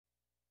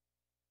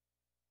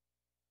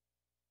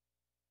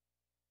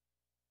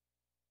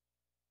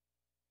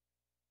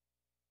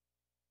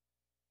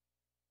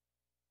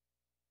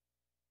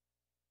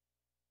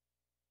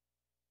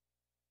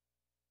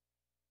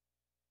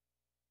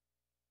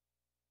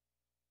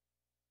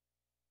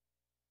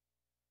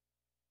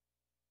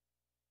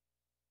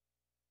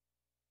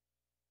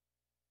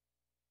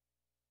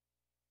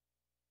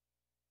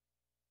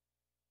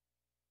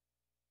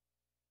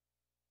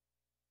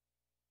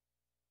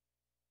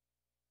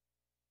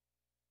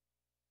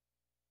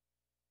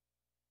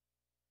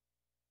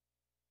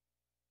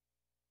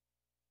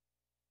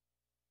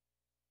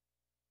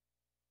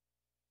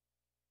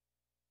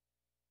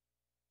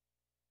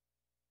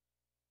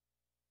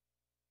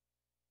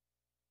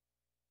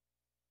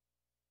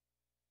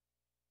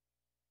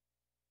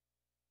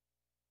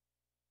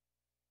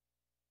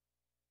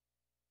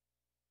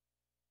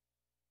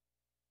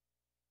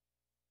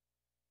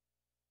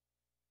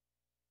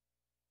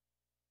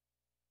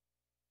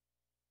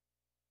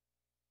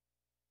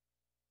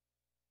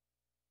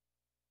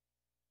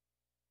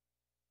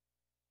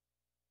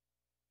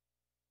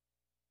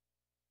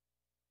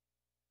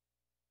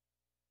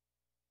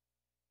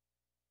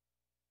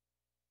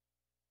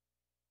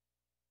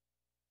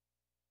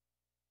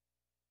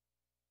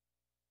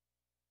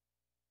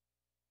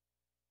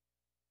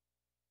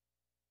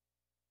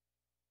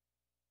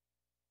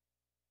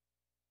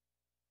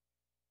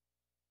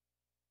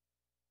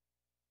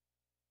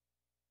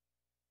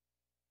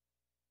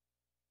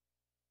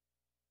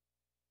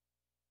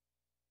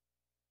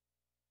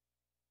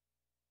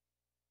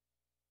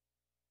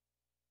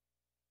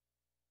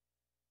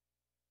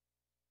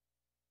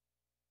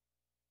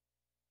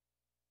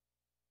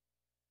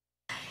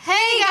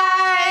Hey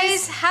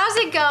guys, how's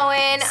it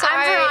going?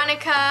 Sorry. I'm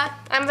Veronica.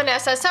 I'm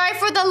Vanessa. Sorry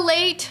for the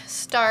late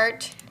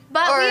start.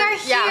 But we are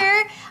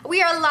here.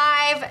 We are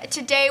live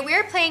today. We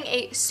are playing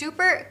a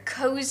super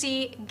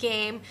cozy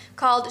game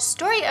called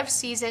Story of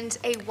Seasons,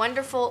 A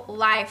Wonderful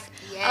Life.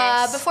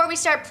 Yes. Before we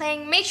start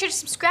playing, make sure to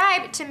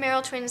subscribe to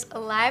Merrell Twins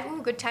Live.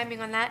 Ooh, good timing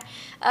on that.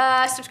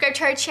 Subscribe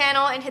to our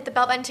channel and hit the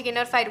bell button to get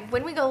notified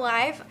when we go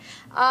live.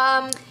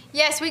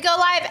 Yes, we go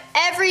live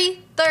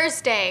every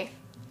Thursday.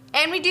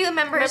 And we do a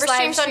members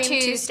live streams on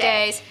stream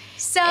Tuesdays.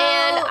 So,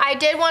 And I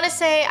did want to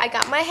say I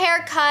got my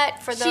hair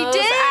cut for those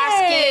did.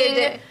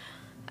 asking.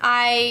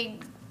 I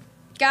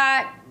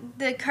got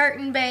the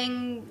curtain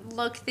bang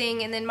look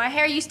thing, and then my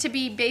hair used to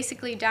be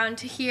basically down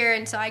to here,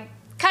 and so I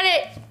cut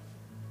it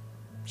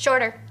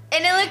Shorter.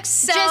 and it looks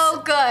so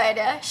good.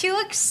 She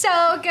looks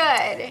so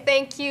good.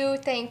 Thank you,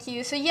 thank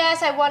you. So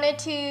yes, I wanted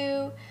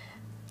to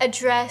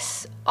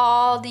address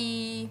all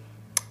the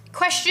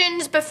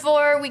questions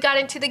before we got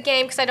into the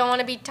game because I don't want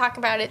to be talking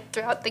about it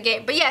throughout the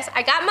game. But yes,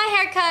 I got my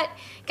hair cut,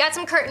 got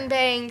some curtain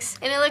bangs,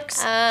 And it looks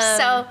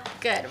so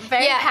good.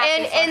 Very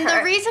happy for and her.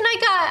 the reason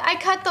I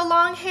cut the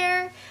long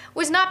hair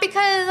was not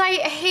because I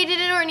hated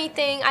it or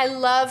anything. I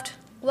loved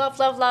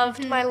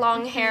my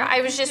long hair.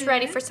 I was just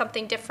ready for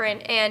something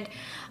different, and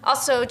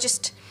also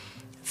just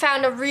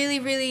found a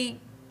really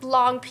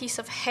long piece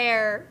of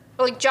hair.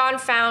 Like John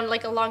found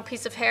like a long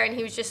piece of hair, and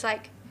he was just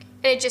like,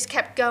 and it just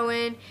kept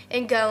going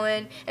and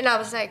going, and I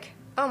was like,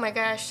 oh my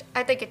gosh,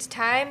 I think it's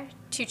time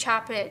to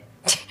chop it,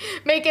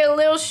 make it a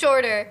little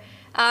shorter.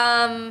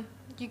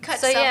 You cut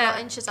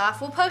several inches off.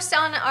 We'll post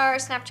on our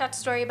Snapchat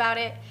story about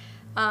it.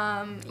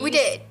 We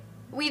did.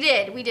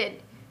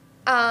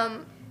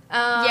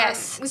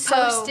 Yes. We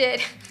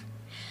posted.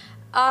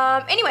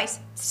 Anyways,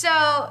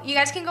 so you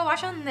guys can go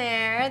watch on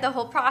there the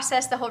whole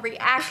process, the whole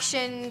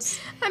reactions.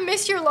 I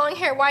miss your long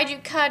hair. Why'd you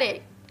cut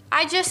it?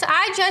 I just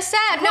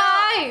said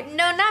why?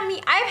 No, not me.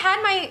 I've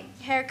had my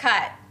hair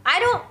cut. I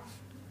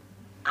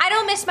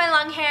don't miss my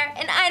long hair,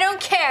 and I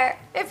don't care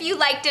if you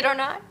liked it or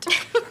not,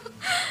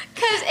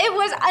 because it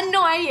was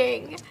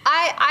annoying.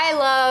 I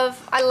love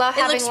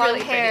having looks long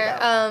really pretty, hair.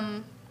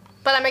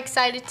 But I'm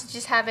excited to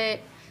just have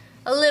it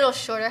a little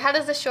shorter. How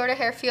does the shorter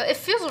hair feel? It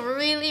feels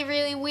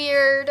really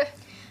weird.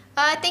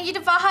 Thank you to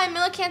Vaha and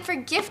Millikan for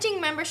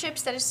gifting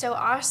memberships. That is so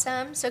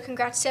awesome. So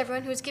congrats to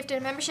everyone who was gifted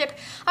a membership.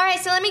 All right,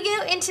 so let me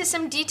go into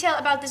some detail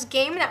about this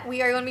game that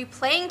we are going to be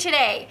playing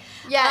today.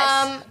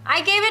 Yes.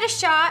 I gave it a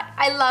shot.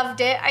 I loved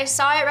it. I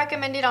saw it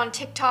recommended on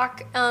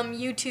TikTok,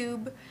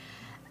 YouTube,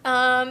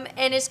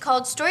 and it's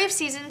called Story of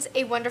Seasons,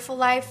 A Wonderful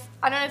Life.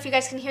 I don't know if you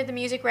guys can hear the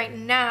music right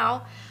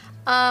now,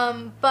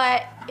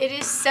 but it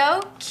is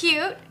so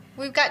cute.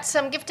 We've got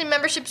some gifted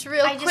memberships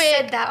real quick. I just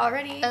said that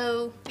already.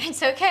 Oh.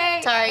 It's okay.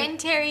 Sorry. And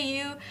Terry,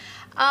 you.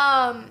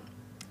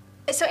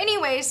 So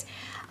anyways,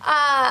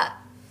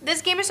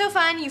 this game is so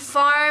fun. You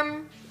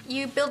farm,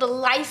 you build a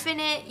life in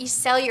it, you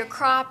sell your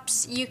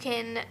crops, you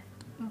can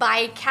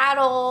buy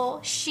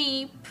cattle,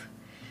 sheep,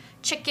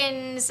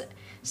 chickens.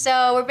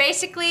 So we're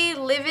basically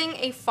living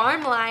a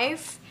farm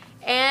life,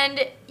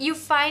 and you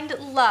find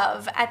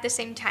love at the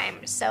same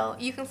time. So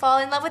you can fall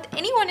in love with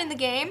anyone in the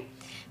game.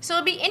 So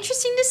it'll be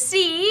interesting to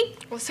see,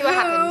 We'll see what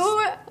happens.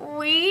 who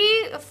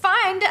we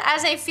find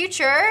as a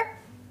future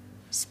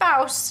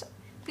spouse.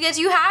 Because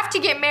you have to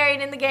get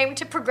married in the game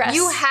to progress.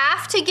 You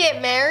have to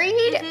get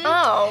married? Mhm.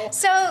 Oh.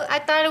 So, I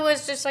thought it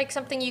was just like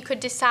something you could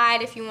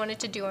decide if you wanted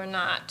to do or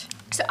not.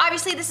 so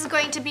obviously this is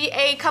going to be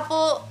a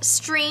couple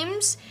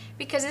streams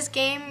because this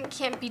game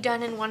can't be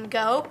done in one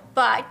go,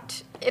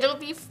 but it'll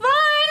be fun.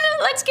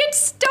 Let's get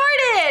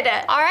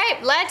started. All right,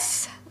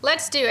 let's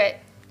do it.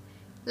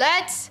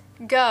 Let's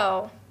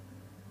go.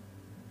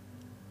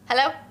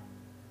 Hello?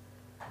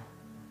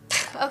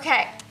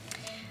 Okay.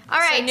 All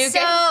right, new so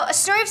game? A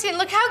Story of Seasons.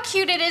 Look how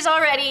cute it is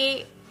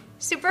already.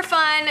 Super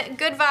fun,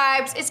 good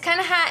vibes. It's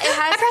kind of it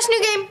has. I pressed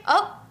new game.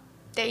 Oh,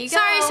 there you go.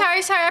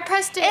 Sorry, I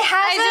pressed it. It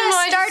has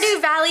I Stardew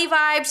Valley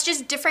vibes,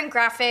 just different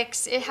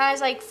graphics. It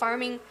has like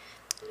farming.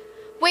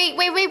 Wait.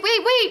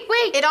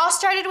 It all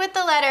started with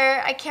the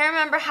letter. I can't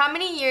remember how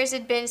many years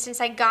it'd been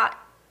since I got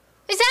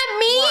Is that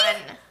me?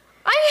 one.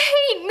 I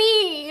hate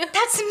me.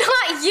 That's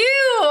not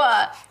you.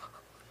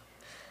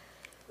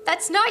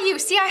 That's not you.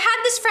 See, I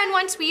had this friend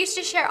once. We used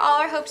to share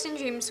all our hopes and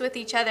dreams with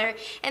each other.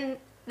 And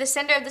the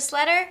sender of this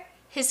letter,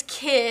 his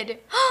kid.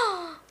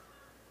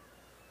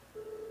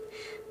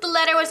 The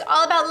letter was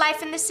all about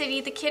life in the city.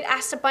 The kid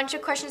asked a bunch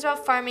of questions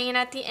about farming and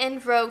at the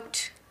end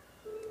wrote,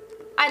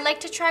 I'd like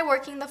to try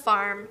working the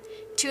farm.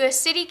 To a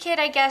city kid,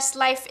 I guess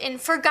life in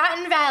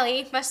Forgotten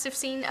Valley must have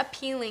seemed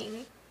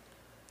appealing.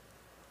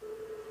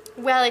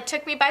 Well, it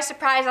took me by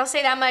surprise, I'll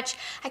say that much.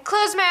 I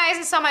closed my eyes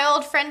and saw my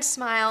old friend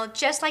smile,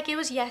 just like it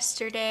was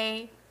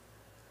yesterday.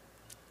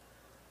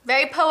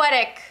 Very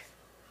poetic.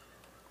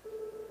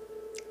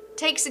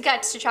 Takes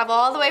guts to travel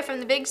all the way from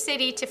the big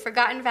city to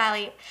Forgotten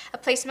Valley, a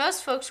place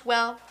most folks,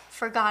 well,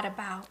 forgot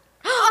about.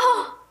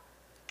 Oh!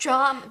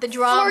 The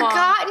drama.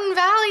 Forgotten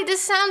Valley.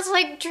 This sounds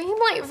like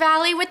Dreamlight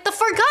Valley with the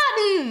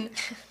Forgotten.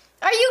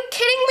 Are you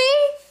kidding me?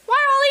 Why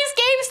are all these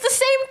games the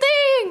same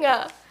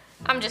thing?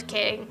 I'm just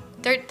kidding.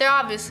 They're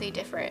obviously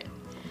different.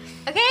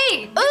 Okay,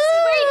 this is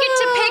where you get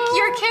to pick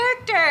your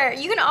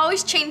character. You can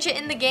always change it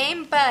in the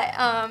game, but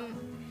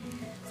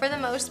for the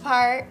most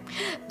part.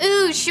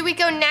 Ooh, should we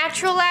go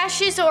natural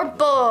lashes or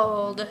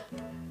bold?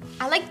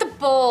 I like the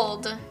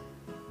bold.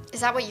 Is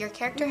that what your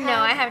character has? No,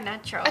 I have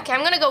natural. Okay,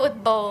 I'm gonna go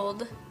with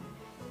bold.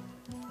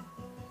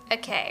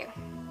 Okay.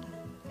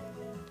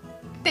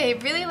 They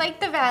really like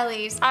the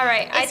valleys. All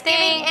right, It's I think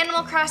giving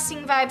Animal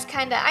Crossing vibes,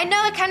 kinda. I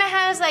know it kinda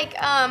has like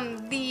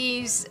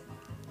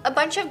a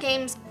bunch of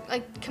games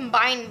like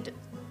combined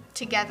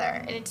together,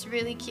 and it's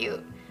really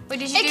cute. What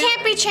did you do? it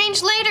can't be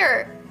changed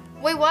later.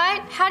 Wait,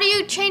 what? How do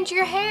you change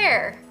your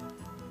hair?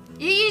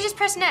 You just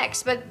press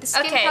next, but the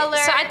skin Okay, color.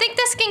 so I think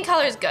the skin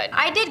color is good.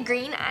 I did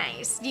green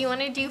eyes. Do you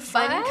want to do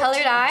fun What?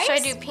 colored eyes? Should I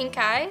do pink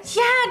eyes?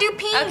 Yeah, do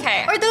pink.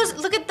 Okay. Or those.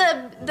 Look at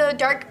the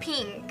dark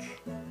pink.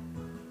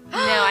 No,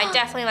 I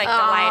definitely like the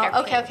lighter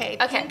Okay,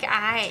 pink. Pink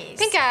eyes.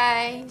 Pink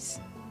eyes.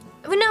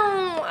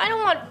 No, I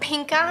don't want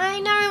pink eye.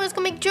 Now everyone's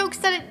gonna make jokes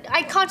that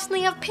I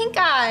constantly have pink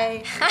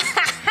eye.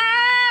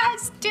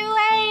 It's too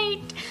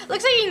late.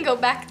 Looks like you can go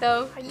back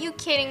though. Are you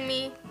kidding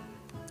me?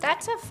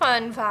 That's a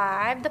fun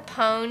vibe. The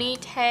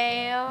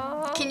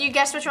ponytail. Can you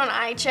guess which one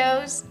I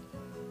chose?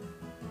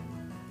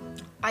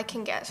 I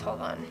can guess. Hold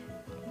on.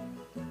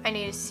 I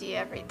need to see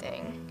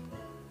everything.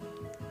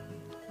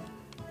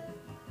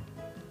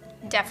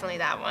 Definitely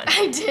that one.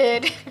 I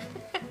did.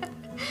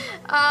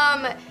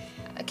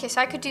 Okay,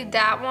 so I could do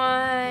that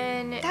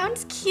one. That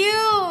one's cute.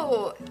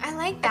 I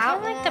like that I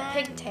one. like the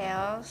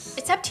pigtails.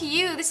 It's up to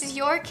you. This is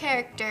your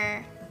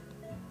character.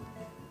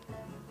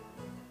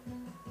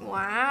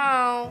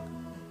 Wow.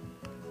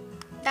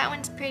 That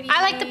one's pretty.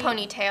 I like the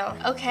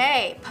ponytail.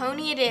 Okay,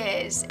 pony it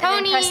is. And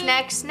Pony. then press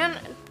next. No,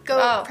 go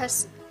Oh.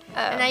 press. Oh.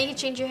 And now you can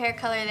change your hair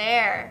color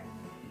there.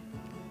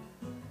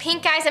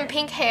 Pink eyes and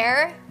pink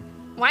hair.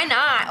 Why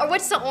not? Or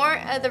what's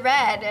the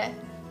red?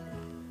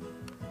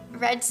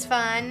 Red's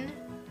fun.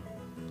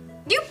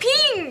 Do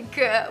pink.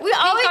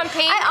 on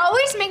pink? I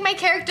always make my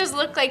characters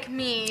look like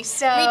me.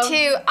 So Me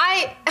too.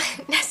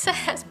 Nessa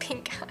has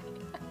pink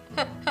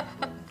eye.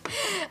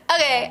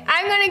 Okay,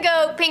 I'm gonna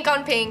go pink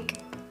on pink.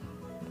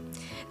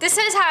 This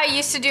is how I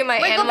used to do my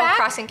Wait, go Animal back.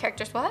 Crossing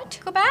characters. What?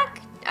 Go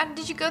back.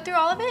 Did you go through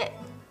all of it?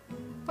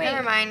 Wait.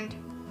 Never mind.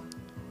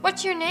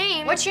 What's your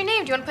name? What's your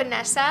name? Do you want to put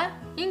Nessa?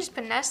 You can just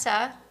put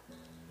Nessa.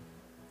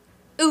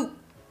 Ooh,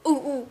 ooh,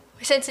 ooh.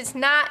 Since it's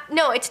not,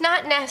 no, it's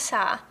not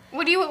Nessa.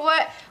 What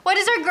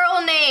is our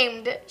girl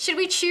named? Should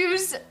we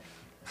choose?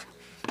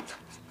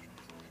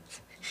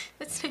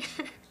 Let's name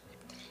her.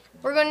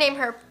 We're gonna name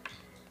her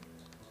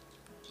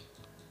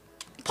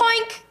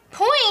Poink.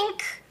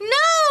 Poink?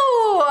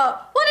 No!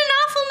 What an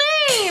awful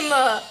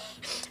name!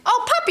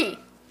 Oh, Puppy.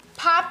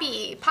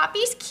 Poppy.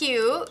 Poppy's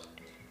cute.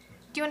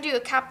 Do you want to do a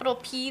capital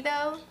P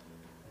though?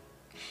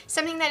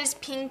 Something that is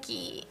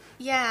pinky.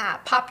 Yeah,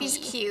 Poppy's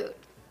Poppy. cute.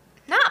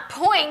 Not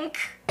Poink.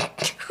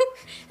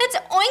 That's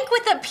oink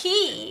with a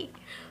P.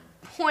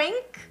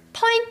 Poink?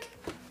 Poink.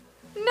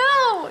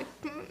 No.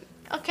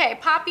 Okay,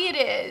 Poppy it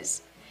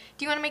is.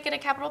 Do you want to make it a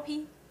capital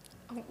P?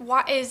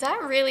 Why is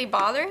that really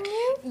bothering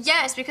you?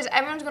 Yes, because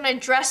everyone's going to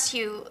address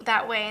you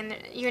that way and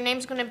your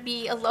name's going to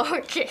be a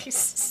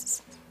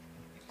lowercase.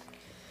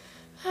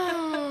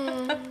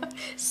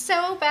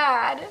 So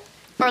bad.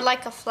 Or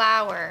like a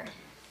flower.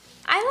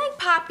 I like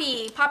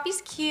Poppy.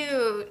 Poppy's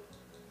cute.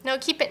 No,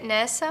 keep it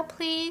Nessa,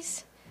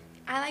 please.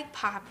 I like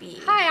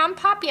Poppy. Hi, I'm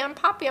Poppy. I'm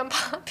Poppy. I'm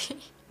Poppy.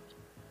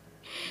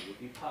 You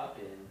be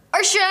poppin'.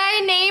 Or should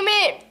I name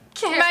it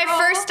my Carol?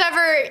 first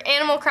ever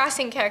Animal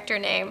Crossing character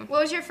name?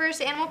 What was your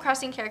first Animal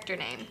Crossing character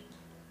name?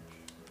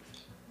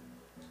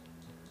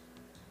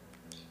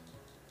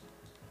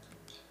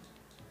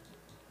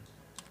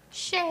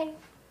 Shay.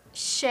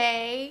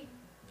 Shay.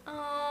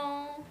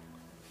 Oh.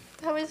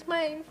 That was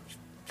my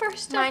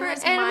first Mine ever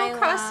was Animal Mila.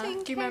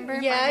 Crossing. Do you remember?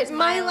 Yeah, Mine was Mila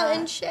Mila.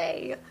 and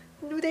Shay.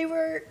 They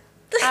were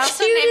the I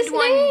also cutest named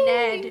one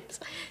Ned. names.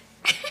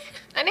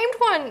 I named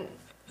one.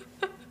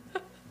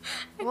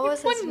 What was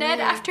his one Ned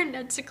name? after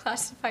Ned's a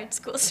classified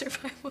school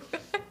survival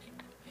guide.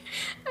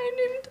 I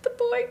named the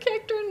boy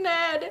character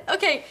Ned.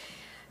 Okay,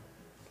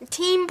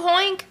 Team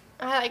Poink.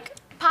 I like.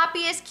 Poppy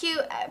is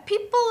cute.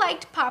 People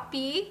liked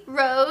Poppy.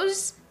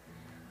 Rose.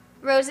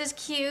 Rose is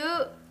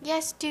cute.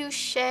 Yes, do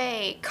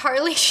Shay.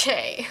 Carly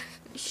Shay.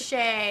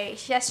 Shay.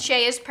 Yes,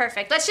 Shay is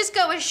perfect. Let's just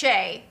go with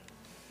Shay.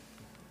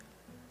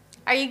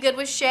 Are you good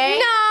with Shay?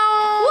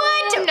 No.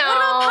 What? No. What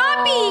about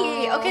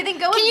Poppy? Okay, then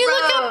go with Can you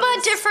look up Rose.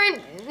 a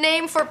different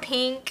name for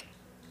pink?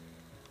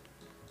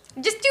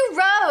 Just do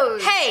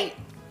Rose. Hey.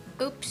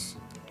 Oops.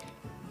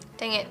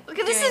 Dang it.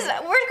 Okay,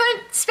 we're going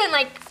to spend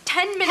like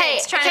 10 minutes Hey,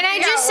 trying can to I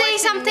figure just out say what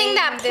to something name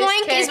that this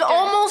Poink is character.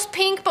 almost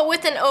pink but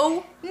with an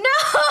O?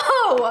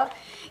 No!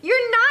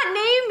 You're not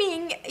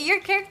naming your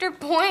character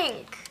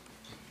Poink.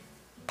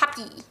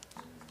 Poppy.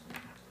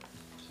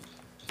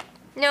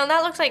 No,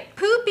 that looks like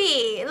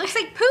Poopy. It looks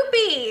like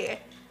Poopy.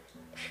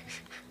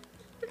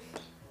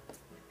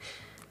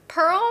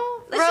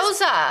 Pearl? Let's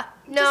Rosa.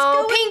 No,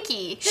 go with-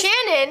 Pinky.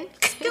 Shannon.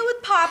 Go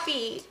with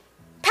Poppy.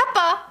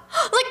 Peppa.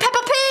 Like Peppa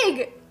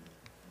Pig.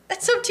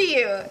 That's up to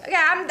you. Okay,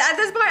 at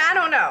this point, I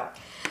don't know.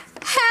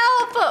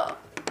 Help.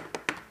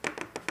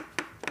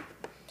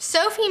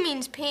 Sophie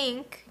means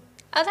pink.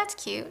 Oh, that's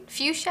cute.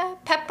 Fuchsia.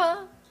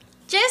 Peppa.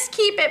 Just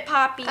keep it,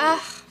 Poppy.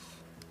 Ugh.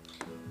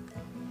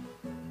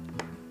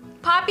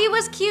 Poppy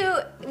was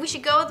cute. We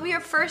should go with your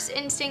first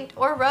instinct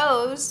or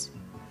Rose.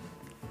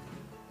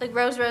 Like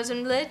Rose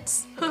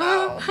Rosenblitz.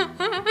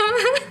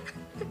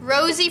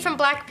 Rosie from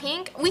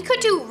Blackpink. We could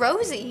do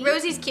Rosie.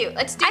 Rosie's cute.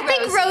 Let's do I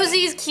think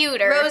Rosie's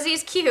cuter.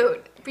 Rosie's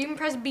cute. You can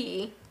press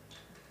B.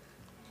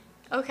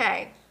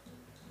 Okay.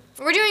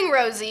 We're doing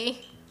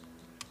Rosie.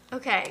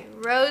 Okay,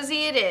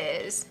 Rosie it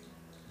is.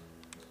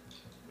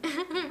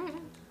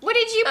 What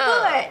did you put?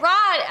 Rod.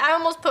 I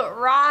almost put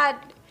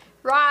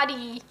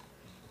Roddy.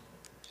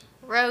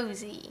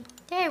 Rosie.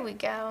 There we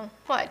go.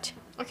 What?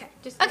 Okay,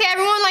 just Okay,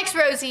 everyone likes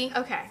Rosie.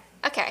 okay.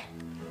 Okay.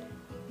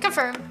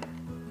 Confirm.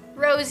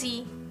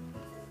 Rosie.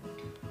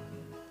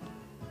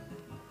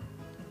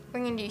 We're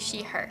gonna do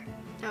she, her.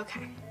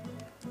 Okay.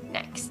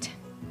 Next.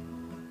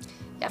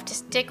 You have to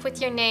stick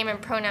with your name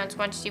and pronouns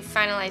once you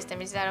finalize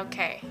them. Is that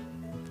okay?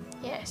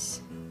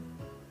 Yes.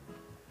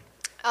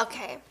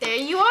 Okay. There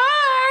you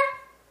are.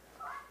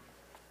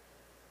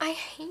 I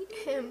hate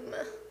him.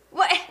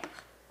 What?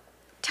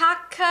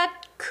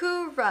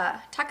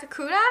 Takakura.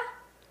 Takakura?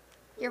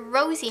 You're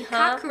Rosie,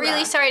 huh? Kakura.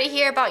 Really sorry to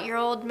hear about your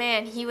old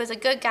man. He was a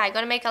good guy.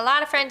 Gonna make a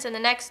lot of friends in the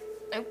next...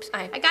 Oops,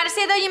 I gotta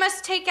say though, you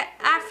must take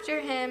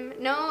after him.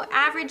 No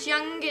average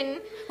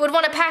youngin. would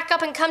want to pack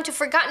up and come to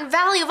Forgotten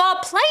Valley of all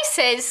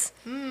places.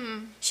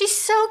 She's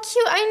so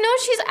cute. I know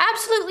she's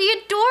absolutely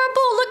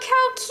adorable. Look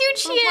how cute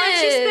she is.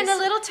 Once you spend a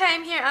little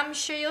time here, I'm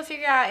sure you'll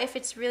figure out if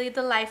it's really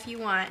the life you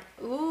want.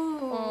 Ooh.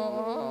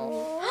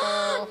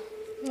 Oh.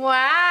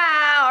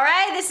 Wow. All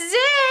right, this is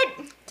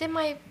it. Did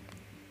my...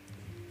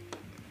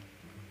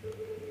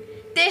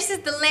 This is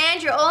the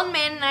land your old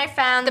man and I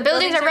found. The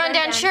buildings are run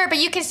down, sure, but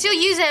you can still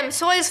use them.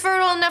 Soil is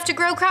fertile enough to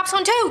grow crops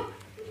on too.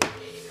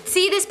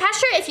 See this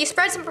pasture? If you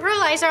spread some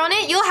fertilizer on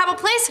it, you'll have a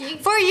place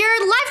for your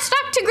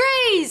livestock to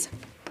graze.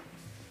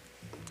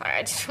 Sorry,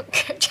 I just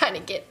trying to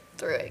get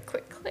through it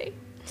quickly.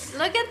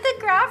 Look at the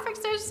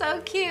graphics, they're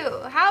so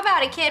cute. How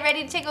about a kid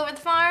ready to take over the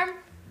farm?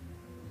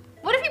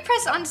 What if you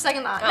press on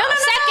second thought?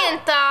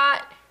 Second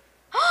thought.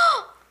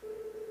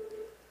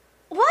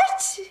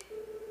 What?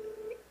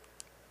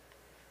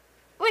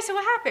 Wait, so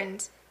what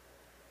happened?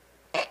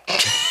 You're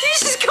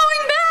just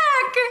going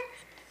back!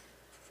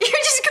 You're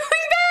just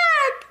going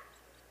back!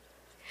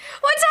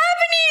 What's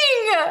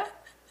happening?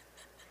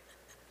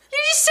 You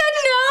just said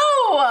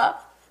no!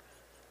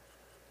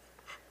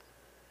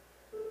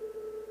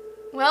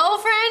 Well,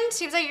 friend,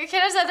 seems like your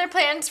kid has other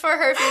plans for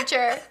her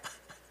future.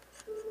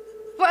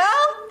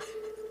 Well,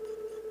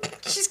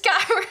 she's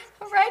got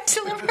a right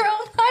to live her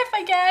own life,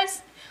 I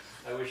guess.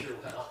 I wish her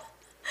well.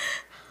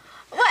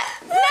 What?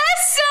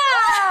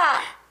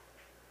 Nessa!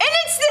 And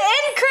it's the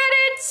end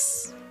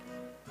credits!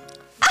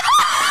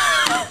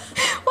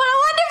 What a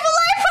wonderful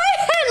life I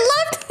had!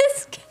 Loved this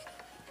game.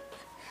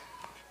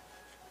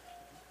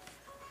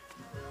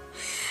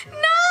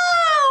 No!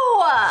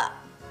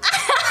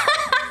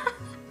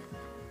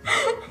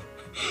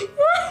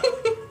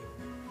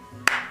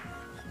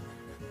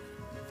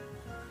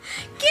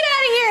 Get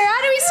out of here! How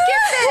do we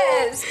skip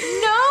this?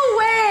 No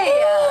way!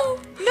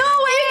 No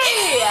way!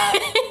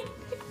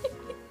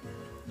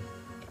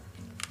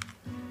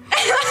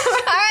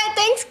 Alright,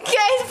 thanks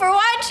guys for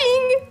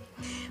watching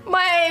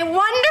my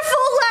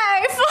wonderful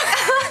life.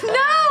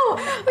 No!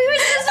 We were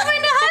supposed to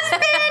find a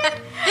husband!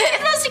 We were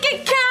supposed to get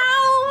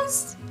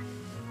cows!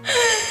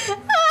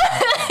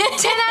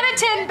 10 out of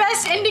 10,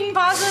 best ending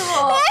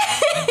possible.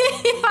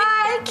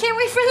 Bye, can't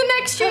wait for the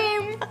next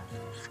stream.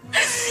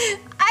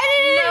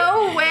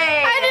 No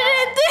way. I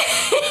didn't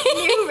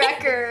think. New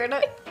record.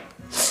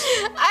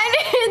 I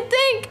didn't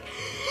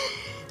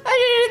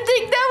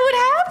think that would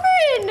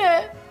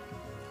happen.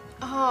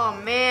 Oh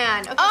man.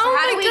 Okay, so Oh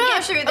how my do we gosh.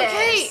 get through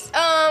this?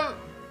 Okay,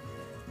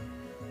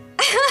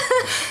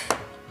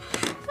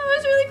 That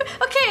was really good.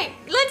 Okay,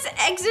 let's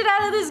exit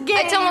out of this game.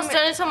 it's almost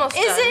done. It's almost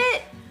done. Is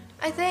it?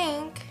 I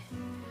think.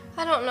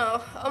 I don't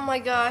know. Oh my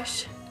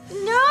gosh.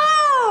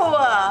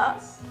 No!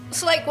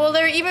 So like, will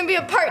there even be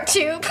a part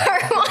 2?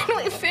 Part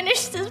 1? We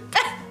finish this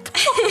battle.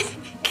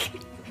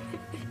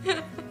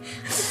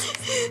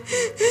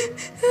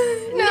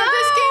 No,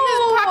 this game is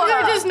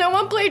popular. Does no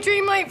one play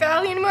Dreamlight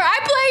Valley anymore? I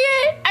play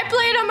it. I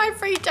play it on my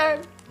free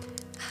time.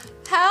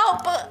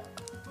 Help!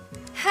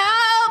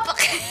 Help!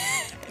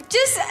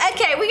 Just,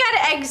 okay, we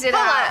gotta exit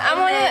Hold out. on. I and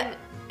wanna. then-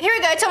 Here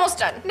we go. It's almost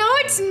done. No,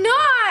 it's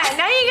not.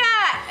 Now you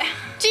got...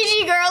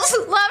 GG girls.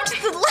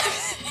 Loved the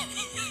left.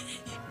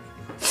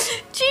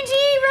 GG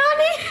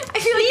Ronnie. I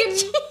feel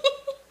like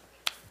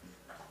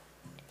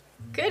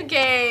Good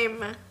game.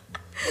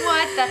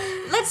 What the?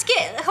 Let's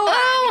get, hold on.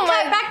 Oh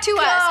my Cut back to us.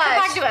 gosh. Come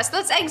back to us.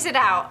 Let's exit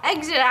out.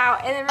 Exit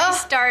out and then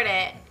restart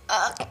it.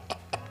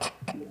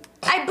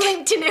 I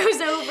blinked and it was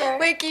over.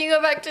 Wait, can you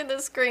go back to the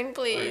screen, Oh, yeah,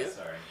 please?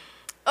 sorry.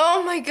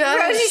 Oh my gosh.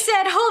 Rosie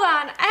said, hold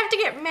on, I have to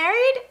get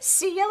married.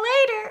 See you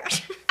later.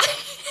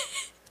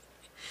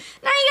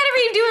 Now you gotta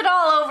redo it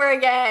all over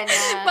again.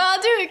 Well,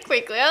 I'll do it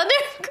quickly. I'll do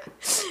it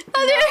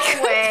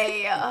quickly.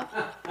 Way.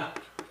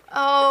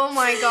 Oh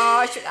my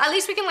gosh. At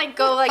least we can like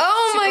go like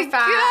super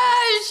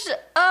fast.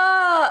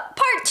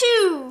 Part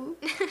 2.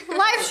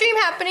 Live stream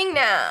happening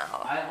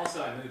now. I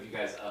moved you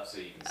guys up so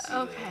you can see.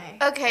 Okay.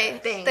 Okay.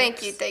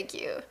 Thanks. Thank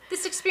you.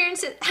 This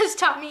experience has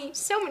taught me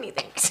so many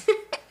things.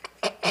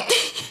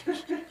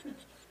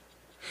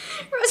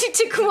 Rosie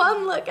took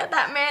one look at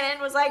that man and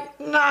was like,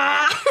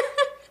 nah.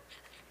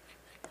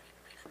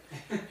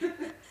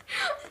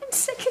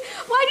 Second,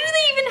 why do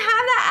they even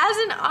have that as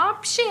an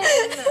option?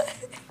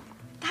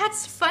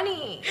 That's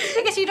funny.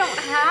 I guess you don't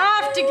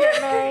have to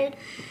get married.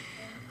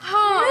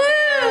 Oh,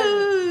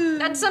 man.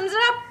 That sums it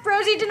up.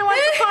 Rosie didn't want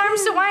the farm,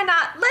 so why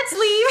not? Let's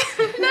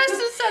leave.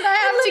 Nessa said I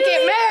have to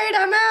get married.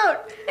 I'm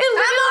out.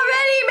 I'm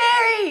already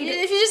married.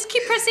 If you just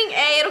keep pressing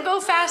A, it'll go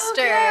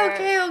faster.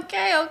 Okay.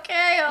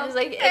 I was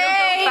like, it'll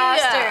go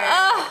faster.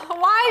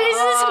 Why is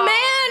this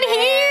man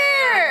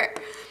here?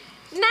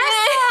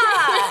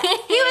 Nessa!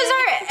 He was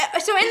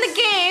so in the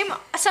game,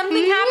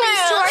 something happens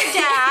to our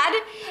dad,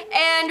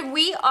 and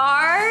we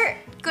are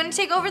going to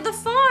take over the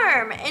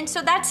farm. And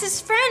so that's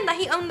his friend that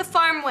he owned the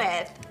farm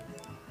with.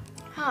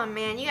 Oh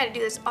man, you gotta do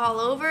this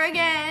all over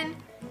again.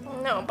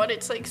 No, but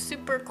it's like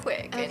super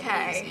quick and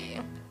Okay.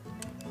 easy.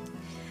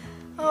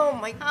 Oh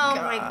my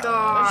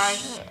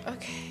gosh.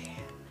 Okay.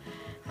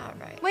 All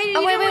right. Wait, you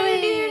didn't want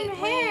to do your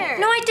hair.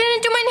 No, I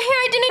didn't do my hair.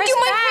 I didn't Press do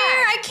my back.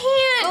 hair. I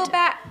can't. Go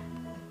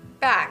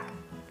back.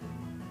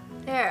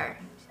 There.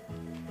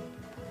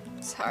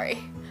 Sorry.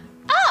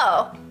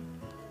 Oh.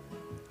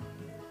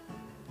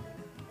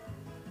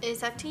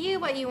 It's up to you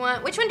what you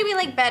want. Which one do we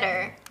like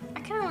better?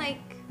 I kind of like.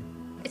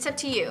 It's up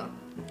to you.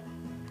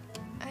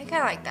 I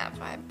kind of like that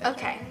vibe better.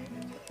 Okay.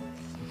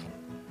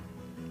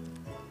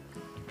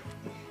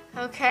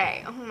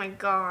 Okay. Oh my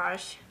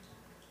gosh.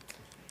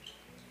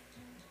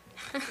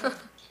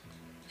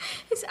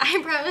 His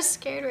eyebrows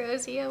scared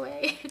Rosie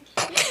away.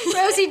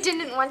 Rosie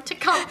didn't want to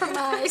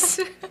compromise.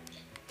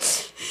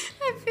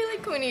 I feel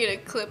like we need to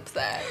clip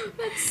that.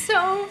 That's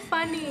so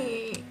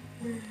funny.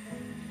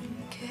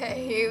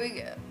 Okay, here we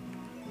go.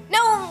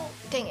 No!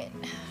 Dang it.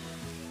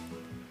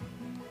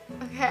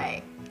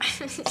 Okay.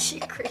 She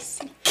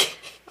crazy.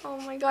 Oh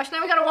my gosh,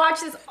 now we gotta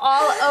watch this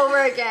all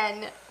over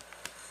again.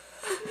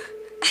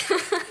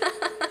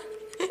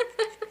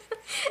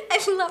 I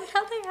loved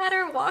how they had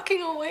her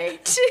walking away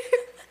too.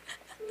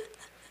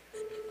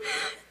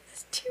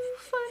 It's too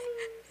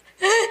funny.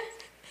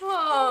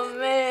 Oh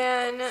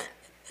man.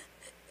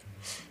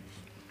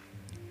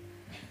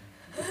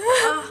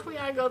 Oh, we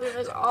gotta go through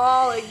this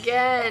all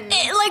again.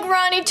 Like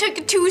Ronnie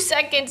took 2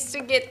 seconds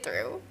to get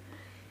through.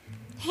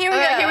 Here we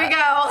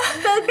go.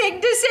 The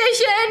big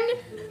decision.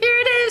 Here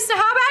it is. So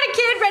how about a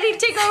kid ready to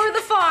take over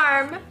the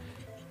farm?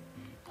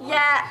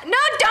 Yeah. No,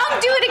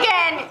 don't do it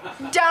again.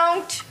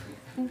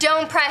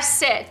 Don't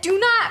press it. Do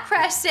not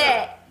press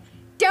it.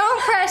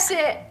 Don't press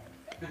it.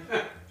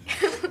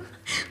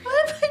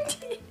 What if I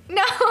did?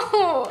 No.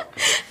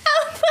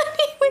 How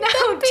funny would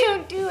that be?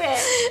 Don't do it.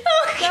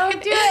 Okay.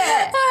 Don't do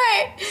it. All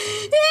right.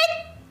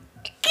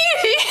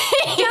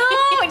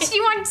 Don't. She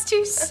wants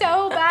to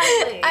so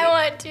badly. I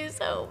want to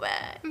so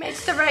bad. Make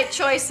the right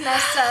choice,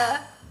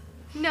 Nessa.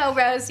 No,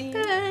 Rosie.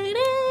 Nessa!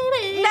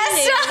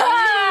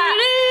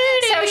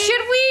 So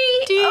should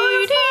we take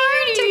over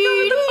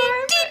the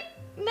farm?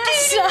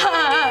 Nessa!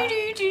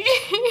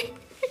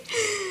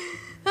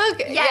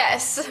 Okay,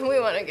 yes, we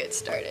want to get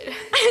started.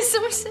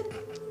 Someone said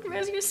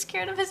Rosie was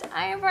scared of his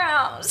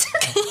eyebrows.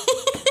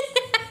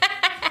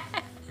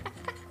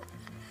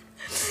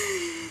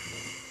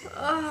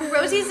 Oh,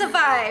 Rosie's a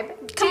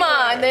vibe. Come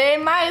on, they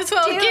might as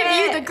well Do give it.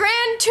 you the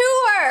grand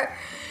tour.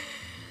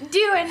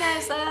 Do it,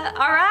 Nessa.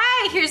 All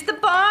right, here's the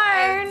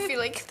barn. I feel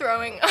like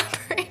throwing up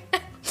right now.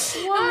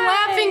 Why? I'm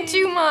laughing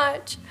too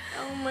much.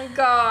 Oh my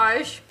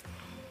gosh.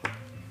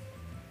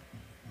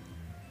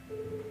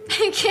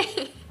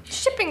 Okay.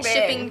 Shipping bin.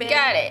 Shipping bin.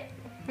 Got it.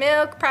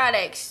 Milk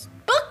products.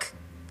 Book.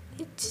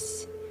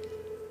 It's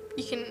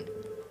you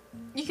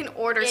can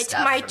order It's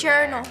stuff. my from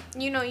journal.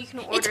 there. You know you can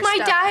order It's my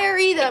stuff.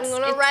 diary that I'm It's-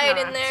 gonna it's write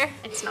not. in there.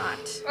 It's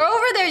not.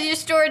 Over there's your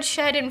storage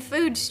shed and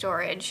food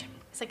storage.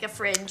 It's like a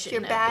fridge.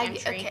 Your and bag. A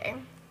pantry. Okay.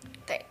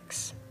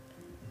 Thanks.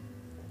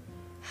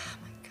 Oh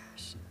my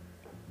gosh.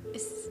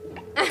 This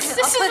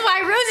is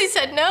why Rosie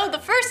said no the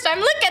first time.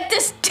 Look at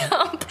this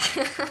dump.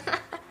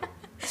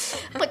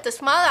 Put the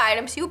smaller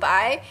items you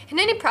buy and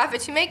any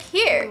profits you make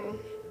here. Ooh.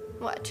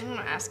 What? I'm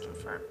gonna ask him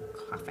for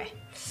coffee.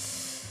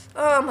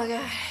 Oh my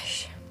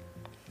gosh.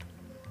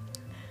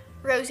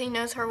 Rosie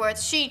knows her worth.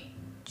 She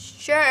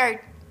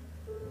sure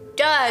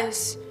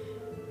does.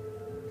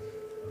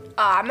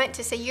 Oh, I meant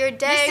to say you're This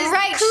dang is the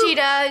right, coop. she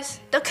does.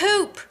 The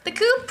coop. The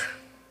coop.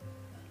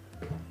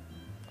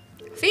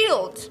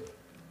 Fields.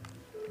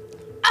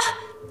 Ah,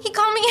 he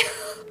called me.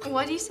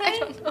 What do you say? I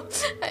don't know.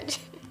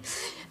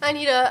 I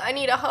need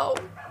a hoe.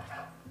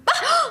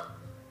 Ah!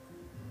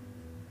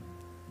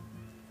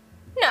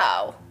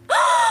 No.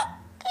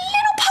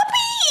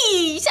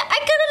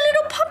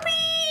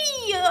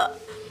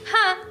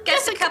 Huh,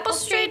 guess a couple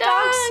stray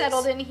dogs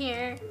settled in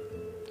here.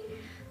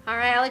 All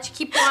right, I'll let you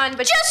keep one,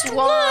 but just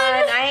one.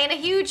 I ain't a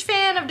huge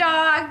fan of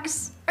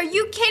dogs. Are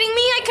you kidding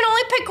me? I can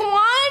only pick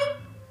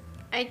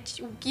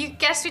one? You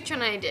guess which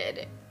one I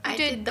did. I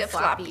did the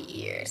floppy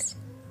floppy ears.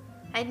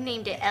 I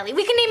named it Ellie.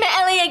 We can name it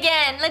Ellie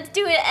again. Let's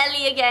do it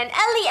Ellie again.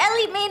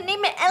 Ellie, man,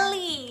 name it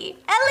Ellie.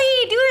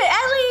 Ellie, do it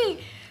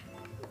Ellie.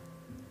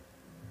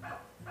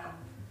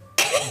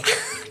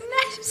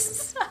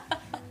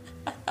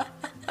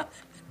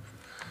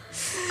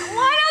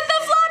 Why not the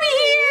floppy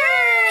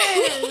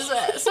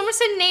ears? Someone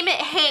said name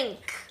it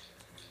Hank.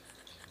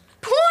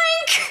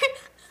 Poink!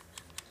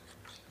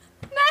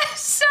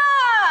 Nessa!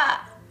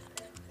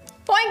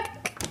 Boink.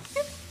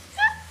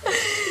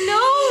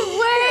 No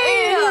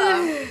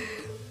way!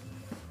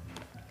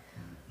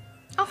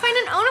 I'll find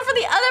an owner for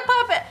the other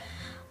puppet.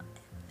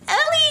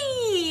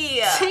 Ellie!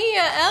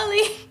 Yeah,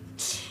 Ellie.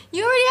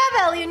 You already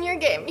have Ellie in your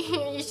game.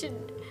 You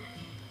should.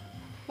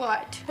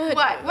 What?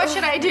 What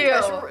should I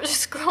do?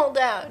 Scroll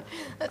down.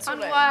 That's On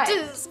what? what?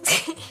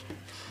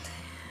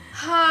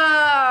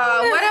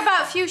 What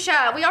about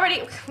Fuchsia?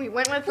 We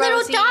went with Little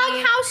Rosie.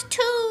 dog house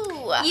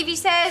too. Evie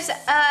says,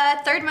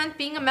 third month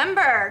being a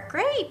member.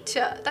 Great.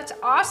 That's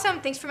awesome.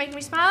 Thanks for making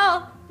me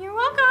smile. You're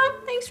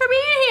welcome. Thanks for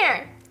being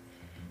here.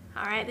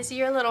 All right, this is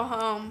your little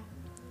home.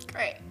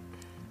 Great.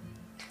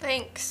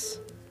 Thanks.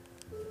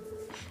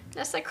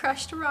 Nessa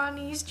crushed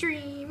Ronnie's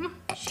dream.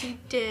 She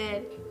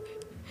did.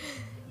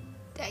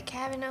 That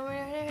cabin over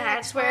there.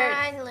 That's where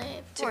I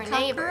live. We're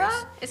neighbors.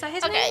 Takakura? Is that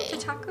his Okay.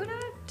 name?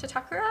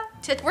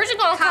 Tatakura? We're just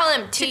gonna call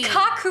him T.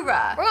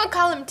 Takakura. We're gonna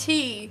call him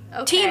T.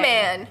 Okay.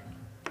 T-Man.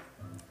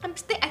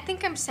 I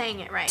think I'm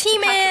saying it right.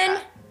 T-Man.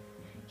 Takakura.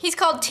 He's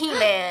called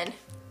T-Man.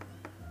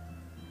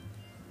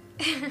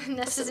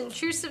 Nessa's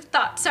intrusive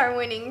thoughts are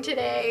winning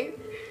today.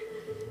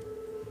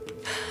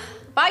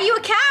 Buy you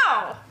a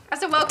cow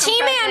as a welcome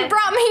T-Man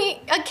brought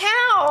me a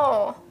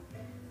cow.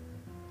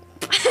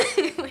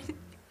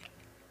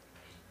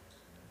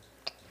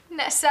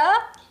 Nessa,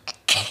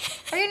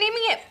 are you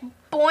naming it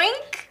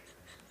Boink?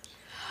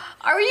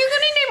 Are you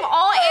gonna name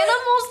all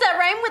animals that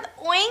rhyme with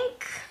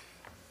oink?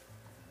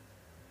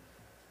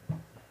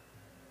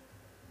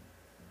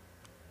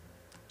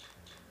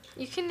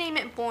 You can name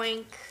it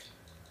Boink.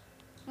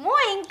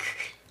 Boink.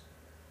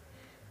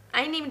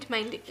 I named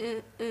mine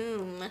I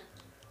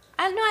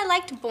don't know, I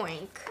liked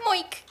Boink.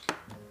 Moik.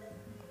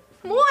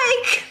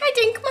 Moink. I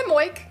think my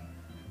moik.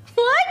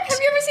 What? Have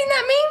you ever seen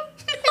that meme?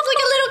 It's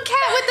like a little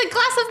cat with a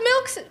glass of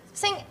milk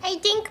saying, I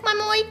think my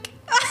moik.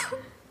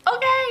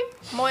 Okay.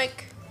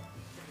 Moik.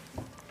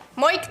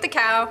 Moik the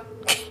cow.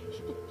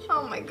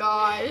 Oh my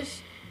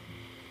gosh.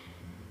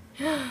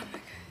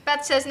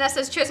 Beth says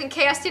Nessa's chosen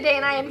chaos today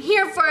and I am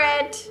here for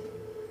it.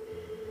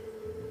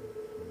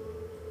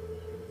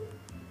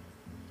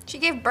 She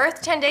gave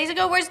birth 10 days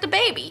ago. Where's the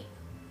baby?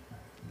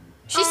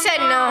 She Oh, said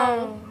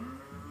no.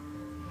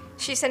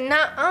 She said,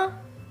 nuh-uh.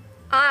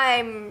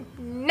 I'm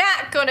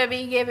not gonna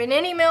be giving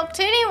any milk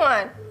to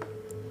anyone.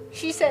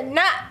 She said,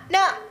 no,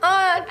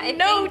 I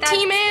no, think that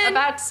T-Man.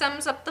 about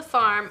sums up the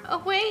farm. Oh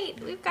wait,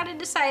 we've got to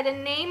decide a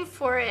name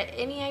for it.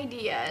 Any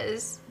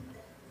ideas?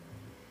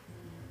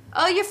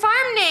 Oh, your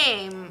farm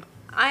name.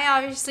 I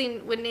obviously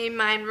would name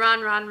mine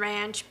Ron Ron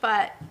Ranch,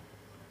 but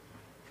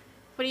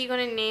what are you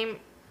gonna name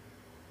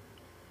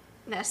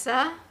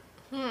Nessa?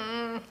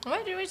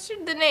 What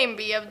should the name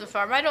be of the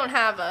farm? I don't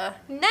have a...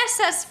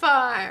 Nessa's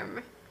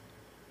farm.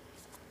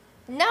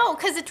 No,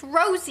 because it's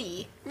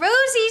Rosie.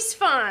 Rosie's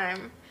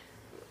farm.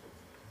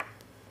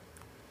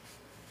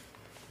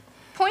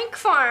 Poink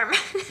farm.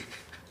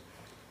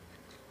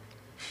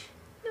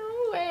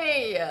 No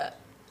way.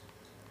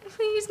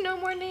 Please, no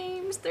more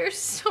names. There's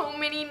so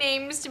many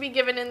names to be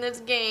given in this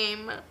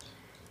game.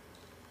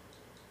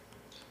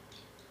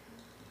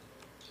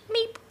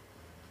 Meep.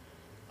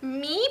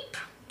 Meep?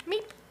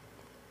 Meep.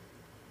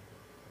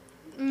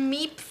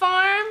 Meep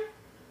farm?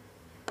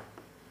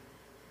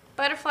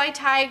 Butterfly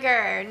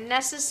Tiger.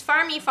 Nessa's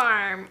Farmy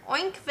Farm.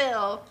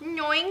 Oinkville.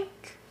 Noink.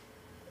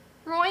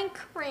 Roink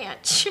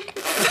Ranch.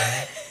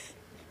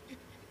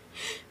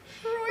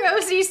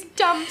 Rosie's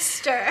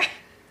Dumpster.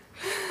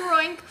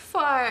 Roink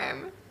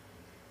Farm.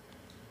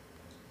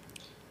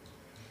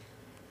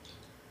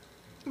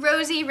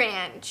 Rosie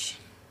Ranch.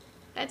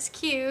 That's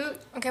cute.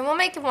 Okay, we'll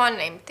make one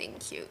name thing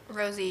cute.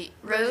 Rosie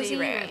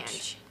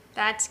Ranch.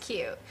 That's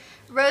cute.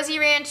 Rosie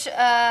Ranch,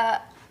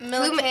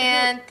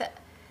 Milicanth,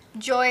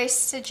 Joyce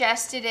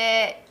suggested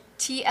it.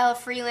 T.L.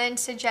 Freeland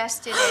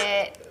suggested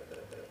it.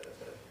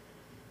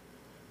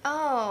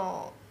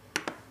 Oh.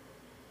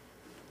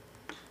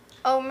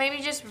 Oh,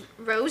 maybe just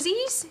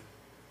Rosies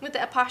with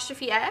the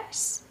apostrophe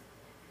S?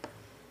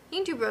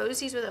 You can do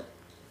Rosies with a...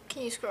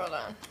 Can you scroll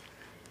down?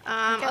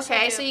 Guess I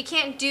Okay, do. so you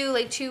can't do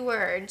like 2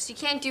 words. You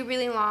can't do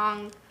really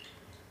long.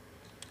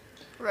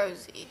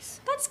 Rosie's.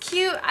 That's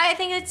cute. I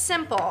think it's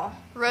simple.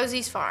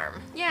 Rosie's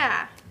farm.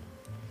 Yeah.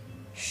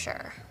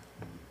 Sure.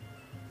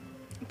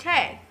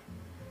 Okay.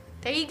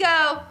 There you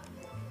go.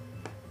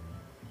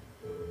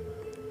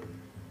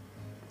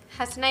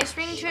 Has a nice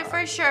ring to it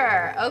for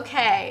sure.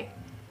 Okay.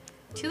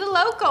 To the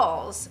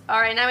locals. All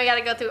right, now we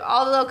gotta go through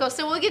all the locals,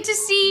 so we'll get to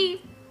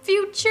see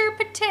future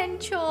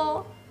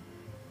potential.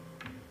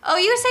 Oh,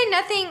 you say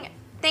nothing.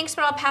 Thanks,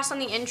 but I'll pass on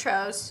the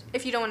intros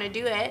if you don't want to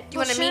do it. Do you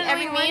want to meet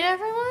everyone? Meet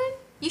everyone?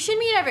 You should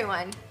meet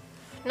everyone.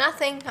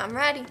 Nothing. I'm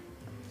ready.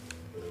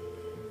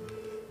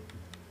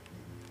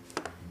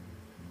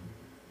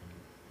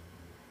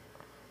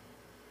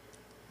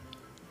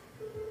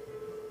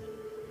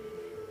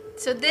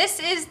 So this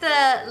is the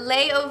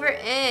layover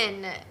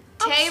inn.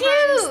 Tay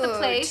runs the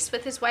place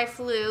with his wife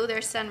Lou,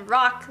 their son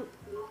Rock.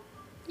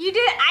 I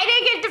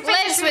didn't get to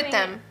finish Lives with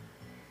them.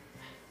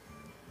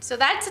 So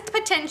that's a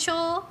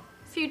potential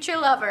future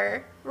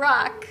lover,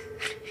 Rock.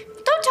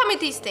 Don't tell me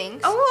these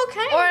things. Oh,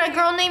 okay. Or a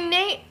girl named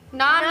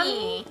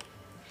Nami.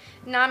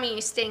 Nami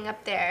is staying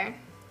up there.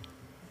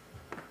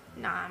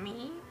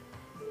 Nami.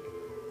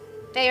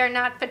 They are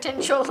not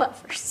potential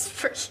lovers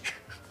for you.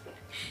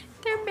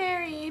 They're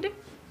married.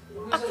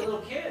 Who's that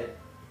little kid?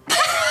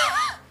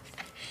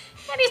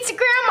 And it's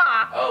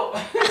grandma. Oh.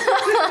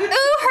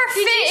 Ooh, her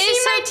fit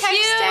is so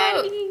cute.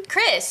 Daddy?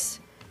 Chris.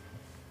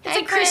 It's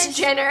Hey, a Kris Chris.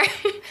 Jenner.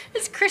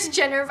 It's Kris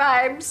Jenner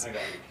vibes. I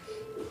got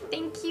you.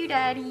 Thank you,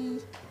 Daddy.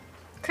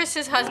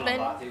 Chris's Want a husband.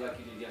 latte like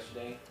you did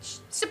yesterday?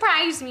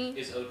 Surprise me.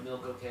 Is oat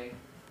milk okay?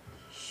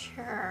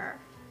 Sure.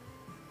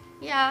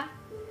 Yeah.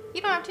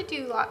 You don't have to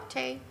do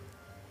latte.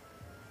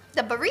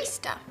 The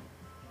barista.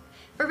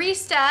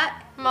 Barista.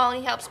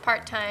 Molly helps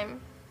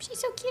part-time. She's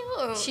so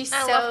cute. She's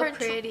I so love her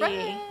pretty.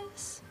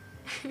 dress.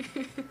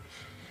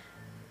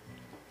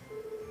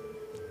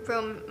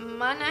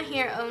 Romana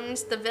here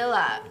owns the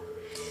villa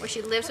where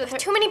she lives with her.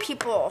 Too many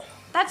people.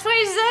 That's what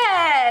I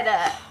said.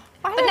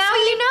 Why But are there now so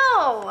you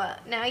know.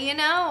 Now you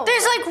know.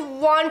 There's like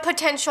one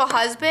potential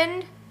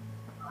husband.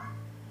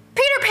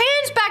 Peter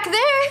Pan's back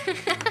there.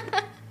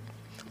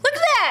 Look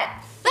at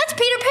that. That's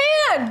Peter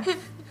Pan.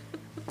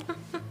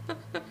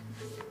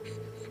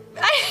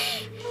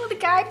 Oh, the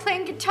guy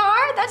playing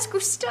guitar? That's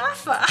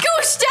Gustafa.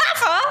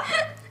 Gustafa?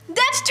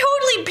 That's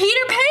totally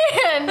Peter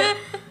Pan.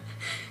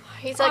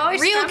 He's like Always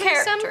real strumming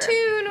character. some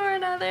tune or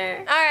another.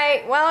 All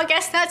right, well, I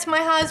guess that's my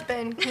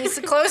husband. He's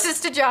the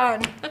closest to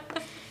John.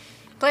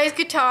 Plays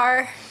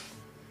guitar.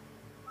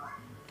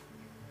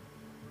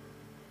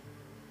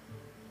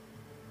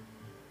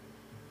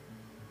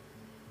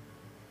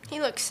 He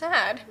looks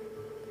sad.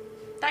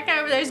 That guy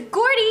over there is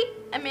Gordy,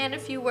 a man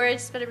of few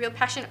words, but a real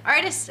passionate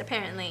artist,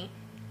 apparently.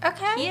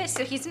 Okay. He is,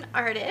 so he's an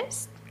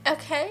artist.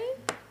 Okay.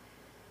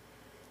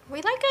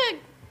 We like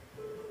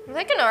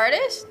an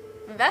artist.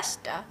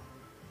 Vesta.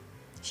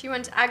 She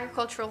runs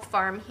agricultural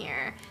farm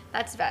here.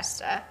 That's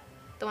Vesta,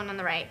 the one on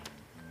the right.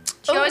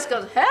 She Oh. always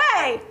goes,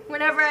 hey,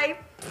 whenever I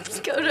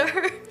go to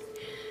her.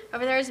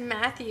 Over there is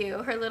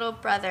Matthew, her little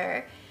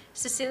brother.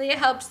 Cecilia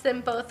helps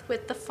them both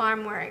with the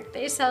farm work.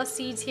 They sell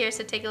seeds here,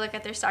 so take a look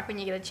at their stock when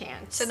you get a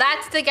chance. So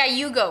that's the guy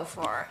you go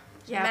for.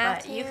 yeah,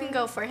 Matthew. but you can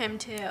go for him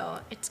too.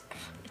 It's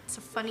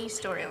a funny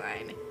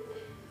storyline.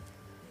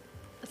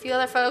 A few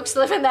other folks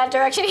live in that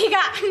direction. He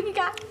got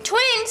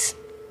Twins.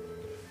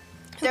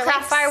 Who They're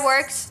craft like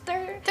fireworks.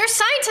 They're They're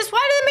scientists.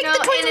 Why do they make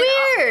the twins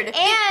weird?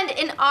 And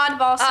an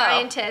oddball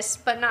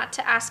scientist, but not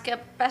to ask a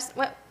best.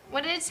 What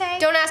did it say?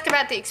 Don't ask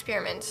about the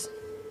experiments.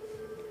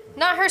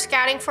 Not her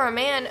scouting for a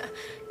man.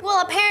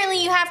 Well,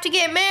 apparently you have to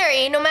get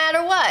married no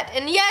matter what.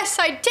 And yes,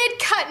 I did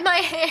cut my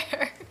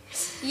hair.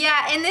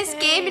 Yeah, in this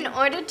game, in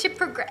order to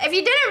progress, if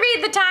you didn't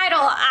read the title,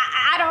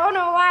 I don't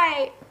know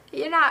why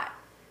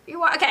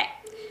okay.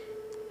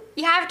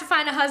 You have to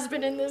find a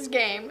husband in this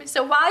game.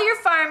 So while you're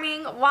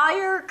farming, while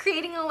you're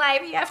creating a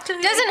life, you have to.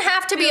 Doesn't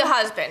have to be a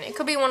husband. It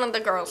could be one of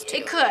the girls too.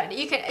 It could.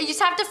 You just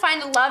have to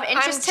find a love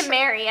interest to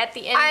marry at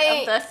the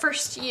end of the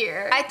first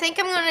year. I think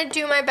I'm gonna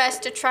do my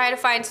best to try to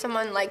find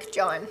someone like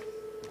John.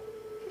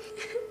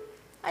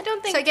 I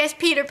don't think. So I guess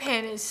Peter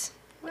Pan is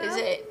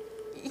it.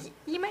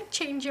 You might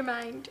change your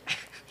mind.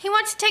 He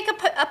wants to take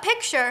a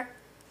picture.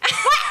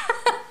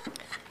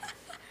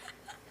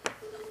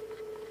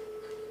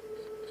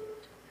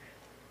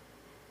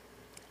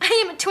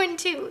 I am a twin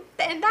too,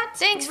 and that's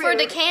Thanks rude. for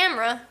the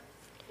camera.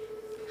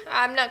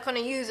 I'm not gonna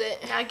use it.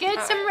 Now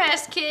get some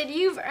rest, kid.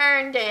 You've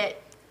earned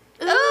it.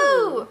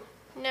 Ooh.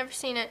 Never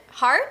seen it.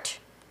 Heart?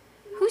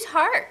 Who's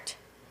Heart?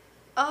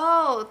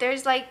 Oh,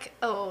 there's like,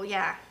 oh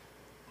yeah.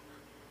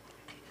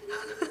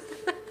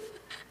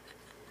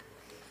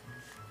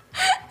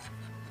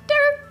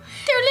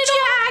 they're little.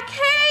 Jack,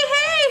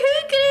 hey, who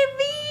could it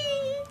be?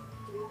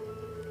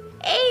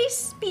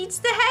 Ace beats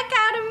the heck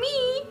out of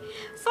me.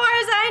 Far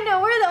as I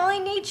know, we're the only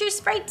nature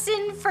sprites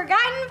in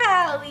Forgotten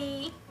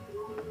Valley.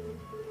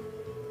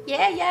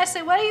 Yeah,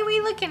 so what are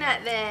we looking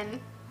at then?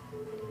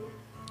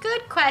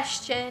 Good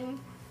question.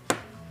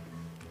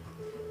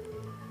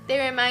 They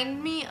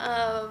remind me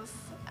of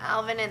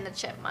Alvin and the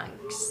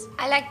Chipmunks.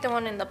 I like the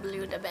one in the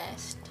blue the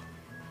best.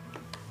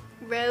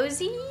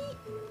 Rosie?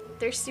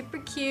 They're super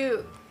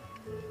cute.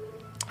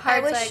 I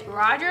Heart's wish- like,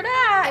 Roger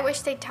that. I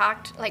wish they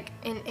talked like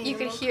in you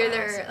could animal hear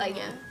class. their, like,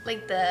 Yeah.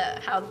 like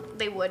how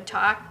they would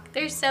talk.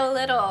 They're so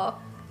little.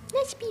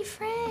 Let's be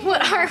friends.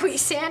 What are we,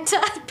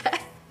 Santa?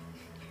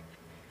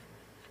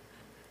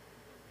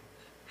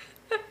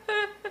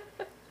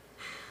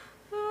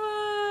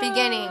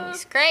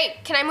 beginnings.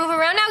 Great. Can I move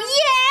around now? Yeah,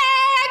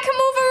 I can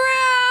move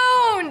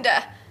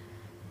around.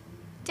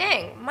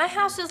 Dang, my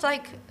house is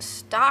like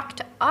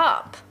stocked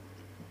up.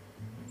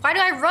 Why do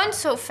I run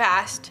so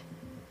fast?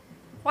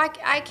 Why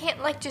I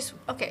can't like just,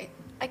 okay,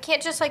 I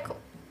can't just like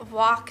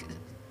walk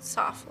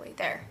softly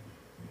there.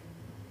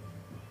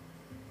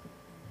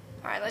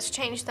 All right, let's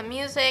change the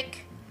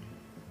music.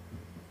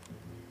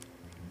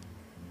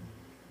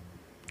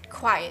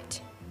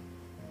 Quiet.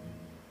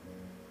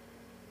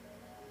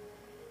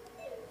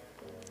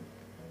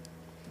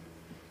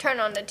 Turn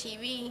on the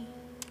TV.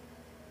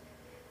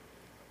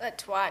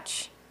 Let's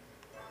watch.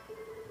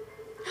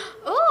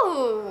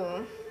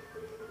 Ooh.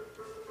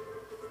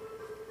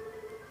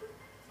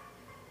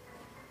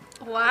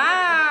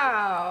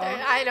 Wow.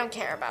 I don't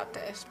care about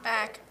this.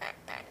 Back.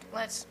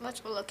 Let's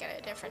look at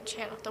a different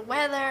channel. The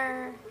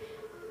weather.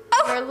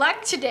 Your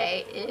luck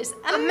today is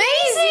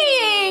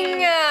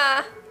Amazing!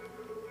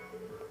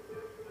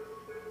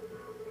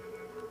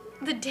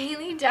 The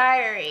daily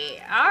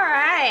diary. All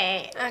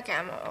right. Okay,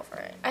 I'm over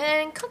it.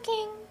 And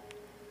cooking.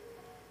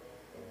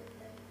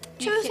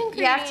 You Choose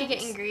have to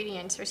get ingredients.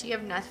 ingredients, or so you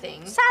have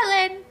nothing.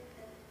 Salad.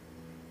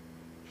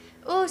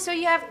 Oh, so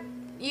you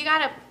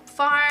gotta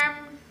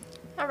farm.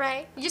 All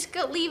right. You just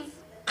go leave.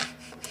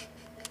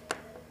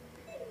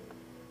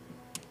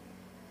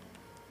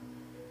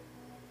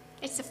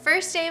 It's the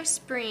first day of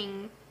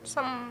spring.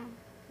 Someone's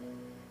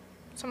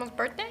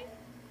birthday?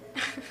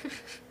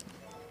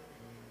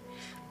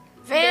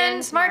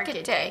 Van's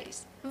Market Day.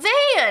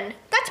 Van!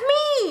 That's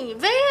me!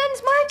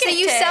 Van's Market So Day.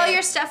 you sell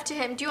your stuff to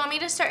him. Do you want me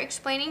to start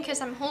explaining? Because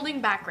I'm holding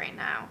back right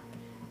now.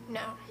 No.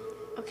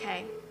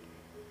 Okay.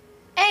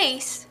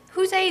 Ace?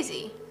 Who's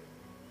Azy?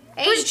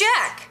 Who's Ace.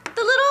 Jack?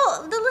 The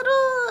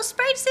little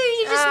sprites that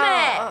you just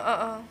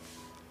met.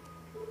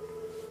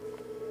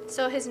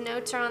 So his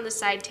notes are on the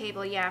side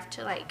table. You have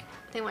to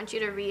they want you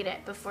to read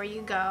it before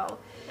you go.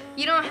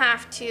 You don't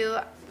have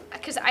to,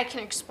 because I can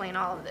explain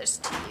all of this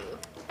to you.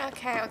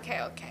 Okay.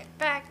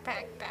 Back.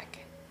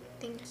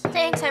 Thank you.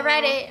 Thanks, I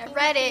read it.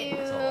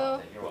 That's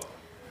all. You're welcome.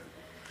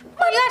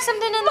 Oh, you got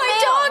something in the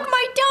mail.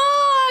 My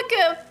dog!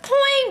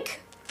 Poink!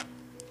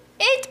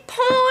 It's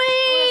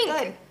Oh, Poink!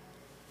 that's good.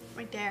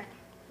 Right there.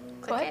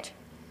 Click What? it.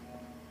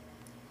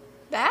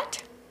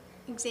 That?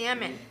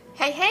 Examine.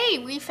 Hey,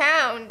 we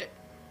found.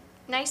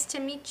 Nice to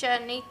meet ya,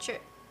 nature.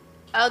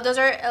 Oh, those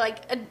are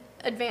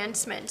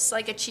advancements,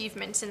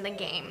 achievements in the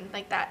game,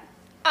 like that.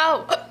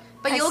 Oh,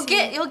 But I you'll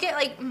see.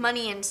 get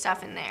money and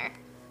stuff in there.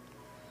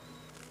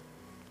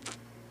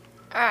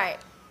 All right,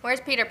 where's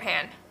Peter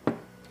Pan?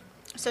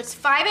 So it's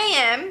 5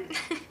 a.m.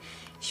 You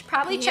should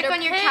probably check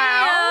on your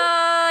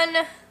cow.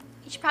 Pan.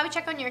 You should probably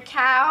check on your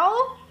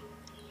cow.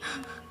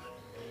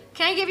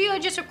 Can I give you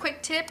just a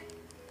quick tip?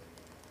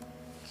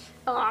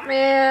 Oh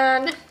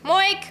man.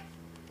 Moik.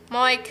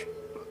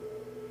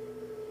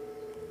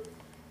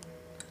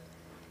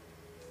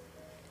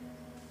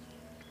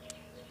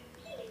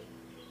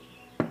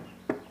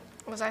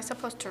 Was I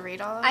supposed to read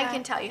all of I that?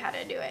 can tell you how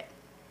to do it.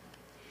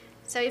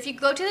 So if you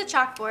go to the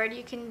chalkboard,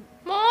 you can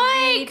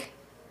Moik.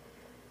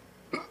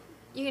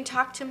 you can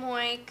talk to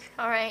Moik.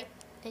 All right,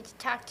 let's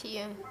talk to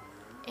you.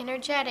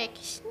 Energetic.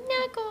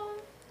 Snuggle.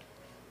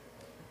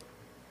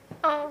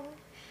 Oh,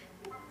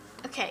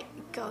 Okay,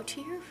 go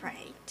to your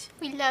right.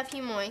 we love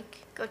you, Moik.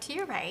 Go to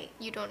your right.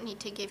 You don't need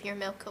to give your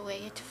milk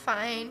away. It's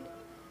fine.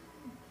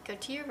 Go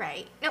to your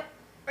right. Nope,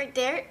 right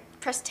there.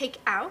 Press take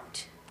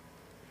out.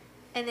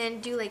 And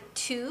then do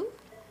 2.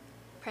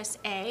 Press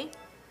A.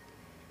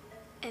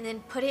 And then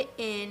put it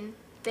in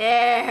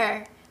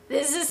there.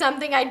 This is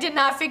something I did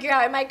not figure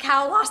out. My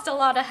cow lost a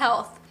lot of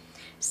health.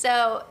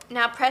 So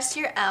now press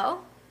your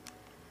L.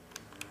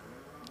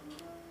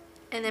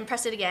 And then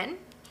press it again,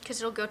 because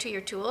it'll go to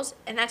your tools.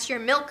 And that's your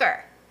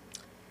milker.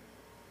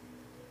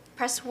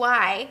 Press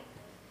Y.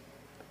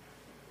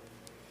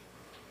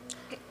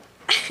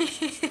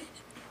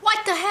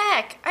 What the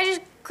heck? I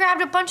just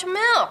grabbed a bunch of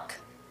milk.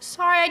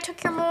 Sorry, I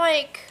took your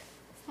Moik.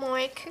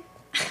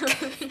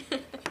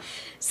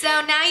 So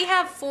now you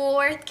have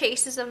 4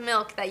 cases of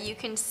milk that you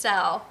can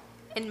sell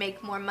and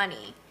make more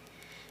money.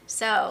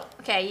 So,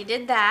 okay, you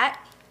did that.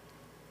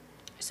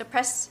 So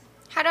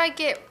How do I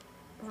get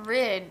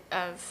rid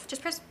of...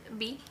 just press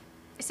B.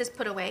 It says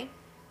put away.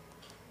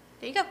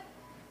 There you go.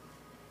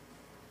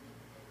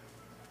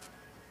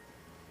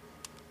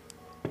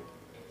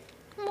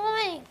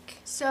 Moik?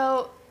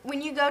 So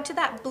when you go to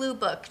that blue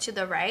book to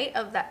the right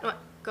of that,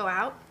 go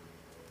out.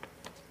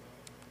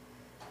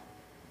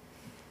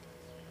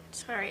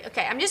 Sorry.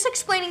 Okay, I'm just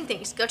explaining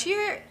things. Go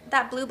to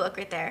that blue book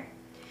right there.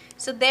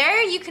 So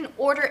there you can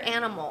order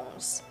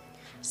animals.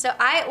 So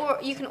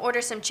you can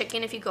order some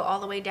chicken if you go all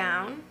the way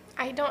down.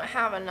 I don't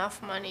have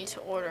enough money to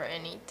order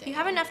anything. You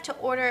have enough to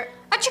order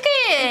a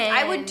chicken!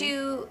 I would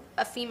do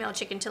a female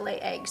chicken to lay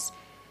eggs.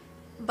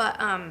 But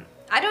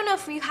I don't know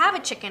if you have a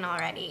chicken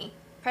already.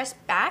 Press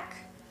back.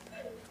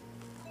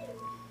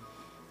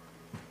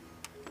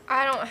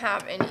 I don't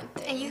have anything.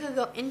 And you could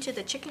go into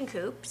the chicken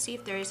coop, see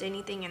if there is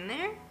anything in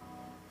there.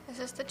 Is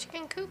this the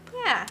chicken coop?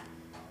 Yeah.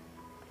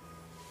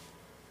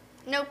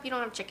 Nope, you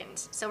don't have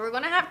chickens. So we're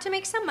gonna have to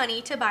make some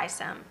money to buy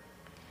some.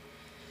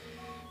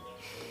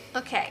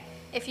 Okay,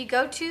 if you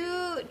go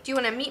to, do you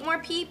want to meet more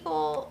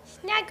people?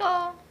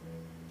 Snaggle.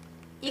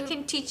 You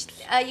can teach.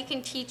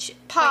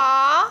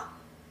 Paw.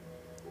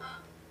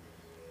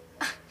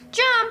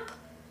 Jump.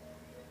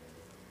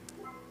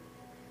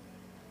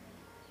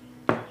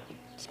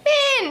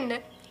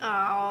 Spin.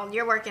 Oh,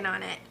 you're working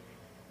on it.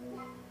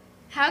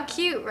 How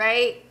cute,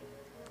 right?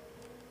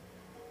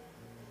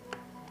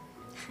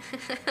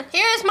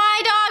 Here's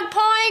my dog,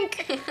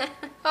 Poink.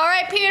 All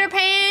right, Peter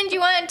Pan, do you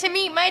want to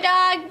meet my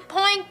dog,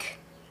 Poink?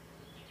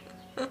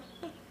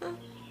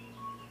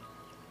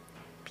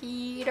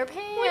 Peter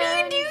Pan. What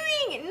are you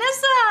doing,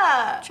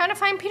 Nessa? Trying to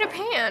find Peter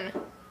Pan.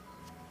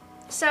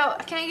 So,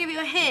 can I give you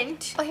a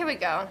hint? Oh, here we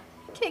go.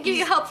 Can I give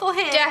you a helpful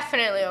hint?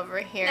 Definitely over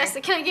here. Nessa,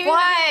 can I give you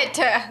What?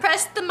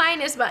 Press the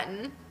minus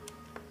button.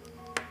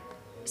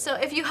 So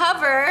if you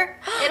hover,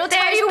 it'll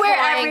tell There's you where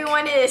Poink.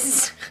 everyone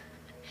is.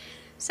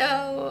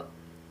 So,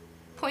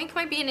 Poink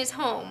might be in his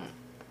home.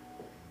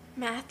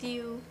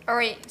 Matthew. Oh,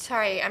 wait,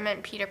 sorry, I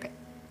meant Peter Pan.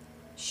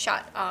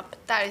 Shut up.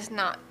 That is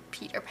not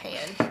Peter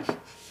Pan.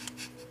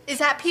 Is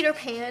that Peter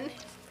Pan?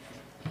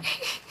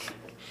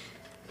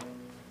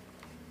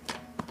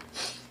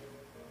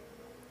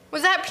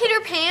 Was that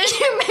Peter Pan?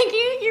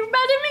 You're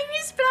about to make me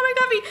spit out my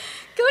coffee.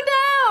 Go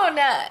down.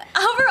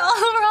 Hover all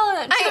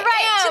to the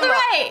right. To the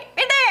right.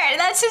 Right there.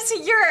 That's just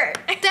your.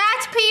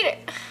 That's Peter.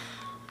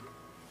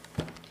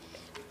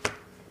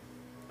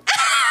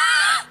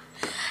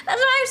 That's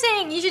what I'm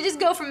saying. You should just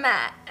go from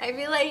that. I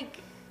feel like.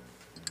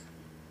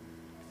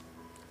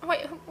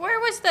 Wait, where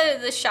was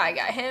the shy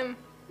guy? Him?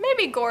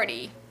 Maybe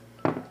Gordy.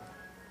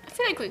 I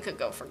feel like we could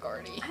go for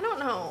Gordy. I don't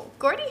know.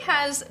 Gordy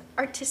has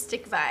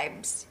artistic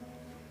vibes.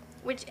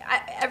 Which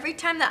every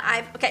time that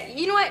I've. Okay,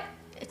 you know what?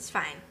 It's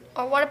fine.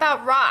 Or what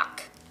about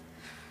Rock?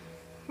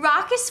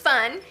 Rock is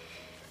fun.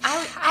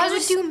 I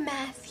would do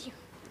Matthew.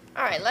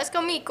 All right, let's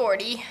go meet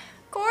Gordy.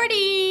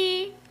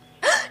 Gordy!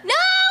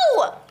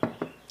 No!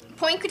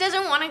 Poink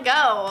doesn't want to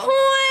go.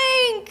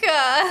 Poink!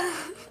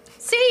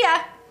 See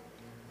ya.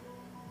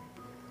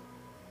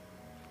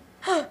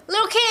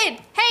 Little kid!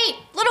 Hey,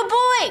 little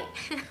boy!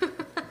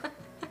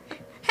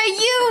 Hey,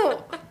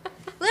 you!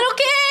 Little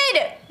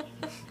kid!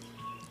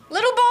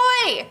 Little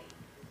boy!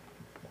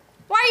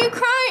 Why are you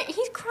crying?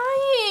 He's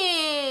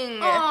crying!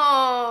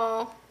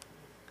 Oh.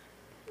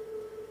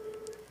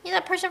 He's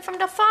that person from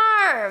the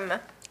farm.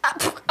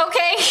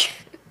 Okay.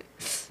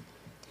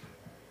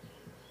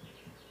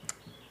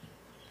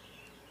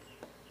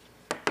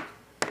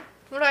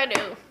 What do I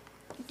do?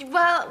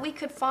 Well, we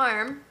could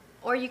farm,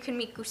 or you can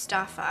meet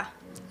Gustafa.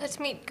 Let's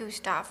meet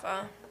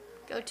Gustafa.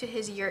 Go to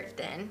his yurt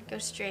then. Go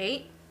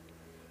straight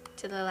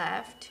to the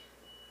left.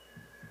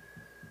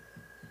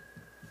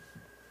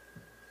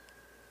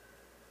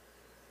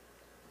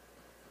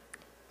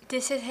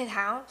 This is his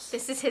house?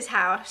 This is his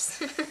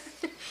house.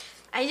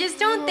 I just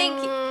don't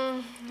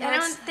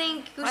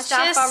think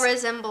Gustafa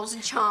resembles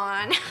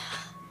John.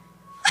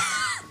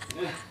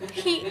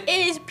 He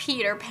is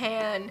Peter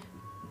Pan.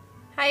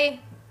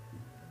 Hi.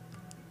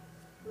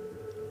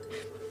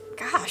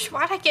 Gosh,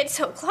 why'd I get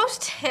so close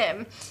to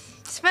him?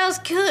 Smells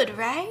good,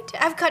 right?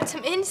 I've got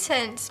some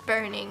incense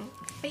burning.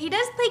 But he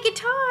does play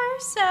guitar,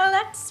 so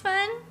that's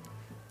fun.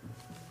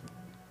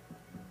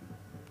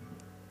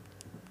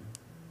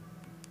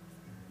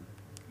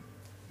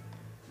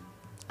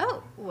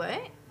 Oh,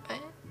 what?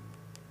 What?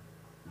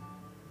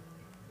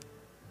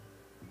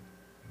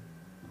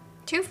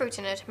 2 fruits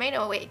and a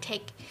tomato. Wait,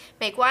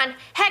 make one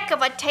heck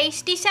of a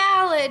tasty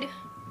salad.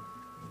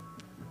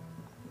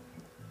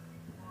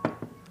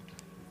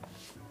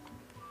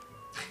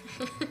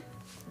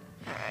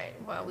 Alright,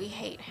 well, we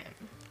hate him.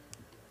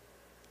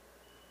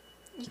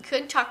 You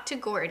could talk to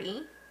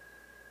Gordy,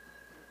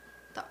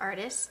 the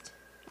artist.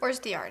 Where's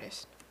the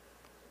artist?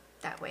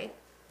 That way.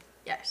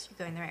 Yes, you're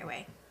going the right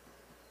way.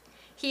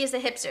 He is a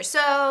hipster,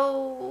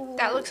 so...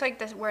 That looks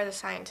like where the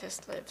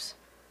scientist lives.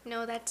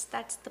 No, that's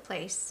the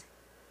place.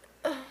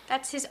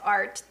 That's his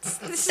art.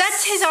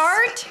 That's his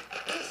art?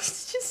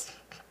 Just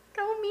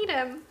go meet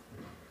him.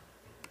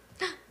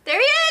 There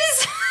he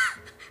is!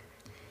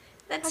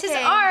 That's his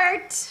Okay.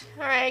 art.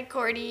 Alright,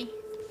 Gordy.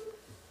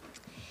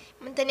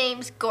 The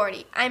name's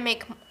Gordy. I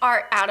make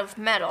art out of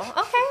metal.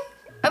 Okay.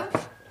 Oh.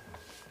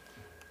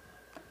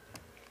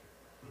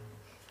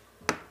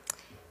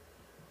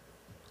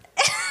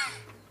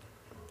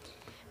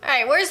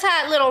 Alright, where's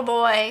that little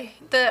boy?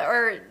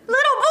 Little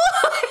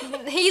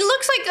boy! He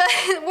looks like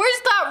a...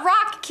 Where's that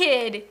rock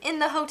kid? In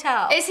the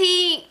hotel. Is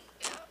he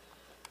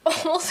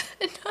old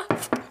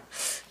enough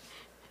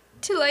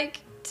to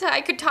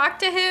I could talk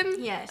to him?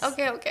 Yes.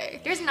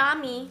 Okay. There's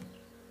Nami.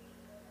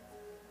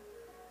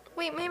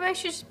 Wait, maybe I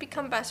should just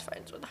become best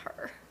friends with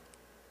her.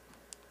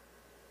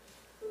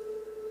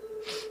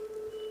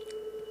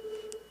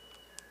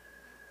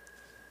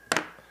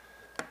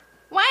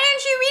 Why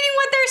aren't you reading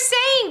what they're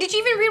saying? Did you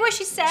even read what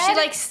she said? She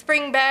likes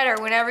spring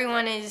better when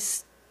everyone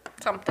is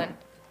something.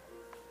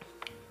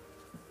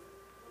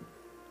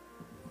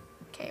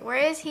 Okay, where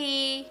is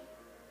he?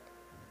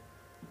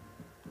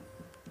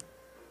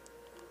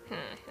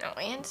 No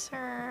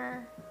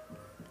answer.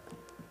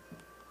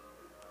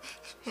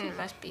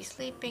 Must be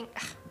sleeping.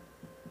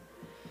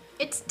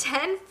 It's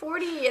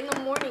 10:40 in the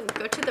morning.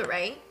 Go to the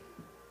right.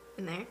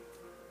 In there.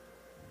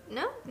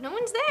 No, no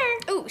one's there.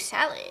 Ooh,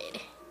 salad.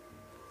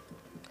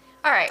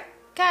 All right,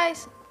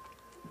 guys.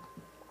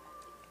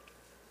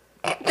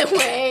 The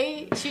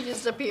way she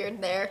just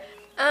appeared there.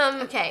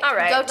 Okay, all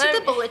right. Go to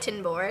the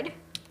bulletin board.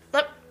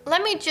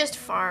 Let me just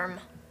farm.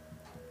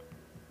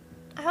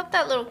 I hope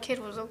that little kid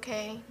was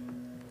okay.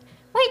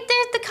 Wait,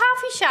 there's the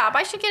coffee shop.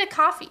 I should get a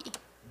coffee.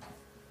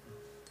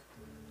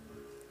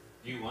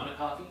 Do you want a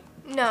coffee?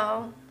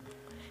 No.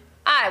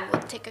 I will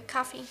take a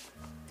coffee.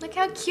 Look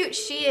how cute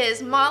she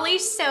is.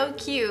 Molly's so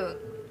cute.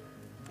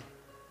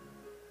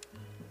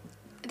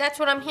 That's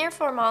what I'm here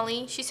for,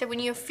 Molly. She said when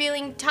you're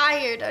feeling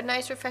tired, a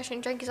nice refreshing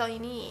drink is all you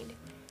need.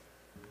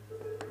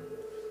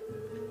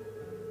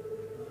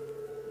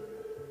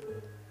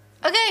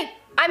 Okay,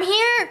 I'm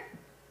here.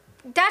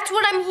 That's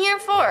what I'm here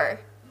for.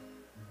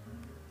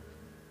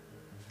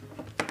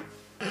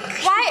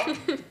 Why?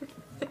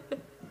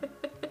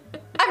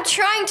 I'm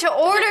trying to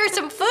order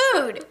some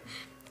food.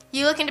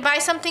 You looking to buy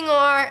something,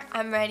 or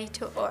I'm ready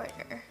to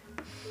order?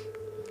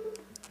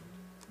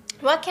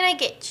 What can I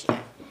get you?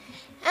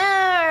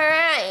 All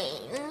right,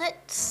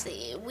 let's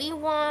see. We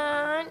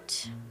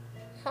want,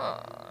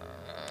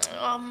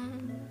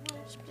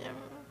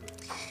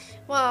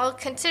 well,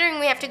 considering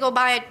we have to go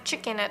buy a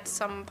chicken at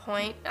some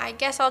point, I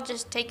guess I'll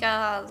just take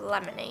a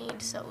lemonade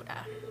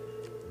soda.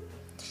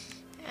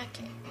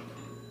 Okay.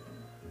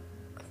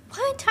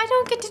 What? I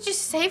don't get to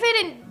just save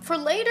it for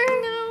later?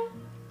 No,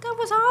 that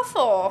was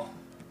awful.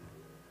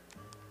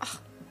 Oh.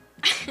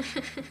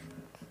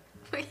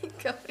 Where are you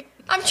going?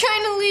 I'm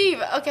trying to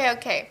leave.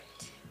 Okay.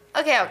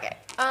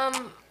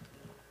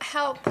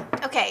 Help.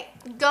 Okay,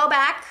 go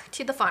back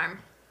to the farm.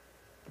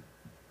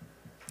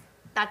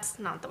 That's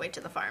not the way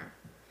to the farm.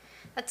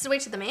 That's the way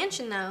to the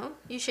mansion, though.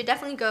 You should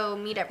definitely go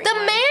meet everyone.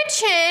 The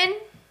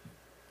mansion?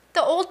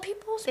 The old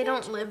people's They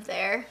mansion? don't live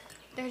there.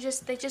 They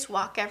just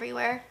walk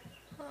everywhere.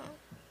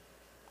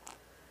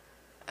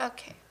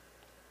 Okay.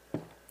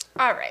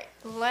 All right,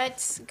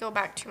 let's go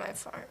back to my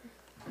farm.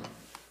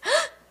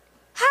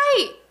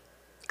 Hi!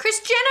 Kris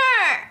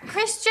Jenner!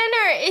 Kris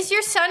Jenner, is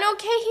your son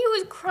okay? He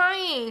was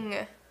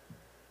crying.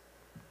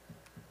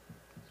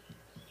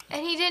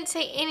 And he didn't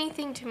say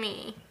anything to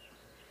me.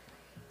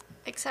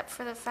 Except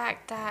for the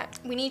fact that...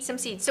 We need some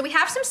seeds. So we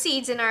have some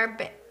seeds in our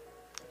bin.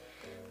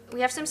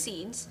 We have some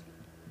seeds.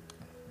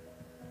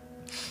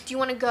 Do you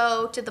want to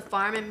go to the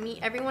farm and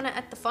meet everyone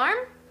at the farm?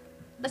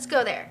 Let's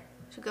go there.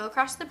 So go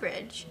across the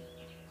bridge.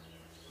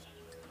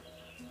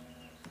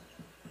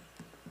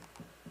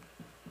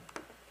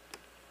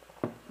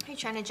 Are you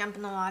trying to jump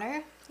in the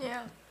water?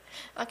 Yeah.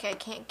 Okay, I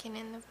can't get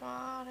in the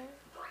water.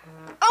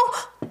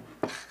 Oh!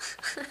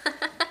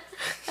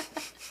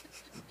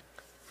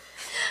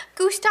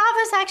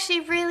 Gustavo's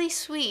actually really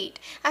sweet.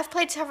 I've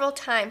played several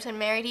times and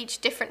married each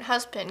different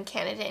husband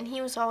candidate, and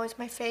he was always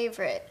my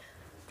favorite.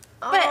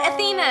 But Oh.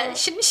 Athena,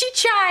 shouldn't she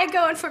try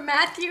going for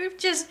Matthew?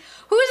 Just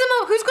who's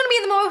going to be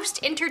the most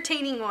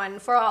entertaining one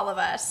for all of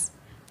us?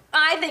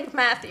 I think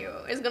Matthew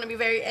is going to be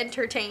very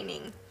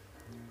entertaining.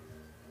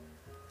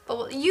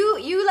 But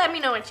you let me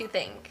know what you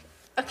think.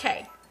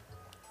 Okay.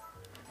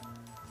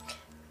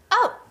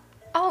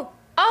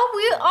 Oh,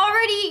 we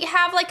already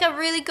have like a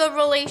really good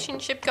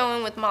relationship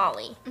going with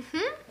Molly.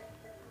 Mhm.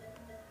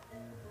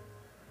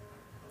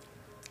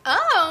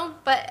 Oh,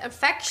 but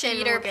affection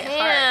Peter will get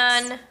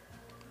Pan. hearts.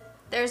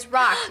 There's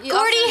Rock. You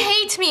Gordy also-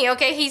 hates me.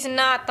 Okay, he's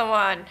not the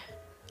one.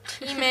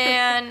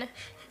 He-Man.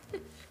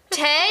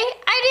 Tay?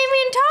 I didn't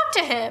even talk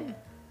to him.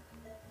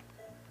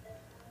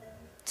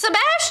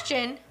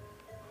 Sebastian?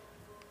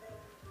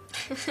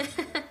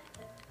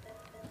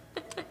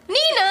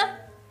 Nina?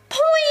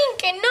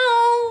 Poink!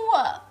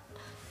 No!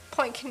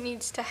 Poink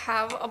needs to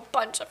have a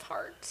bunch of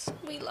hearts.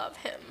 We love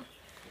him.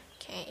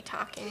 Okay,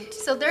 talking to...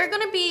 So they're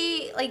gonna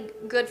be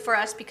like good for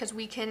us because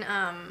we can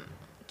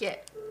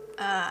get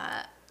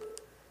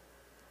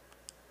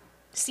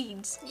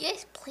seeds.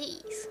 Yes,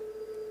 please.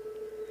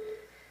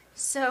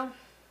 So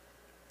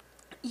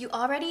you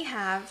already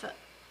have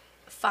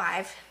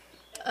 5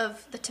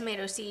 of the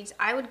tomato seeds.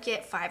 I would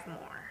get 5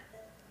 more.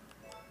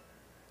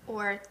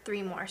 Or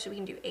 3 more, so we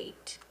can do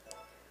 8.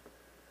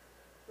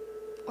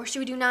 Or should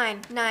we do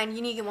 9? 9,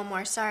 you need to get 1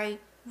 more. Sorry.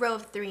 Row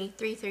of 3.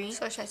 3, 3.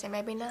 So should I say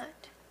maybe not?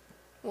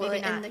 Will Maybe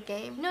it not. end the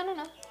game?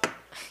 No.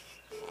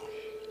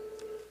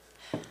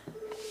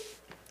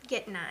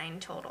 Get 9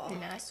 total.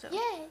 Nice. So,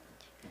 Yay.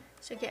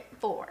 so get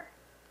 4.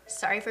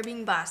 Sorry for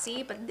being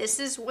bossy, but this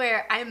is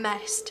where I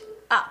messed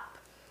up.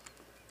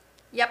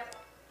 Yep.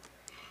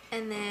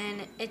 And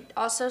then it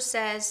also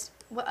says,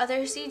 what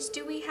other seeds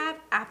do we have?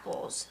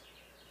 Apples.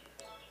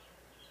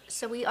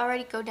 So we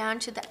already go down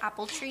to the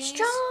apple trees.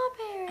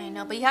 Strawberry. I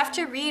know, but you have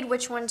to read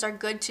which ones are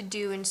good to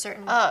do in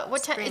certain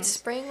What time? springs. It's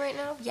spring right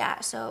now? Yeah,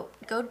 so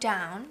go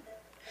down.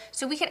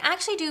 So we can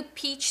actually do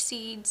peach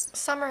seeds.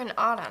 Summer and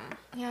autumn.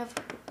 We have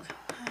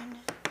 1,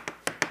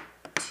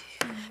 2.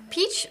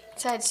 Peach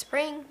said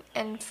spring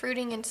and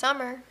fruiting in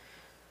summer.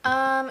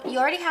 You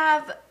already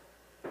have,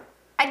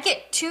 I'd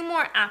get 2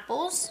 more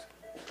apples.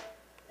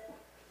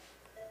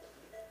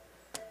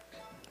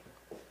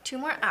 2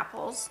 more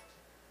apples.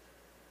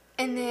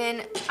 And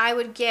then I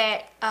would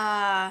get,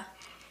 I'd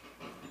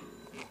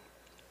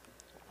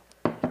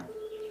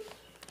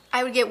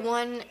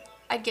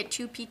get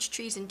 2 peach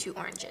trees and 2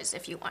 oranges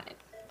if you wanted.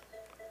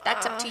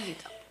 That's up to you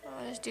though.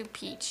 I'll just do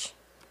peach.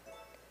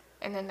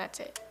 And then that's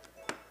it.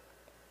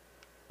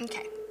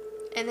 Okay.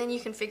 And then you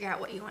can figure out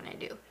what you want to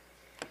do.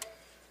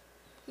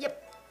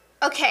 Yep.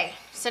 Okay,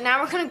 so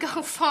now we're gonna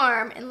go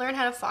farm and learn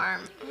how to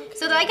farm. Okay.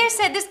 So like I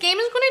said, this game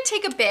is gonna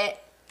take a bit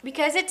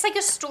because it's like a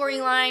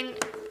storyline,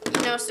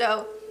 you know,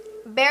 so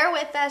bear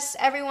with us,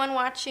 everyone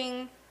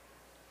watching.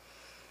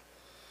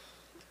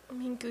 I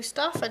mean,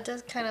 Gustafa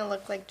does kind of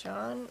look like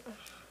John.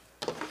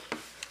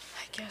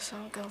 I guess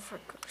I'll go for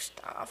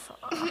Gustafa.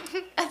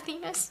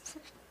 Athena's.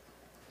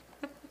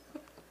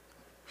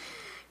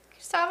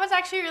 Gustafa's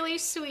actually really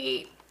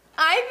sweet.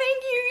 I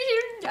think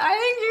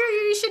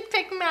you should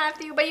pick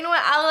Matthew, but you know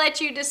what? I'll let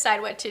you decide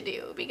what to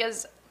do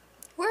because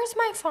where's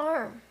my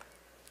farm?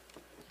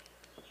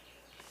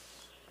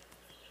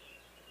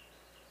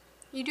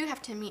 You do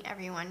have to meet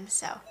everyone,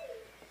 so.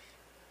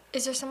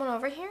 Is there someone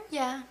over here?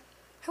 Yeah.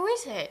 Who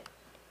is it?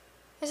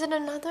 Is it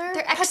another?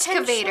 They're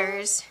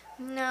excavators.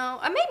 No,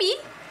 maybe.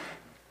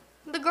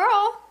 The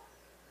girl.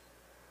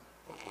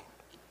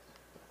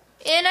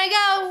 In I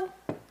go.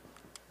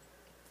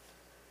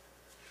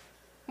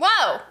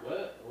 Whoa.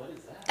 What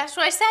is that? That's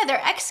what I said.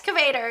 They're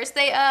excavators.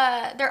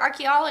 They're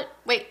archaeologists,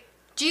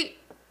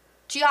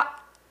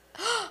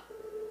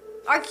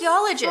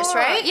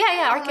 right? Yeah, Oh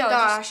my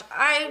archaeologists. gosh,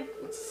 I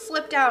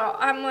flipped out.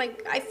 I'm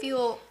like, I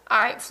feel.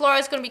 All right,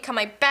 Flora's gonna become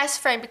my best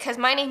friend because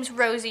my name's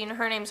Rosie and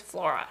her name's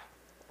Flora.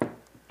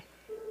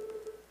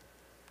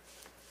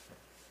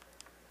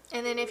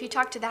 And then if you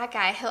talk to that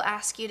guy, he'll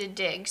ask you to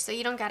dig, so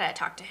you don't gotta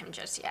talk to him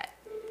just yet.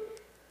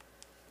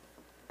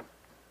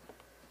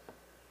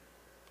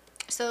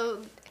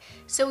 So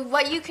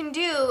what you can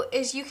do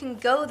is you can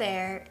go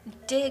there,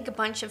 dig a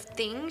bunch of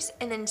things,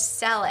 and then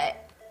sell it.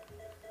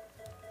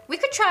 You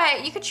could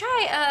try,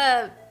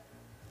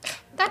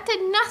 That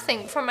did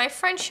nothing for my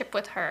friendship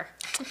with her.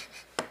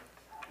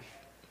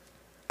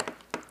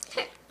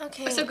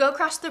 Okay. So go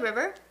across the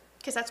river,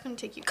 because that's going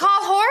to take you.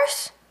 Call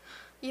horse?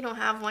 You don't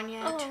have one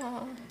yet.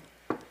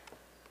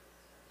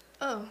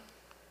 Oh.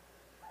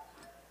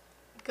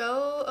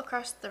 Go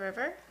across the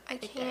river. I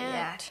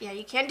can't. Yeah,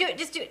 you can do it.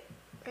 Just do it.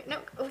 Right, no,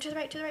 oh, to the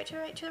right, to the right, to the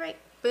right, to the right.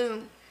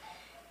 Boom.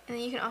 And then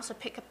you can also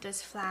pick up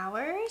those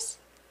flowers.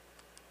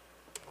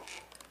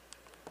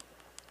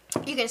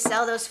 You can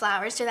sell those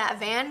flowers to that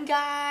van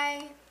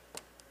guy.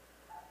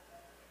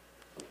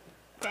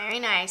 Very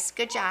nice.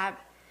 Good job.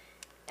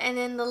 And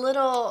then the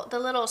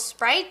little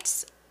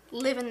sprites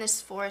live in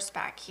this forest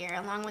back here,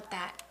 along with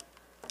that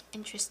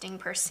interesting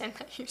person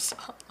that you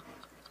saw.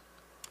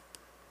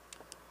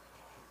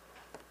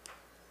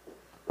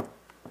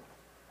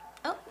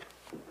 Oh.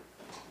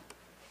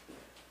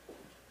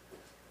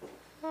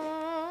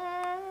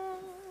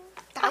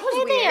 That was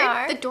Here weird. they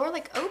are. The door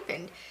like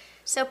opened.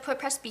 So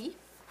press B.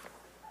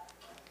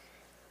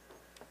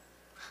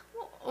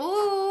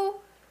 Ooh,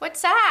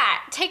 what's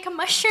that? Take a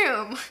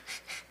mushroom.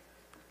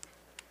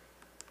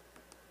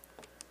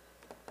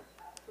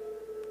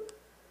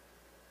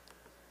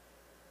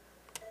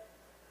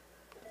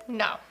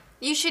 No.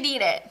 You should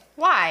eat it.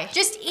 Why?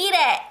 Just eat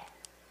it.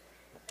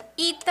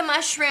 Eat the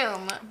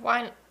mushroom.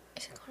 Why?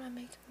 Is it gonna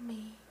make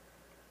me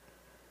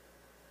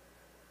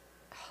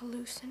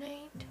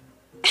hallucinate?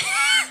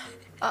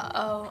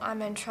 Uh-oh,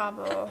 I'm in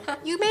trouble.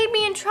 You made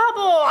me in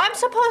trouble. I'm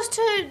supposed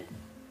to...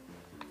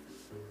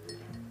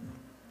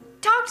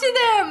 Talk to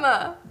them.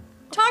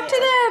 Talk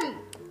to them.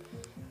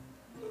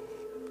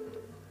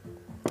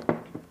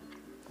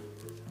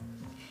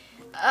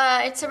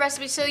 It's a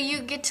recipe, so you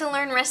get to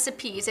learn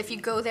recipes. If you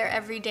go there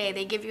every day,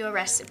 they give you a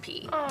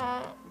recipe.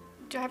 Oh,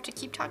 do I have to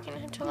keep talking to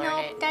him to learn No,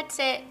 it? that's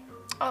it.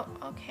 Oh,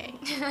 okay.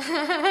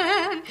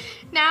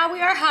 Now we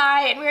are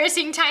high and we are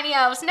seeing tiny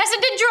elves. Nessa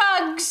did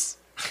drugs.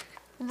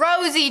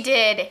 Rosie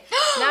did,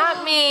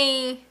 not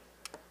me.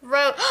 There you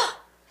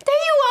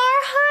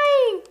are,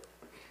 hi.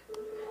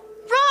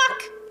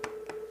 Rock.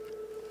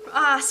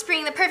 Ah,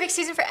 spring, the perfect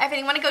season for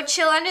everything. Want to go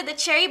chill under the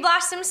cherry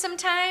blossoms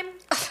sometime?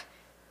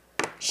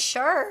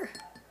 Sure.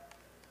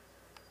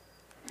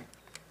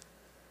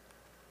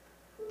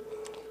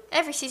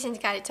 Every season's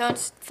got its own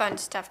fun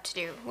stuff to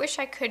do. Wish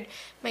I could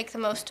make the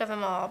most of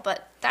them all,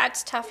 but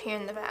that's tough here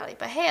in the valley.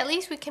 But hey, at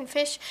least we can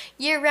fish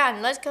year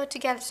round. Let's go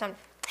together some.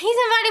 He's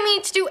inviting me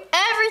to do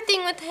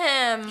everything with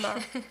him.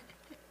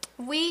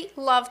 We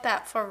love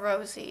that for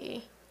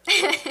Rosie.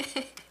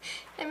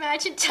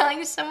 Imagine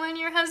telling someone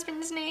your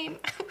husband's name.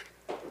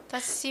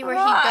 Let's see where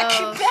Rock. he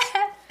goes.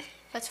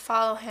 Let's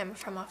follow him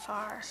from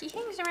afar. He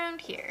hangs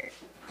around here.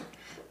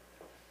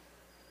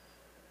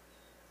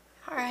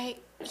 All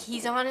right,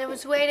 he's on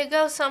his way to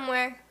go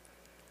somewhere.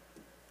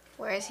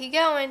 Where is he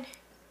going?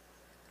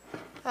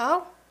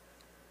 Oh?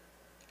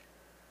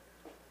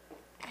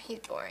 He's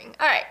boring.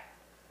 All right.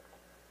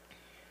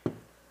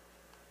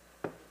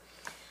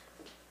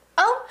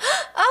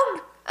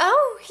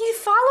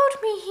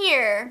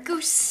 here?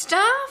 Gustava.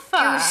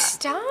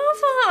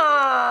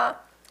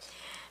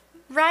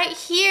 Right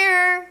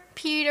here,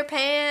 Peter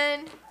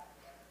Pan.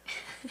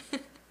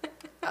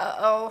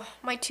 Uh-oh,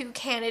 my two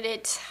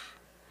candidates.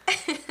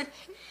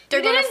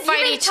 They're gonna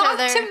fight each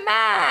other. Talk to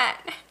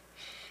Matt.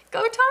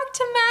 Go talk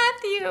to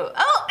Matthew.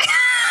 Oh!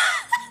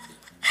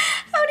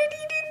 How did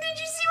he do? Did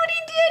you see what he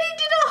did? He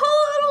did a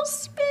whole little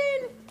spin.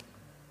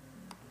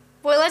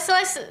 Well,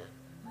 let's.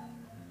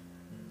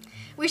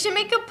 We should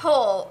make a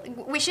poll.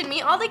 We should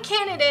meet all the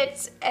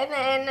candidates and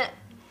then.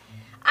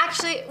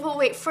 Actually, we'll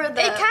wait for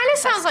the. It kind of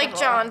sounds like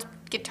festival. John's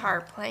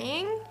guitar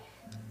playing.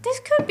 This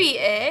could be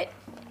it.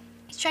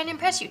 He's trying to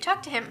impress you.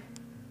 Talk to him.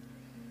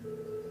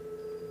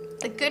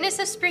 The goodness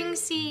of spring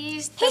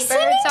sees. The He's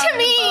birds singing on to the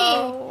me.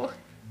 bow.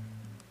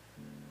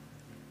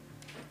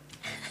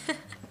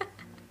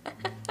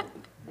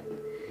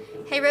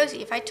 Hey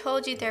Rosie, if I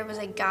told you there was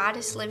a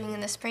goddess living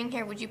in the spring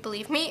here, would you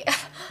believe me?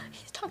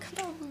 He's talking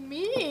about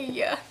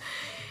me.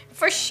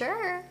 For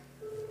sure.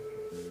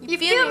 You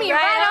feel me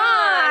right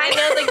on. I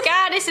know the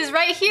goddess is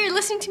right here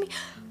listening to me.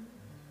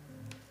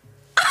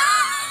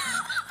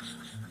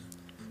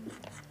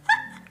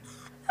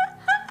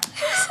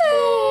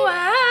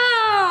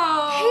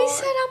 Wow. He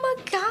said I'm a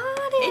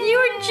goddess. And you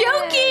were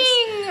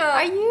joking.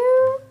 Are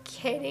you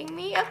kidding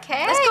me?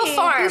 Okay. Let's go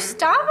farm.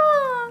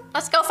 Gustavo.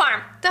 Let's go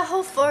farm. The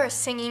whole floor is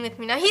singing with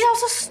me now. He's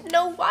also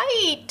Snow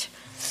White.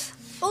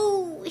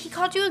 Oh, he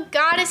called you a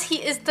goddess. He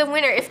is the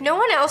winner. If no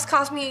one else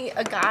calls me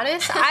a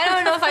goddess, I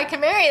don't know if I can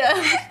marry them.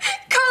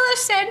 Carla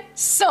said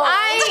sold.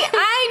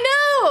 I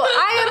know.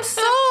 I am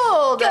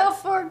sold.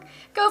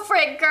 Go for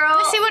it, girl.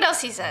 Let's see what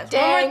else he says.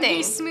 Dang, One more thing.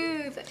 he's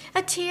smooth.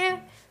 A tear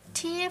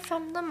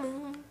from the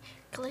moon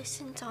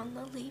glistens on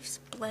the leaf's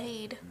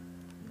blade.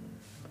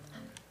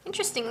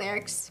 Interesting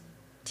lyrics.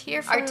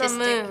 Tear from Artistic.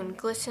 the moon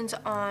glistens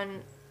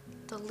on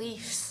the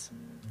leaf's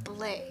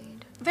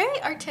blade.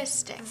 Very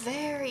artistic.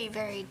 Very,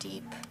 very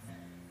deep.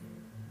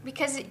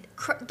 Because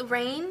the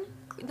rain,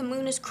 the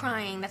moon is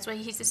crying. That's what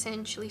he's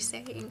essentially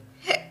saying.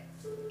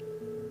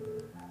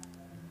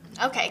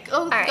 Okay,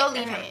 go leave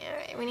him. All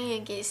right. We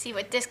need to see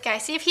what this guy,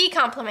 see if he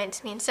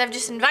compliments me instead of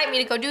just invite me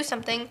to go do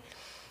something.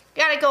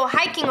 Gotta go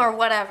hiking or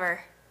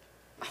whatever.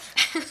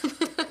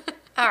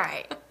 All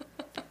right.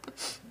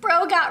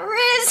 Bro got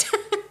riz.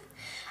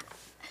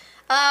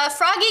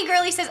 Froggy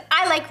Girly says,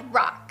 I like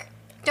rock.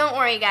 Don't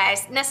worry,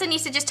 guys. Nessa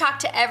needs to just talk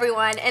to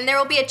everyone, and there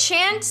will be a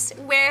chance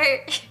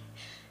where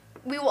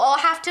we will all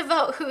have to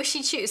vote who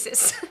she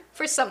chooses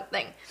for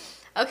something.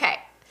 Okay,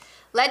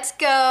 let's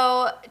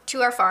go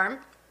to our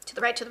farm. To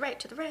the right, to the right,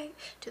 to the right,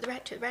 to the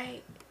right, to the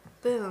right.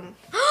 Boom.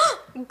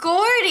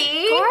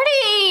 Gordy!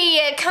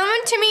 Gordy,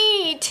 coming to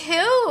me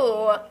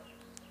too.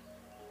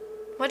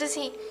 What is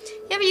he?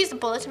 You ever used a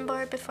bulletin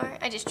board before?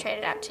 I just tried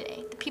it out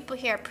today. The people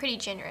here are pretty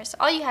generous.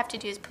 All you have to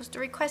do is post a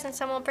request and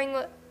someone will bring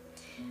what...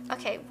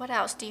 Okay, what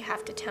else do you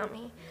have to tell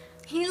me?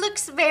 He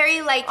looks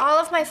very like... All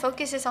of my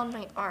focus is on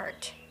my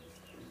art.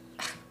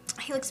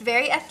 He looks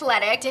very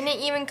athletic. Didn't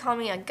even call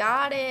me a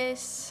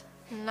goddess.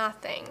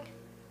 Nothing.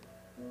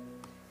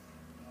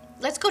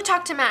 Let's go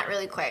talk to Matt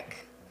really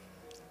quick.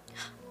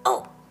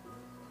 Oh.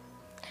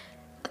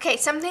 Okay,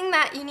 something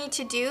that you need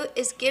to do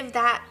is give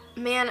that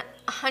man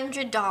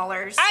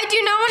 $100. I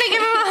do not want to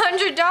give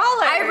him $100.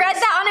 I read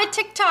that on a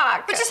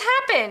TikTok. What just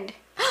happened?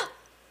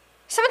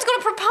 Someone's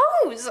gonna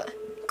propose.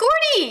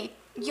 Gordy!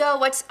 Yo,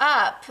 what's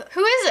up?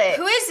 Who is it?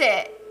 Who is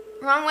it?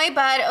 Wrong way,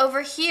 bud.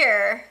 Over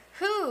here.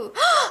 Who?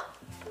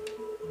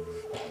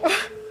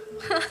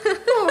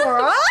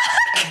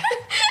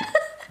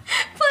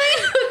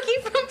 Playing hooky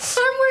from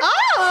somewhere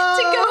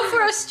to go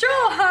for a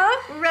stroll, huh?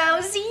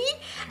 Rosie?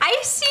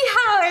 I see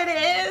how it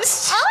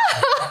is.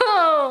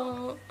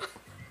 Oh!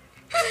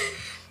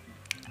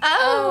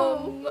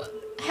 Oh.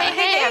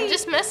 Hey, I'm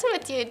just messing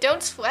with you.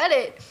 Don't sweat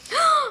it.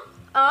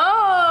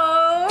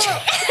 Oh.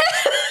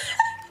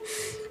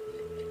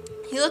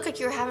 You look like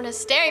you were having a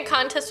staring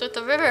contest with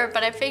the river,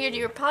 but I figured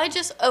you were probably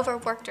just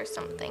overworked or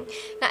something.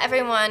 Not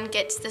everyone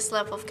gets this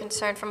level of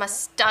concern from a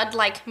stud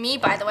like me,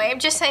 by the way. I'm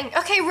just saying,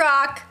 okay,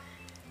 Rock,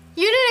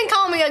 you didn't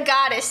call me a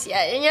goddess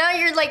yet. You know,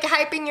 you're like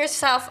hyping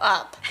yourself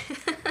up.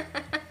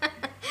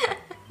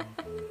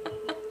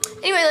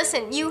 Anyway,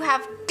 listen, you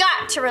have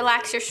got to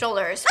relax your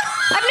shoulders.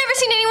 I've never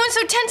seen anyone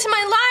so tense in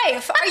my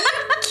life. Are you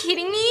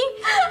kidding me?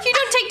 If you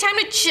don't take time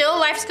to chill,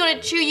 life's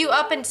gonna chew you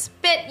up and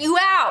spit you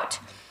out.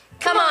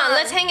 Come on,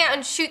 let's hang out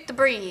and shoot the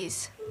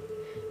breeze.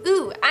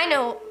 Ooh, I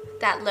know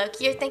that look.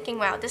 You're thinking,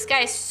 wow, this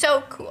guy is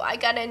so cool. I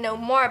gotta know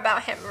more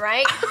about him,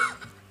 right?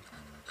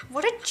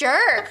 What a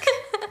jerk.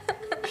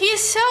 He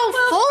is so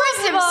full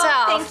of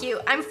himself. Thank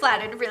you. I'm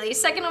flattered, really.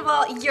 Second of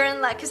all, you're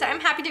in luck because I'm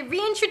happy to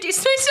reintroduce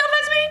myself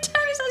as many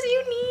times as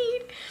you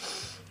need.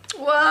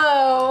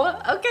 Whoa.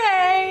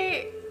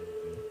 Okay.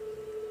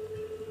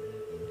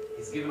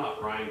 He's giving off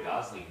Ryan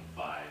Gosling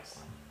vibes.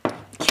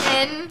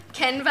 Ken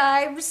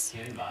vibes.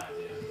 Ken vibes,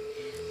 yeah.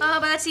 Oh,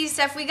 but that's easy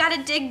stuff. We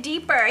gotta dig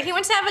deeper. He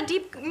wants to have a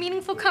deep,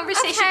 meaningful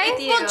conversation with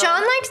you. Well,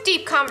 John likes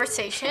deep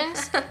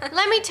conversations.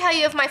 Let me tell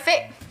you of my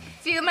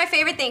few of my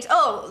favorite things.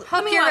 Oh,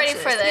 Hope you're ready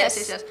for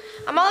this. Yes.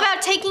 I'm all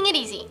about taking it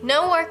easy.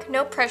 No work,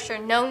 no pressure,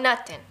 no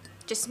nothing.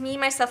 Just me,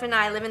 myself, and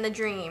I living the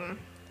dream.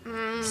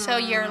 So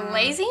you're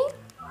lazy?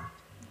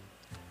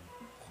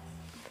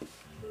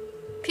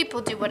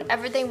 People do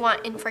whatever they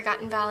want in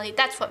Forgotten Valley.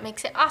 That's what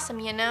makes it awesome,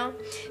 you know?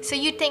 So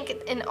you'd think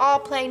an all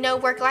play, no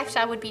work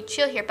lifestyle would be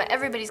chill here, but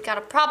everybody's got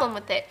a problem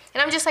with it.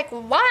 And I'm just like,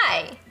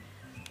 why?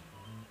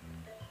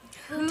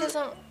 Who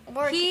doesn't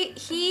work?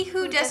 He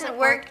who doesn't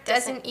work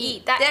doesn't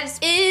eat. That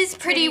is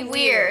pretty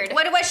weird.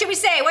 What should we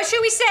say? What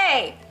should we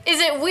say? Is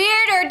it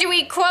weird or do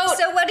we quote?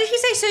 So what did he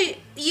say? So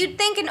you'd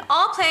think an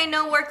all play,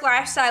 no work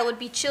lifestyle would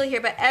be chill here,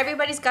 but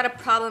everybody's got a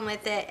problem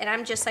with it. And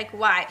I'm just like,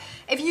 why?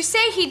 If you say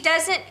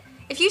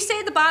if you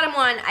say the bottom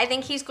one, I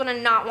think he's gonna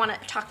not want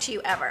to talk to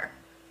you ever.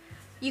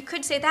 You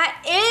could say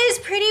that is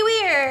pretty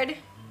weird.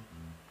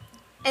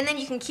 And then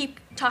you can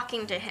keep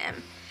talking to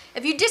him.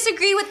 If you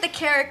disagree with the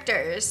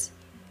characters,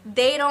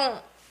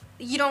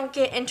 you don't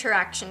get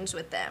interactions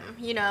with them,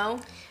 you know?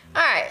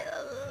 All right.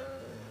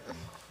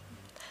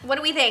 What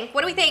do we think?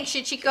 What do we think?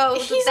 Should she go?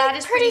 He's That like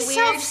is pretty pretty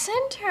weird.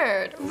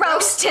 self-centered.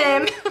 Roast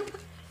him.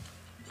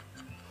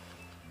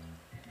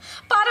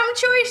 Bottom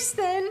choice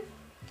then.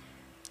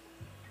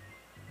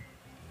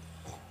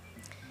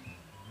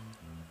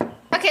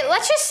 Okay,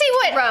 let's just see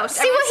what Roast.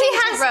 See what he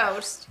Everyone has.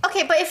 roast.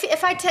 Okay, but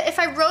if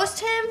I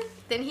roast him,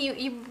 Then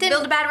you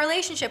build a bad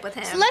relationship with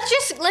him.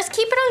 let's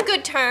keep it on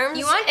good terms.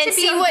 You want to and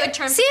be see on what, good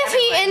terms See with if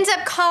he everyone. ends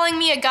up calling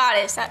me a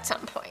goddess at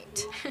some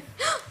point.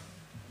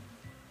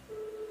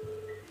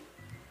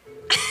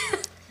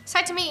 So I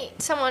had to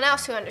meet someone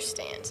else who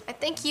understands. I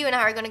think you and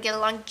I are going to get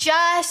along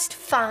just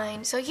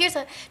fine. So here's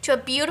to a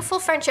beautiful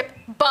friendship,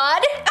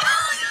 bud.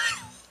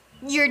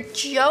 You're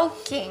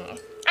joking.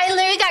 I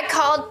literally got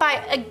called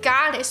by a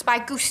goddess by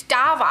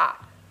Gustava.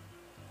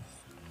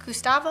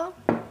 Gustavo?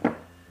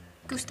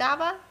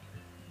 Gustava?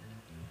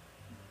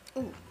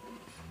 Ooh,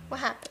 what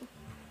happened?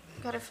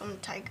 Got it from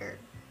Tiger.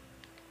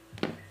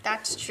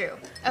 That's true.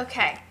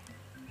 Okay.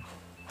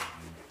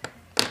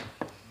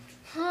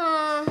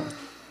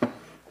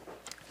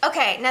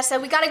 Okay, Nessa,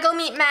 we gotta go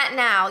meet Matt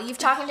now. You've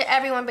talking to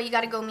everyone, but you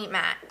gotta go meet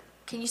Matt.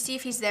 Can you see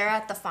if he's there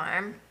at the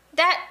farm?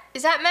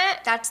 Is that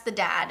Matt? That's the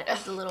dad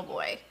of the little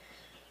boy.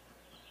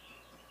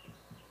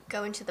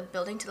 Go into the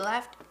building to the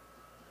left.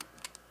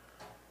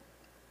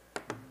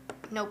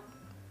 Nope.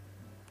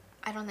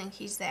 I don't think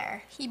he's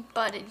there. He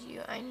butted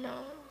you, I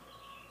know.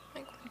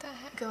 Like, what the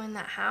heck? Go in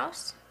that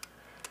house.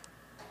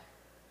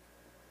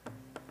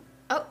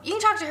 Oh, you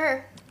can talk to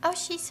her. Oh,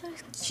 she's so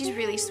cute. She's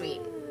really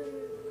sweet.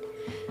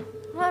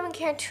 Lemon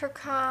character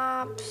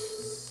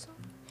cops.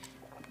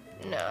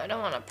 No, I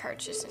don't want to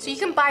purchase it. So you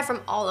can buy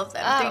from all of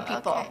them, Oh, 3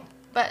 people. okay.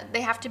 But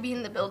they have to be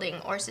in the building,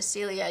 or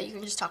Cecilia, you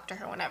can just talk to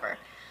her whenever.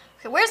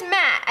 Okay, where's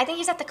Matt? I think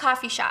he's at the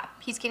coffee shop.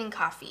 He's getting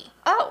coffee.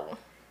 Oh,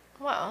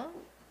 well.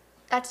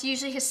 That's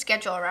usually his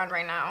schedule around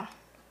right now.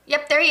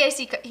 Yep, there he is.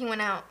 He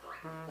went out.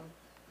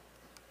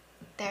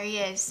 There he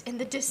is, in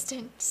the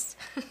distance.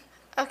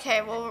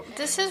 Okay, well,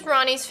 this is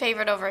Ronnie's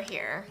favorite over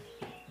here.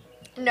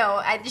 No,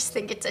 I just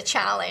think it's a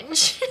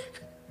challenge.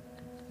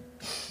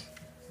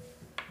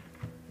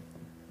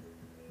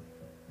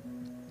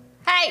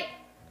 Hey!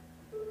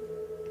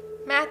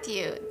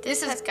 Matthew,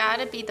 this has got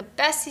to be the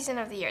best season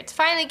of the year. It's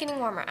finally getting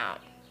warmer out.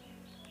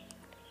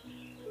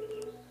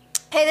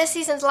 Hey, this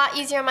season's a lot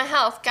easier on my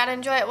health. Gotta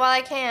enjoy it while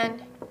I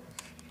can.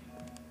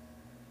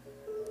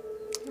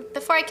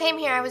 Before I came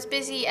here, I was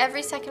busy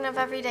every second of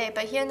every day,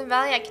 but here in the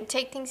valley, I can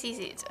take things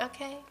easy. It's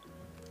okay.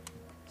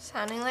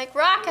 Sounding like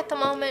rock at the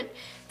moment.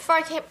 Before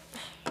I came...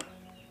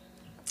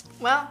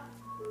 Well,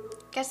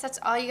 guess that's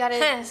all you gotta,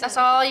 that's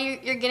all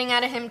you're getting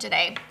out of him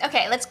today.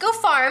 Okay, let's go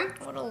farm.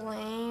 What a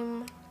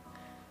lame...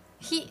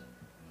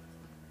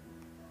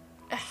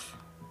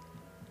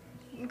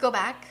 Go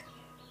back.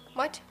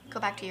 What? Go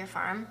back to your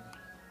farm.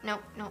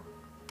 Nope, nope.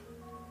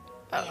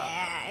 Uh-oh.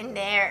 Yeah, in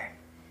there.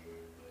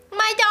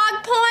 My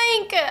dog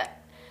Poink!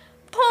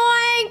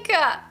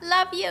 Poink!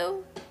 Love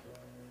you.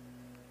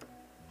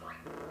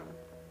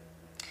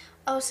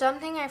 Oh,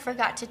 something I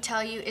forgot to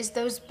tell you is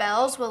those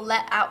bells will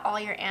let out all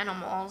your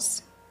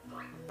animals.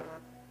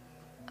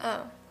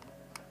 Oh.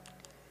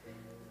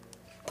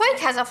 Poink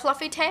has a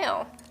fluffy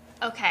tail.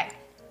 Okay.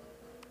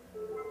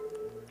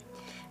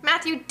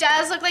 Matthew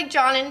does look like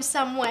John in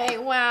some way.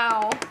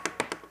 Wow.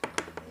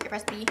 Here,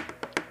 press B.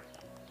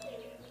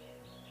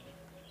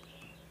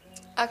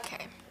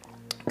 Okay.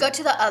 Go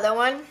to the other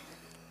one.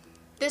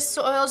 This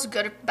soil's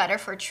better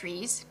for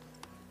trees.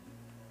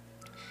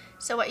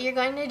 So what you're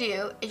going to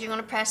do is you're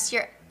going to press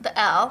the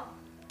L.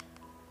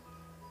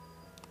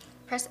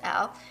 Press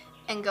L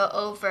and go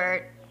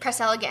over, press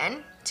L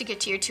again to get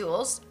to your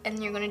tools. And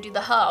then you're going to do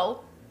the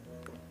hoe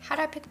How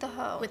do I pick the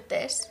hoe? with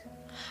this.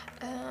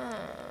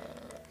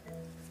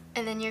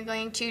 And then you're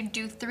going to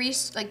do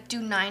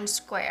do 9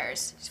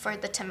 squares for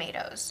the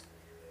tomatoes.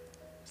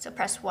 So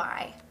press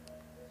Y.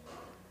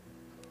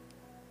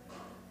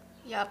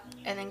 Yep,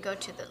 and then go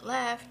to the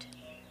left.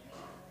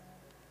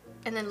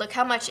 And then look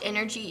how much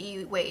energy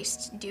you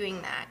waste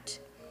doing that.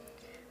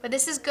 But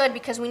this is good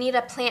because we need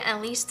to plant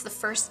at least the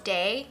first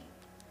day.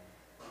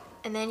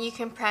 And then you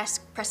can press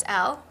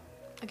L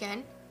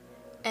again.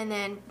 And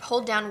then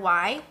hold down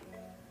Y.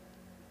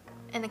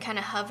 And then kind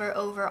of hover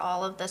over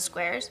all of the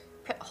squares.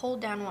 Hold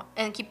down Y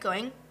and keep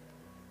going.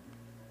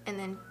 And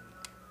then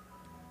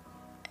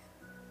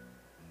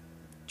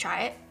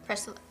try it.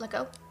 Press let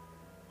go.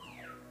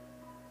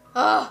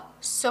 Oh,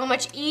 so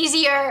much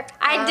easier.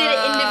 I did it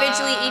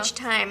individually each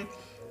time.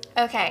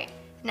 Okay,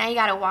 now you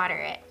gotta water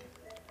it.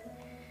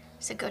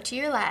 So go to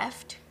your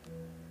left.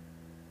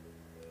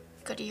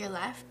 Go to your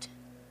left.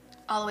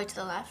 All the way to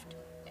the left.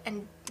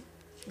 And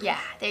yeah,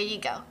 there you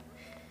go.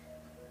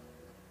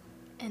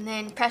 And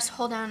then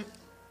hold down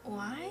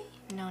Y?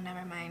 No,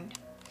 never mind.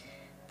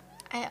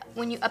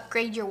 When you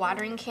upgrade your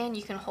watering can,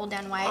 you can hold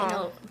down Y and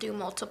it'll do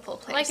multiple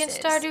places. Like in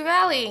Stardew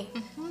Valley.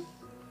 Mm-hmm.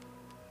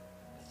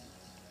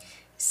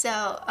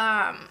 So,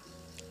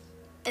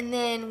 and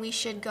then we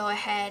should go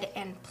ahead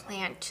and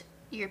plant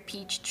your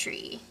peach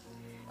tree.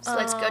 So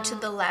let's go to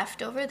the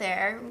left over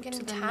there,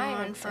 to the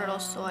non-fertile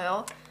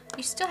soil.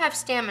 You still have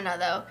stamina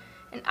though.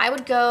 And I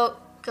would go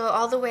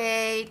all the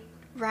way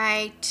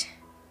right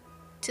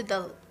to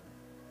the,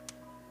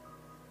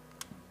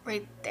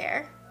 right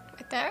there.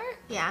 Right there?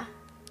 Yeah.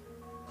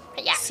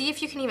 Yeah. See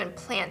if you can even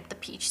plant the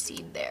peach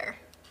seed there.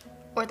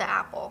 Or the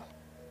apple.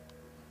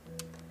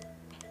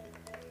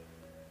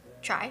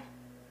 Try.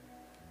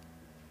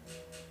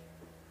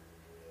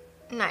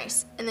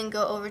 Nice. And then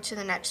go over to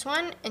the next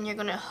one and you're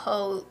gonna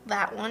hoe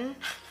that one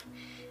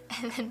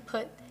and then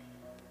put,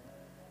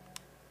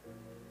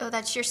 oh,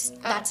 that's your,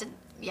 that's a,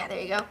 yeah, there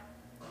you go.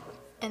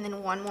 And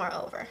then one more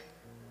over.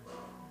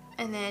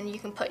 And then you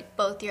can put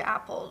both your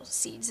apple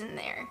seeds in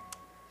there.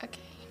 Okay.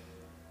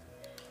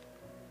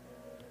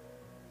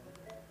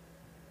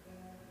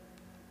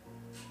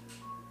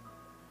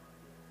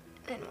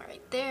 And we're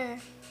right there.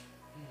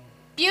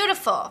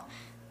 Beautiful.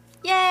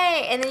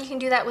 Yay! And then you can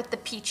do that with the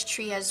peach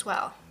tree as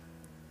well.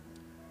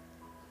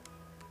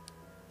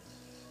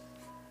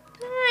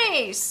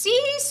 Nice. See?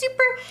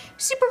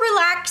 Super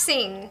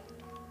relaxing.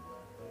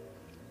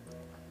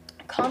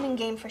 Calming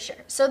game for sure.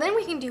 So then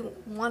we can do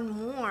one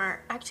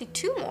more, actually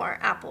 2 more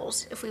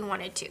apples if we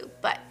wanted to,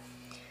 but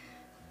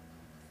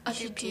you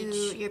should do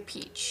your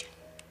peach.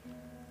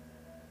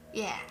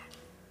 Yeah.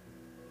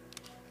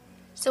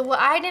 So what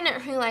I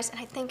didn't realize, and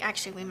I think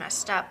actually we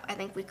messed up, I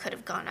think we could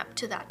have gone up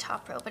to that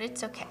top row, but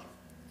it's okay.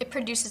 It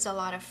produces a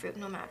lot of fruit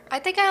no matter. I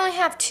think I only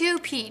have 2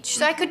 peach,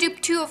 so I could do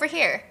 2 over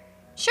here.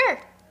 Sure.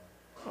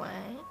 1.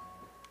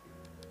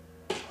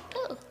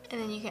 Oh.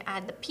 And then you can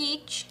add the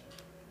peach.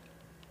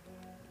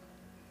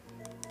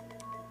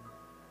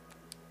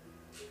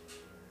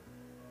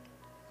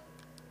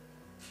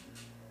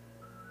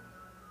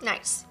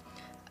 Nice.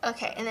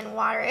 Okay, and then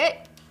water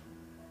it.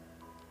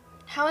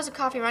 How was the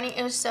coffee running?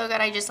 It was so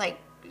good. I just like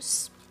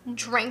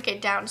drank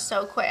it down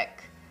so quick.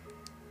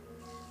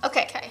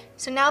 Okay,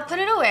 so now put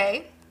it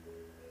away.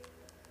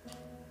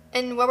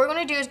 And what we're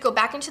gonna do is go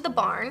back into the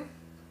barn.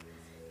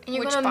 And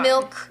you're gonna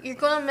milk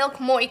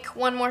Moik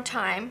one more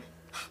time.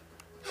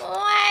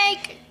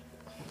 Moik!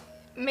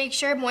 Make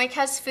sure Moik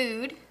has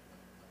food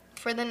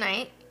for the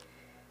night.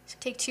 So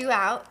take 2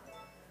 out.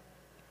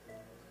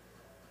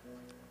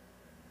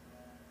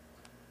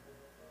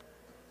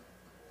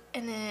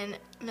 And then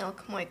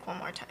milk Moik one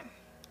more time.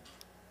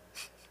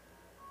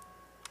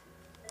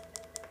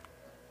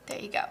 There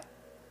you go.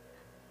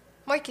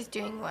 Moik is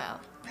doing well.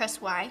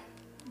 Press Y.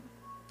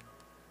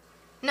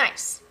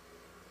 Nice.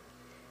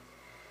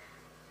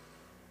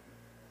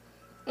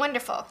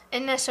 Wonderful.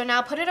 And so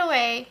now put it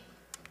away.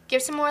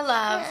 Give some more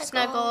love,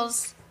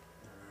 Snuggles.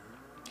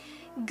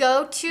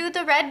 Go to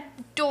the red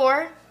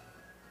door.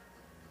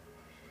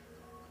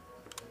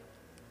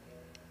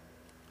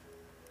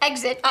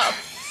 Exit. Oh.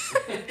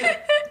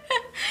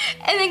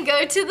 And then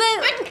go to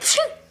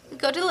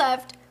the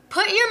left.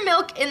 Put your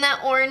milk in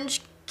that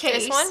orange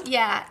case. This one?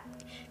 Yeah.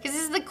 Because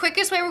this is the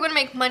quickest way we're going to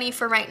make money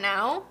for right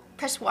now.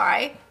 Press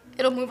Y.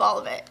 It'll move all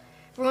of it.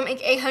 We're going to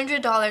make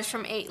 $800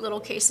 from 8 little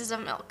cases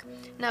of milk.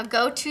 Now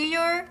go to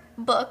your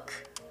book.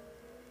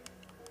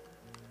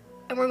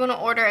 And we're going to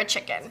order a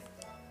chicken.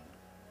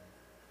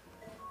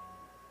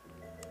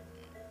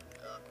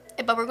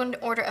 But we're going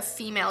to order a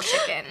female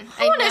chicken.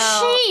 I want a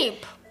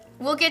sheep.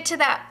 We'll get to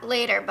that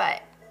later,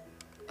 but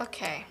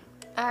okay.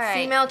 All right.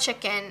 Female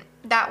chicken,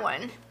 that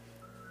one.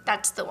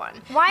 That's the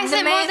one. Why is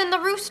it more than the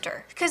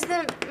rooster? Because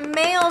the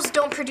males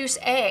don't produce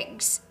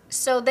eggs.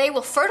 So they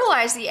will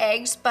fertilize the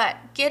eggs, but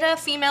get a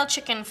female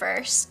chicken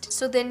first,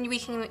 so then we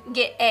can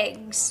get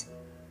eggs.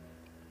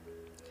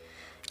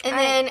 And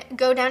then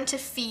go down to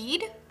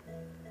feed.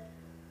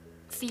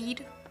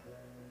 Feed.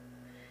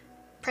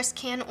 Press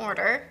can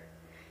order.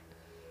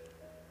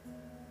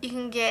 You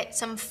can get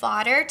some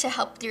fodder to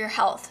help your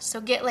health.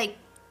 So get like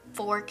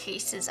 4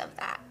 cases of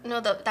that. No,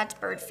 that's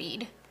bird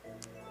feed.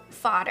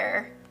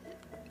 Fodder.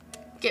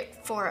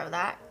 Get 4 of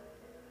that.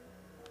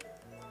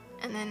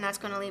 And then that's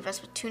going to leave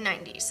us with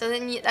 $2.90. So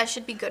then that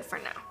should be good for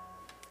now.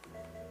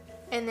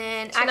 And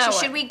then, actually,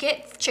 should we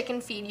get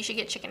chicken feed? You should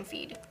get chicken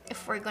feed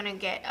if we're going to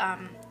get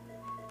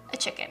a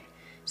chicken.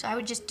 So I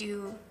would just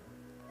do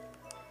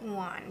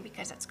 1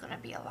 because that's gonna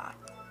be a lot.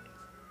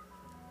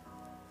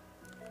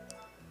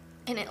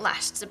 And it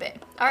lasts a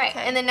bit. All right,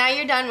 Okay. and then now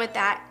you're done with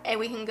that and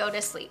we can go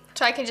to sleep.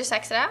 So I can just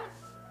exit out?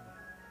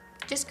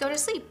 Just go to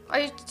sleep. Or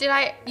did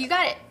I? You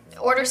got it.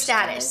 Order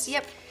status.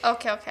 Yep.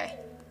 Okay.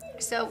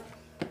 So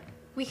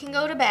we can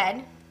go to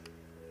bed.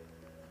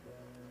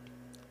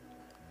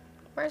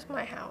 Where's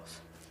my house?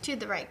 To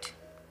the right.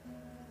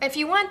 If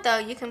you want though,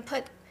 you can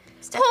put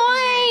stuff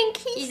Poink!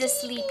 in there. He's a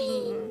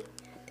sleeping.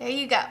 There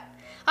you go.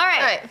 All right.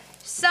 All right.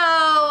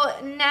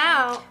 So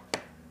now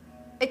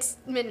it's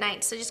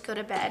midnight, so just go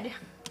to bed.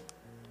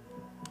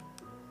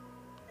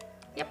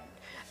 Yep.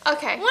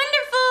 Okay.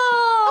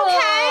 Wonderful.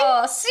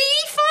 Okay.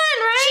 See, fun,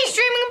 right? She's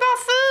dreaming about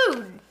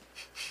food.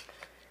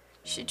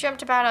 She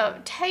dreamt about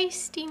a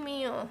tasty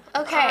meal.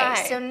 Okay, All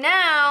right. so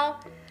now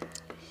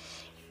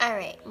All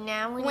right,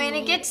 now when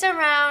it gets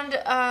around,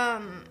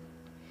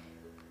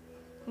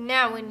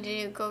 now we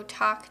need to go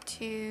talk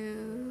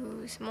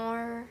to some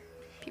more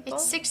people.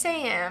 it's 6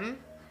 a.m.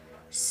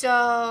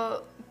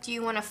 So do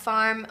you want to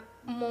farm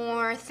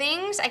more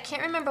things? I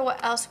can't remember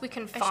what else we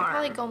can I farm. should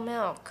probably go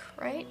milk,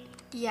 right?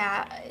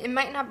 Yeah, it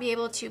might not be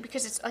able to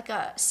because it's like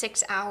a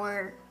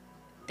 6-hour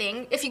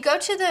thing. If you go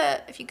to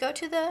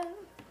the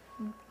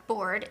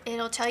board,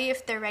 it'll tell you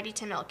if they're ready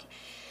to milk.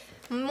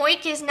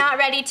 Moik is not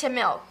ready to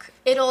milk.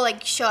 It'll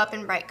like show up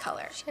in bright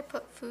color. Should I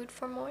put food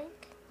for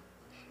Moik?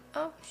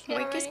 Oh, she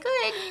Moik is already-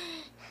 good.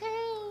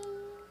 Hey.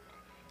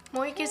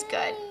 Moik is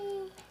good.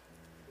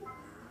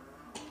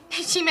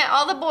 She met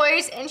all the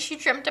boys and she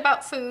dreamt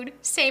about food.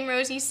 Same,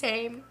 Rosie,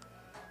 same.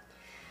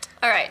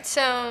 All right,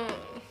 so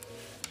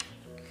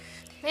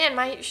man,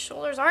 my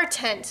shoulders are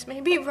tense.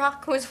 Maybe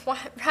Rock was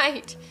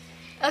right.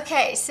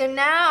 Okay, so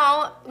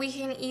now we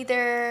can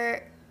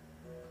either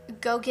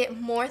go get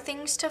more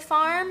things to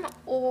farm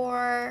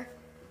or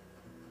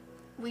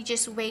we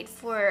just wait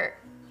for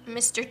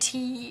Mr.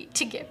 T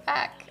to get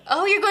back.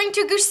 Oh, you're going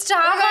to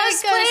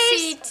Gustava's We're gonna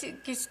go place? see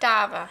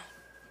Gustava.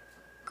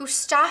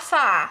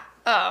 Gustafa.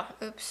 Oh,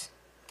 oops.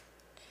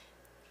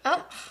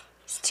 Oh,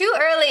 it's too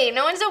early.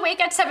 No one's awake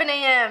at 7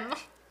 a.m.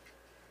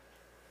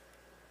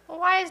 Well,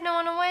 why is no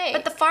one awake?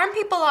 But the farm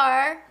people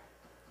are.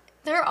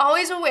 They're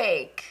always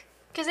awake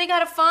because they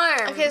got a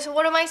farm. okay, so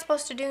what am I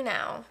supposed to do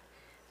now?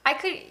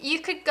 You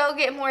could go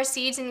get more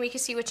seeds and we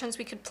could see which ones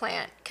we could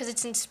plant because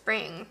it's in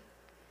spring.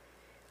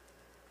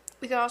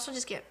 We could also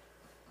just get,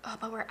 oh,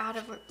 but we're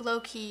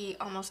low-key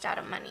almost out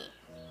of money.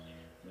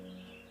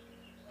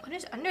 What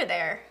is under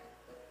there?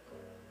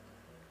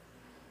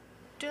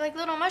 They're like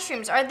little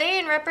mushrooms. Are they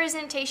in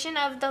representation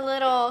of the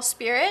little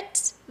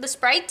spirits? The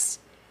sprites?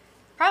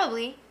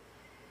 Probably.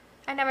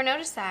 I never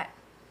noticed that.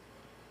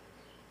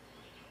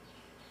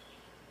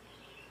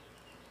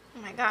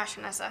 Oh my gosh,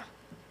 Vanessa.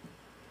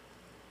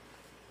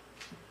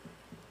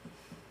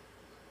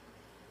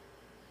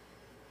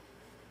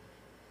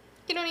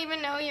 You don't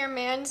even know your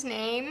man's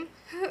name?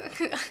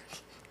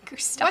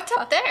 Gustav. What's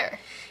up there?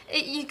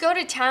 You go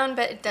to town,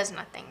 but it does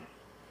nothing.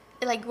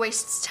 It like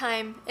wastes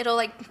time. It'll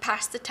like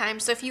pass the time.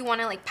 So if you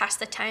want to like pass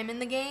the time in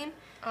the game,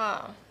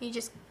 Oh. you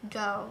just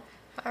go.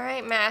 All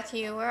right,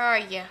 Matthew, where are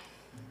you?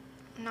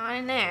 Not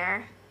in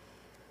there.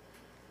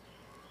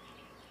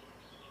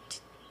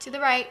 To the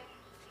right.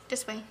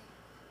 This way.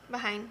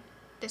 Behind.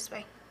 This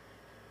way.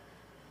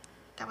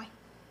 That way.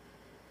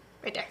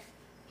 Right there.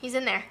 He's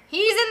in there.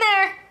 He's in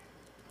there!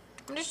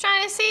 I'm just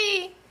trying to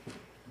see.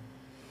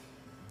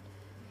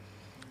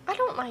 I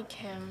don't like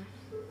him.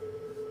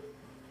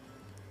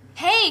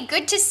 Hey,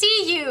 good to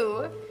see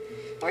you.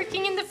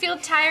 Working in the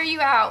field tire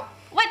you out.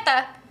 What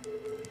the?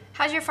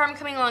 How's your farm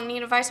coming along?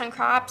 Need advice on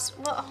crops?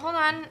 Well, hold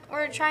on.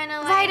 We're trying to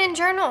like... Write in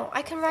journal.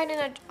 I can write in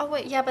a. Oh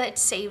wait. Yeah, but it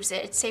saves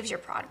it. It saves your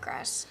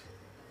progress.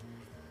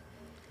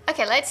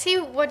 Okay, let's see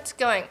what's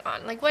going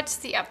on. Like, what's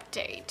the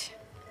update?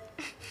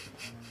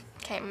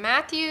 Okay,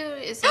 Matthew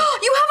is. You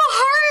have a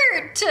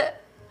heart!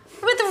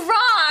 With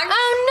rocks!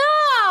 Oh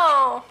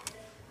no!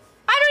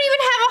 I don't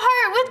even have a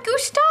heart with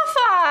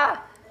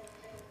Gustafa.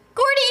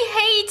 Gordy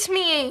hates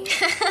me.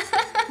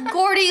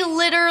 Gordy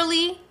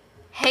literally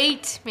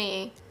hates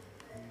me.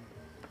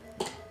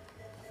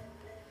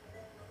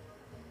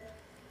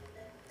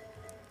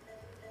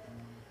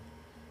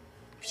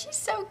 She's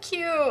so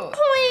cute. Poink.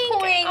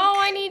 Poink. Oh,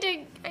 I need to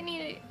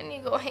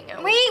go hang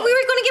out. Wait, with we Poink.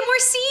 were going to get more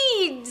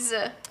seeds.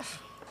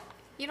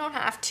 You don't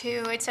have to.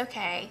 It's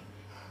okay.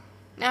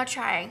 Now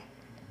try.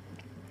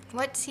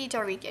 What seeds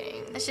are we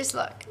getting? Let's just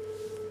look.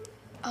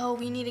 Oh,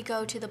 we need to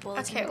go to the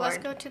bulletin Okay, board. let's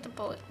go to the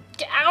bullet.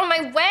 Get out of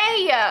my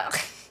way!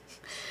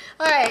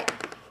 All right.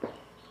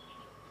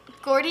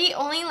 Gordy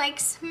only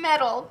likes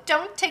metal.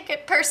 Don't take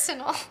it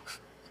personal.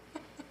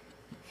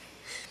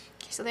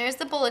 Okay, so there's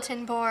the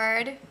bulletin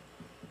board.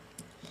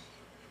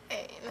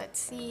 Hey, let's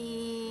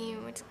see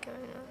what's going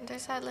on.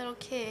 There's that little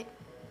kid.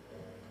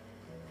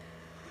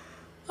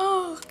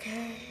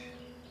 Okay.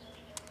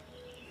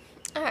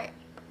 All right.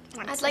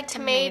 What's I'd the like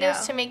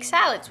tomatoes to make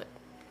salads with.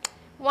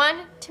 1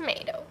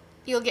 tomato.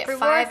 You'll get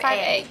Reward 5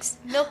 eggs.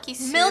 Milky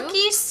soup.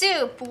 Milky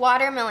soup,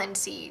 watermelon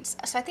seeds.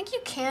 So I think you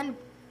can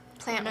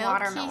plant Milky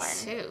watermelon.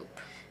 soup.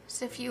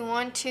 So if you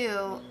want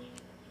to,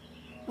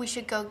 we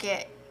should go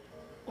get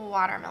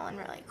watermelon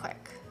really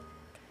quick.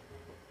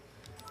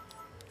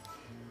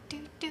 Do,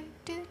 do,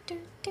 do, do,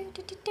 do,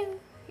 do, do, do.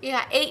 You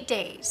got 8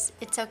 days.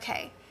 It's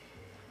okay.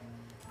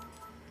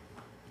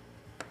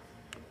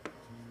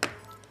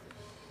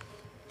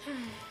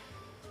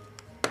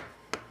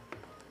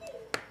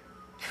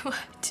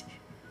 What?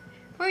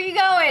 Where are you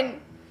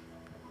going?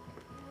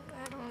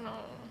 I don't know.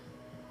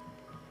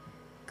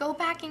 Go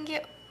back and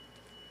get...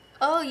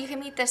 Oh, you can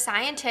meet the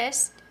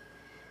scientist.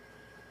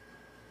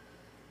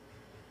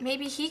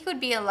 Maybe he could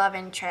be a love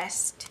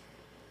interest.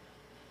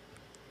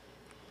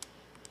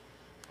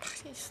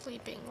 He's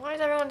sleeping. Why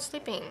is everyone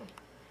sleeping?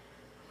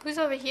 Who's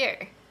over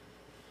here?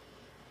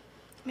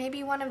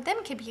 Maybe one of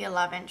them could be a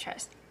love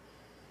interest.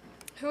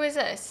 Who is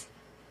this?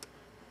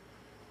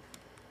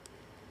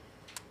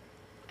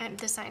 And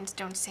the signs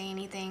don't say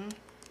anything.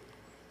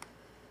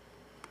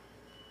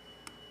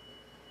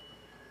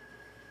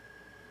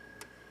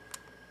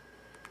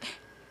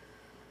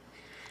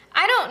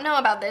 I don't know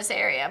about this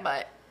area,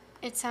 but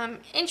it's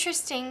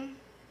interesting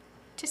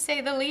to say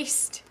the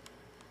least.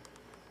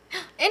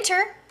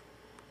 Enter.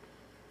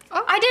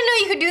 Oh. I didn't know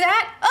you could do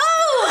that.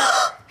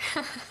 Oh!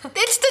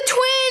 It's the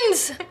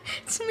twins!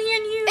 It's me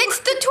and you. It's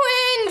the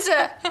twins!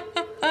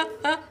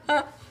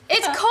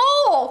 It's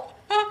Cole!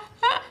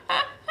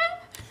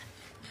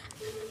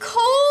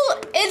 Cole,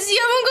 is the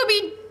other one gonna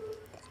be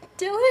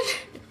Dylan?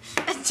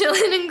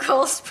 Dylan and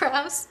Cole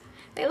Sprouse.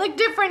 They look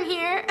different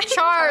here.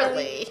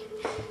 Charlie.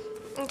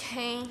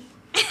 Okay.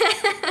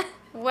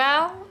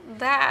 Well,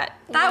 that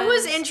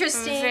was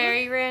interesting.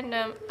 Very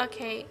random.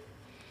 Okay.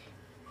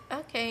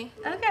 Okay.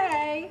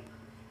 Okay.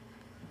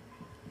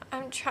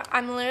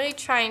 I'm literally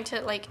trying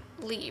to like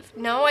leave.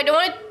 No, I don't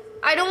want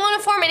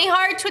to form any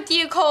hearts with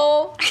you,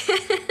 Cole.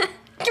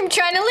 I'm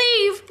trying to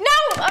leave.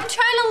 No, I'm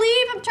trying to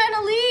leave. I'm trying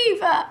to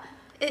leave.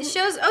 It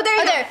shows. Oh, there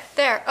you go.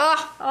 There.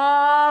 Oh.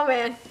 Oh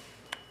man.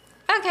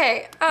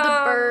 Okay.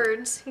 The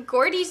birds.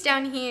 Gordy's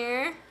down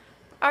here.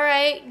 All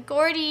right,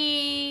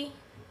 Gordy.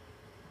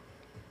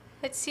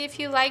 Let's see if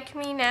you like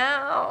me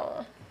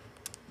now.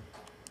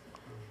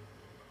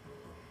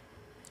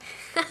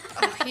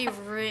 Oh, he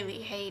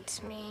really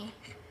hates me.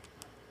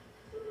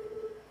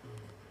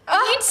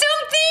 Oh. Need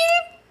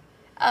something?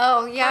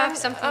 Oh, yeah,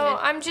 something. Oh,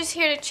 I'm just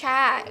here to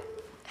chat.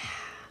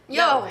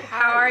 Yo,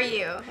 how are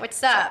you?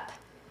 What's up?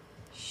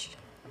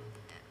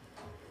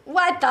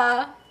 What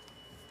the?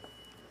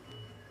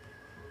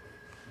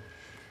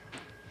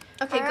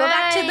 Okay, go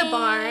back to the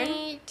barn.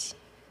 Alright.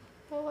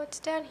 Well, what's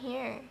down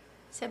here?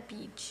 It's a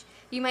beach.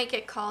 You might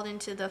get called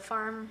into the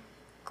farm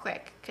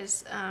quick,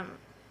 because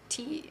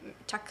T-Man?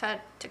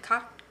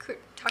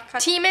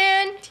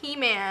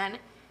 T-Man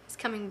is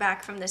coming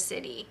back from the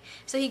city.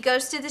 So he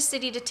goes to the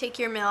city to take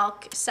your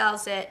milk,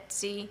 sells it,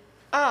 see?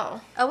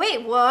 Oh. Oh,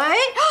 wait,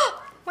 what?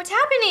 What's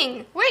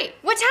happening? Wait.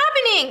 What's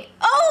happening?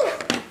 Oh!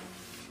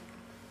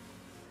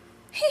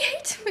 He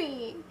hates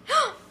me.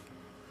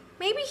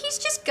 Maybe he's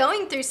just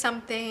going through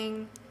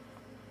something.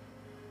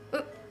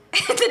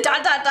 The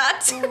dot dot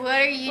dots.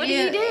 What are you What doing?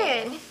 are you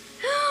doing?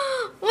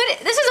 What?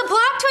 This is a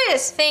plot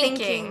twist.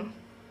 Thinking.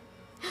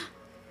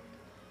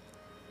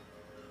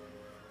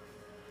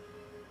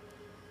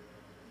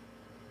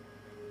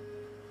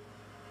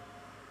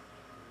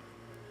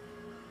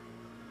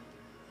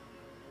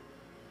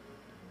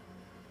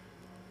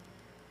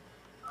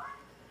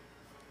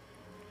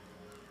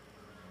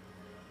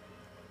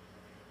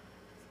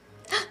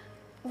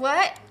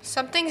 What?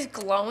 Something's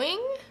glowing?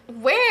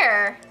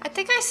 Where? I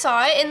think I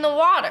saw it in the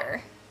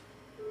water.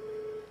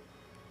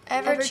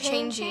 Ever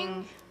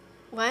changing.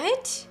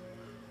 What?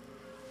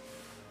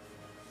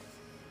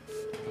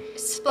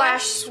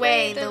 Splash,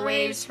 sway, the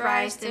waves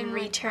rise then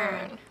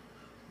return.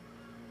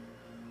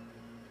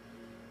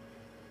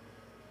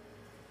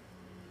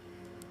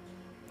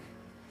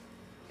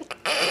 What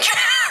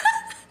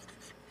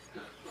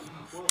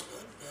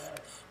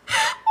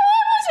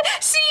was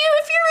it? See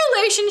if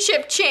your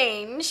relationship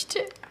changed.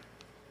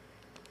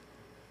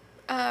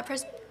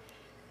 Press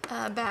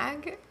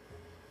bag.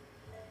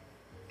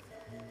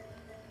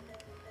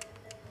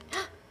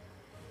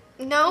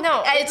 No,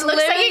 No, it it's looks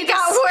like literally it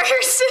got the s-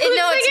 worse. It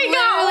No, looks it's like it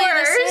got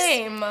literally worse. the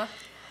same. All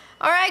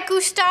right,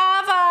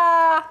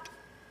 Gustava.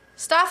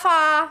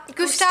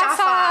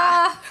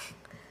 Gustava.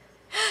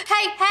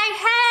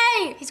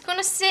 Hey. He's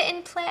gonna sit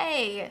and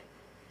play.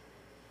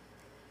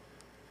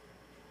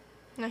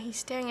 No, he's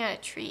staring at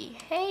a tree.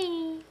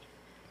 Hey.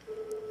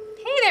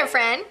 Hey there,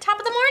 friend. Top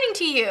of the morning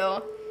to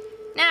you.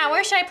 Now,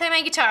 where should I play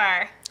my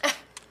guitar?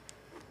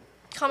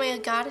 Call me a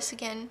goddess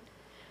again.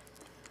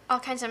 All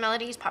kinds of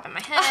melodies pop in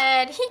my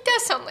head. He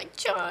does sound like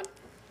John.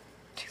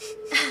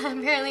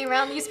 Apparently,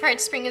 around these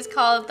parts, spring is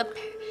called the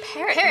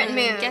parrot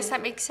moon. Guess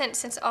that makes sense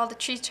since all the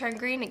trees turn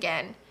green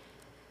again.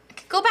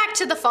 Go back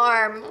to the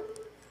farm.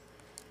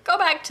 Go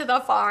back to the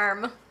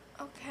farm.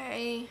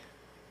 Okay.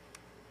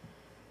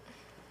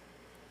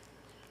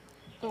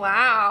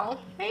 Wow.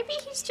 Maybe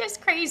he's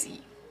just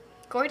crazy.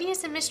 Gordy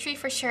is a mystery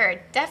for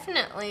sure.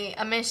 Definitely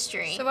a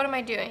mystery. So what am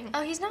I doing?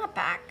 Oh, he's not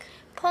back.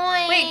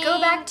 point. Wait,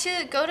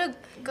 go to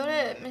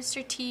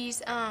Mr.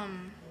 T's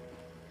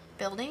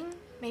building.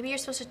 Maybe you're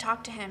supposed to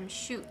talk to him.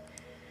 Shoot.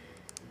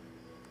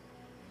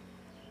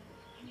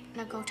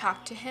 Now go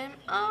talk to him.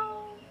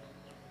 Oh.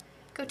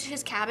 Go to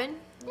his cabin.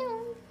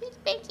 No, he's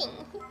begging.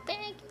 He's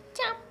begging.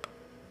 Jump.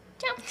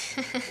 Jump.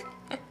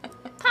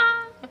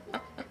 Pa.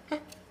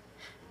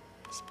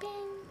 Spin.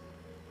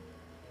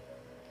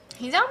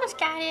 He's almost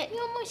got it. You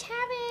almost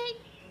have it.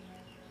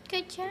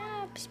 Good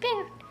job.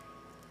 Spin.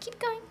 Keep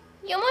going.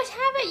 You almost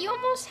have it. You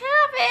almost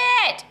have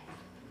it.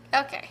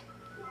 Okay.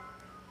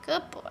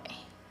 Good boy.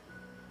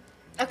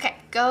 Okay,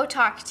 go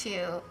talk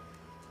to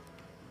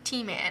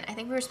T-Man. I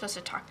think we were supposed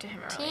to talk to him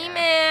earlier.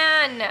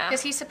 T-Man.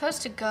 Because he's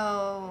supposed to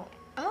go...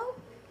 Oh,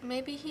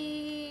 maybe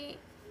he...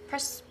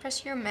 Press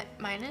your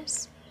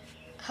minus.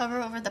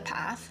 Hover over the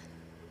path.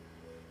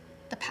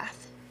 The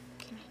path.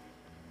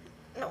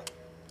 No,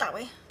 that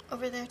way.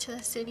 Over there to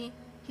the city.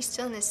 He's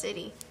still in the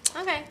city.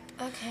 Okay.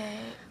 Okay.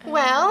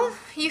 Well,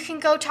 you can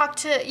go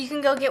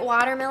get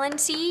watermelon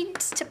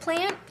seeds to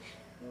plant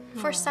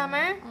for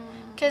summer.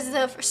 Because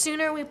the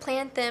sooner we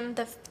plant them,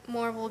 the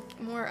more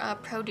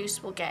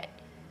produce we'll get.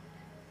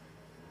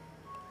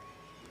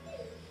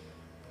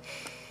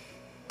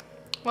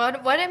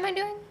 What am I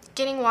doing?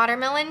 Getting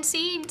watermelon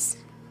seeds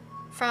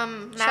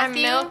from Should I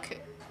Matthew. milk?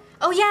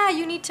 Oh yeah,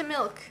 you need to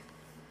milk.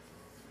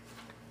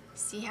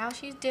 See how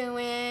she's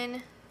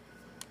doing.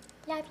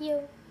 Love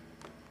you,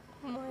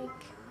 Mike.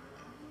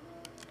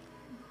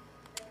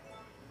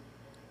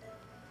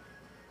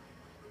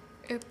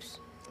 Oops.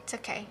 It's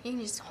okay. You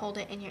can just hold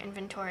it in your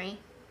inventory.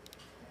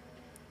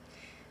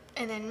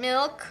 And then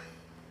milk.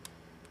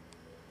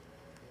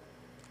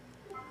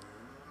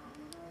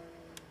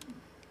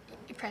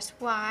 You press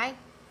Y.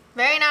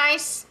 Very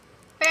nice.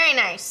 Very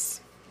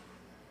nice.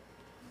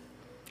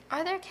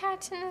 Are there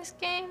cats in this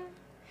game?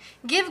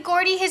 Give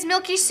Gordy his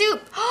milky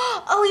soup.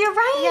 Oh, you're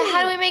right. Yeah,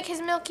 how do we make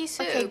his milky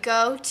soup? Okay,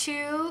 go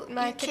to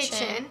My your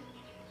kitchen.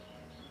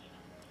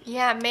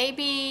 Yeah,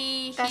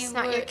 maybe That's he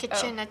not would, your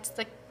kitchen. That's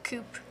the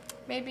coop.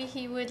 Maybe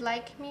he would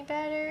like me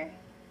better.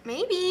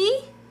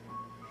 Maybe.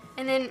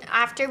 And then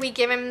after we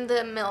give him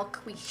the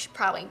milk, we should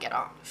probably get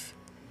off.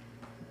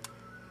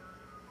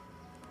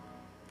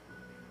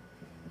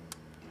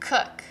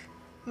 Cook.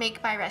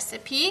 Make by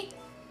recipe.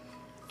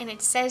 And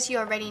it says you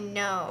already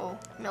know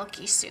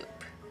milky soup.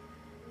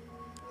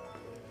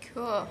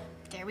 Cool.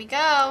 There we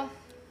go.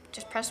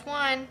 Just press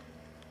 1.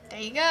 There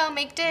you go.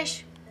 Make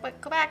dish. Wait,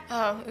 go back.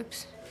 Oh,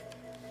 oops.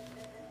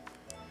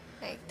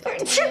 Make the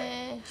dish.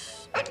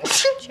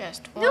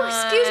 Just one. No,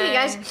 excuse me,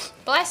 guys.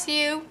 Bless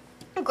you.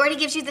 Gordy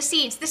gives you the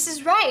seeds. This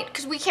is right,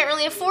 because we can't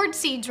really afford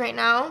seeds right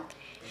now.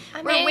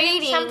 I We're made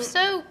waiting. some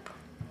soup.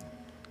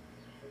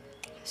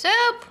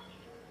 Soup.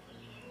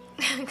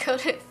 Go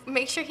to,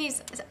 make sure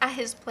he's at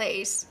his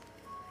place.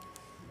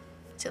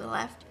 To the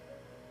left.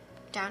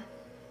 Down.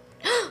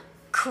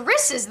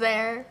 Chris is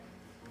there.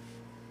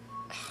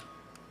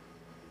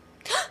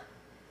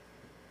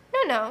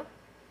 No.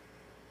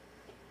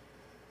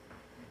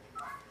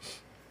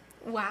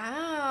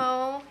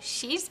 Wow.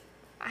 She's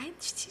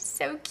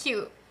so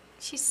cute.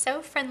 She's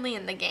so friendly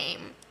in the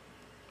game.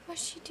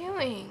 What's she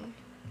doing?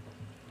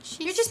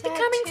 You're just sad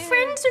becoming too.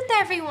 friends with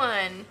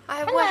everyone.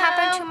 What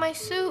happened to my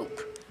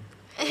soup?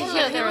 Hello,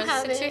 Hello, you'll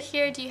have since it. you're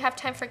here, do you have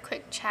time for a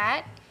quick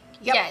chat?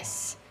 Yep.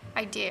 Yes,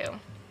 I do.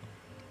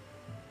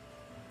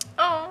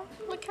 Oh,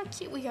 look how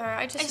cute we are.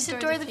 I just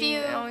adore the view.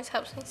 It always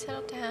helps me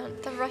settle down.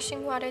 The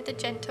rushing water, the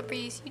gentle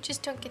breeze. You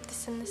just don't get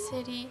this in the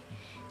city.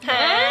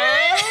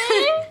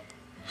 Huh?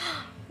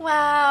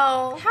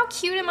 Wow. How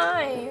cute am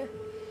I?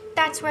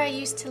 That's where I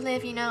used to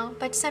live, you know.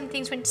 But some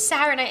things went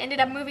sour and I ended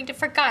up moving to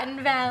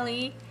Forgotten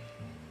Valley.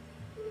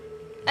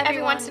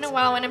 Every once in a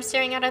while when I'm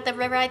staring out at the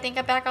river, I think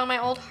back on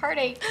my old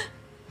heartache.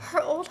 Her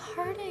old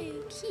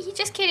heartache.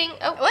 Just kidding.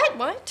 Oh, What?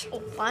 What?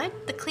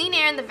 What? The clean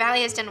air in the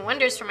valley has done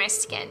wonders for my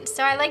skin,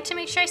 so I like to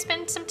make sure I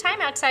spend some time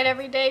outside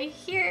every day.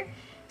 Here,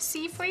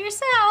 see for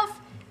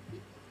yourself.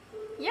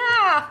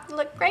 Yeah, you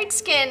look great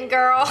skin,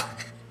 girl.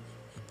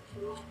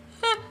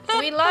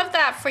 We love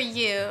that for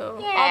you.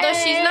 Although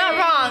she's not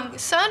wrong.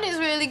 Sun is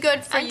really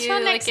good for you.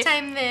 Until next if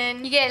time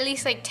then. You get at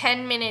least like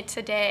 10 minutes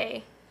a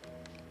day.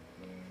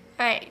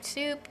 Alright,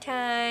 soup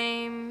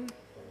time.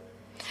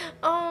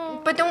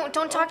 Oh. But don't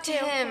talk to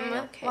okay, him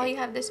okay. while you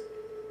have this.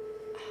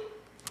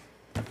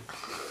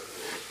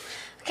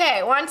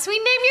 Okay, once we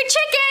name your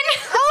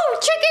chicken. Oh,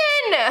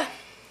 chicken!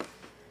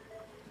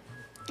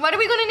 What are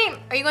we gonna name?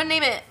 Are you gonna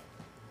name it?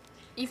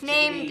 You've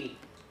named Chickadee.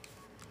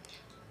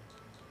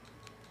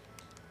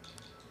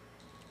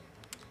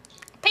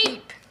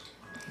 Peep.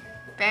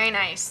 Very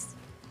nice.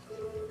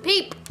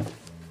 Peep.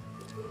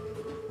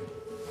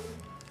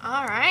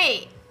 All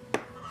right.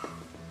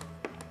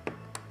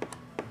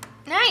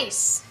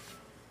 Nice.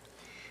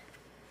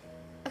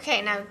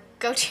 Okay, now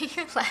go to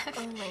your left.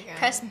 Oh my God.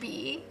 Press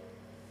B.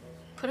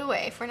 Put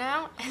away for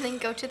now, and then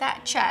go to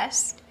that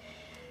chest.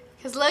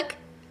 Cause look,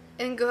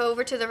 and go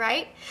over to the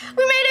right.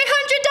 We made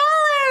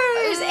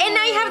 $100, and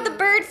now you have the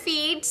bird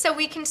feed, so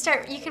we can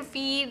start. You can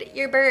feed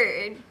your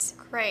birds.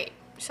 Great.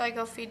 Should I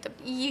go feed the...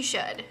 You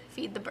should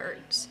feed the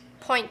birds.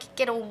 Poink,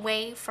 get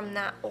away from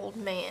that old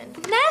man.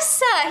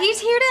 Nessa,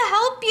 he's here to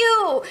help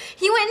you.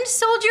 He went and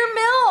sold your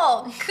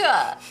milk.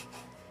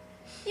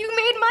 You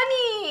made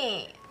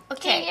money.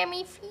 Okay. Let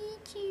me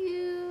feed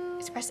you.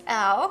 Let's press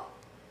L.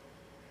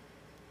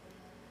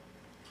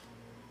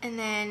 And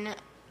then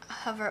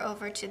hover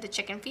over to the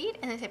chicken feed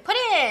and then say put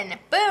in.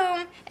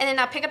 Boom. And then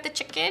I'll pick up the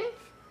chicken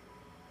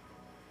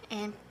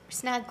and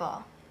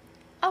snuggle.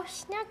 Oh,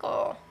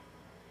 snuggle.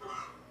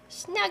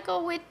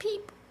 Snuggle with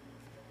people.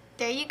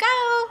 There you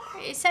go.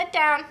 It's set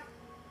down.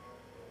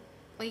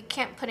 Well, you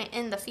can't put it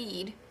in the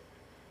feed.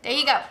 There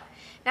you go.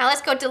 Now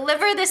let's go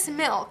deliver this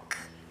milk.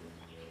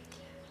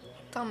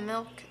 The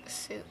milk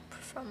soup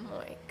from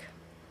Moik.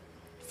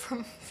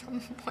 From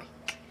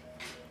Moik.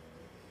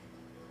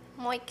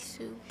 Moik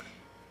soup.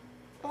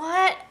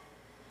 What?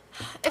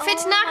 If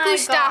it's Oh not my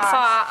Gustafa,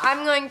 gosh.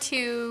 I'm going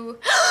to...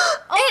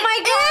 Oh my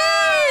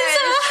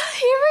gosh.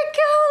 Here we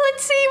go.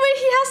 Let's see what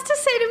he has to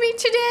say to me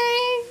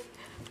today.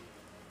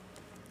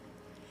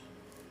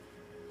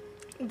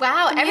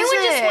 Wow, The everyone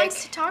just music.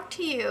 wants to talk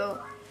to you.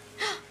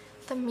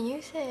 The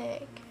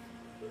music.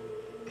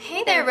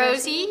 Hey there,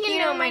 Rosie. You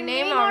know my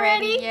name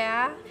already.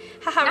 Yeah.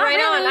 Haha, Not right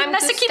really. on. I'm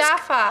Nessa keeps-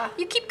 Gustafa.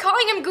 You keep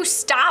calling him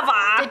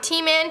Gustava. Did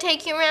T-Man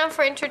take you around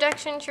for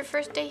introductions your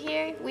first day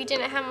here? We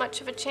didn't have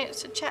much of a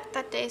chance to chat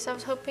that day, so I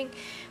was hoping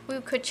we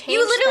could change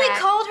You literally that.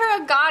 called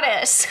her a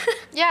goddess.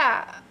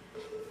 Yeah.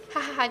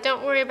 Haha,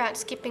 don't worry about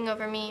skipping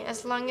over me.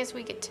 As long as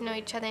we get to know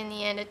each other in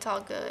the end, it's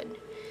all good.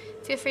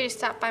 Feel free to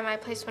stop by my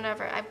place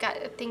whenever. I've got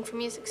a thing for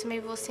music, so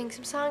maybe we'll sing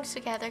some songs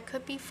together.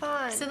 Could be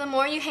fun. So the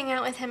more you hang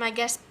out with him, I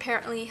guess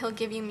apparently he'll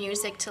give you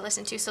music to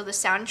listen to so the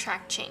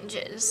soundtrack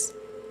changes.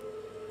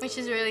 Which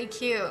is really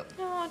cute.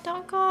 No,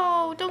 don't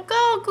go. Don't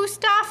go,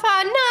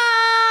 Gustafa.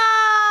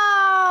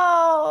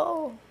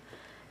 No!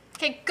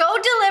 Okay, go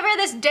deliver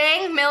this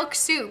dang milk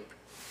soup.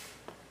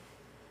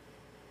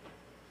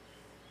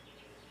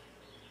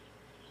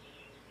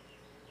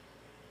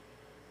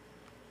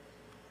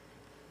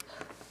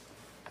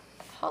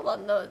 Hold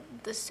on,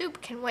 the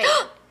soup can wait.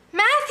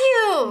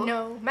 Matthew!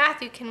 No,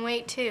 Matthew can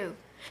wait too.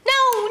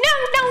 No, no,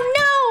 no,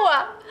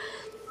 no!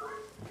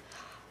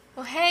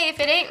 Well, hey, if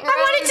it ain't Rosie. I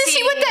wanted to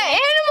see what the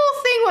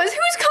animal thing was.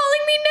 Who's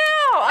calling me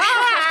now?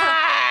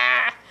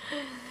 Ah!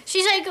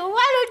 She's like,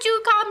 why don't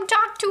you come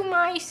talk to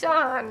my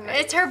son?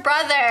 It's her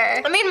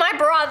brother. I mean, my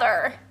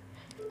brother.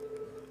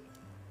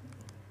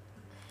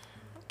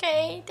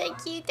 Okay,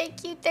 thank you,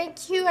 thank you,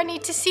 thank you. I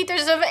need to see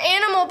there's an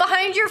animal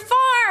behind your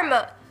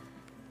farm.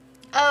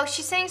 Oh,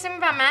 she's saying something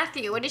about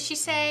Matthew. What did she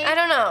say? I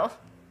don't know.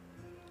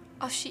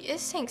 Oh, she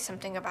is saying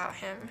something about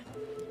him.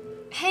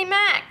 Hey,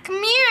 Matt,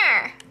 come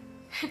here.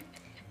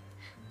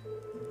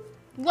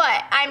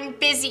 What? I'm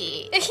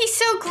busy. He's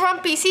so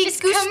grumpy. See,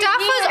 Just come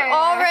Gustafa's here.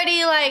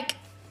 already like...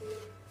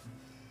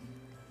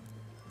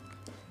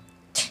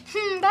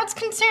 That's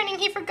concerning.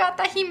 He forgot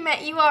that he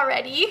met you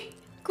already.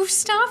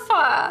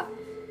 Gustafa.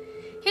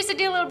 Here's the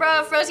deal, little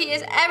bro. If Rosie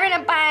is ever in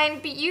a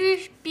bind,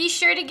 be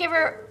sure to give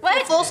her...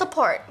 What? Full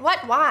support.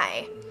 What?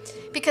 Why?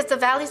 Because the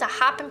valley's a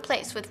hopping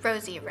place with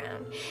Rosie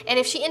around. And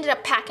if she ended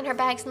up packing her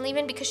bags and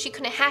leaving because she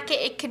couldn't hack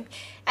it,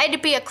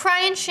 it'd be a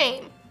crying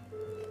shame.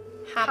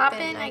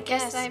 Hoppin', I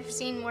guess I've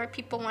seen more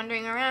people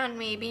wandering around,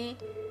 maybe.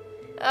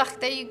 Ugh,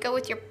 there you go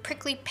with your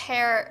prickly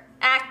pear.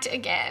 Act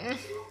again.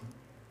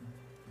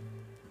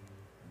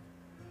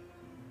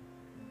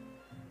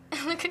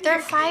 Look at They're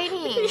your,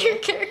 fighting. your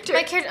character.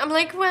 My character, I'm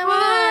like, what?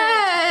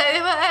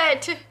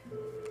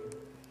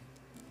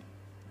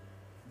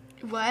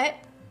 What?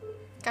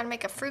 Gotta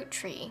make a fruit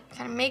tree.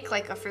 Gotta make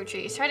like a fruit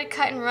tree. Try to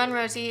cut and run,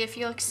 Rosie, if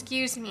you'll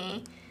excuse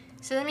me.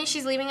 So that means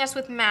she's leaving us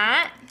with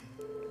Matt?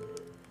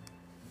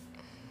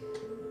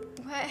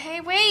 What?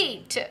 Hey,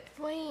 wait.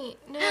 Wait,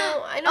 no,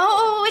 I don't.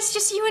 Oh, it's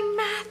just you and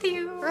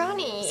Matthew.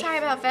 Ronnie. Sorry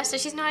about Vesta.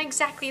 She's not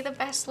exactly the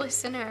best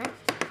listener.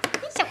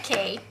 It's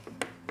okay.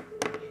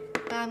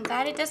 But I'm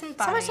glad it doesn't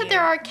bother Someone said you.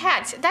 there are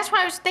cats. That's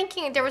what I was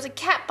thinking. There was a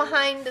cat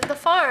behind the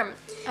farm.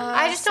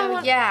 I just don't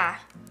want. Yeah.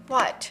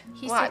 What?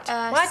 He What?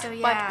 said, What? so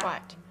yeah.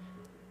 What?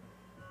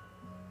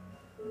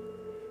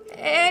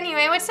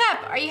 Anyway, what's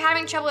up? Are you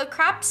having trouble with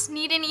crops?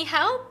 Need any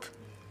help?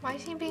 Why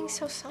is he being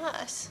so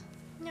sus?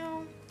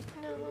 No.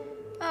 No.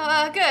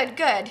 Oh, good,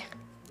 good.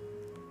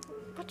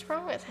 What's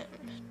wrong with him?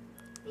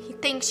 He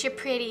thinks you're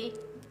pretty.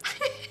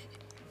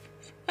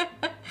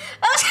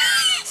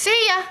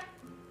 See ya.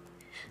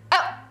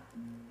 Oh.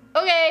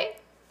 Okay.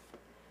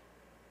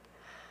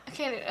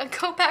 Okay,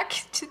 go back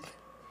to...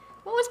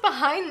 What was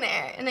behind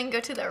there? And then go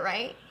to the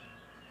right.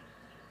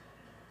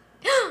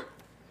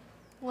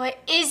 What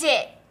is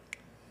it?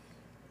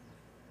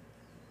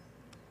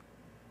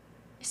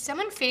 Is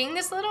someone feeding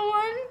this little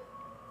one?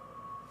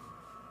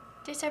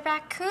 There's a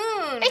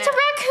raccoon. It's a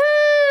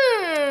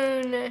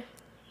raccoon.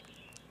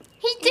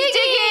 He's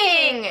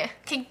digging.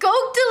 Okay, go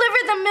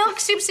deliver the milk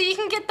soup so you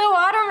can get the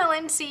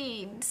watermelon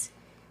seeds.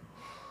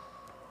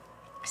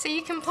 So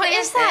you can play What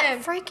is with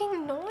that them.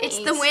 freaking noise? It's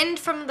the wind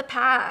from the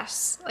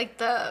pass, like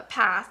the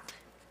path.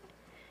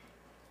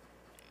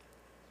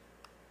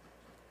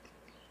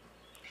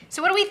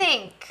 So what do we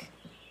think?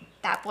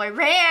 That boy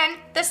ran,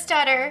 the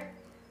stutter.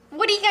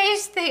 What do you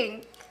guys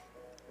think?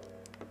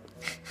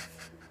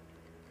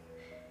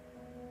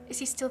 Is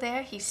he still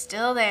there? He's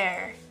still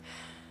there.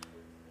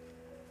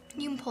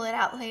 You can pull it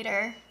out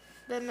later.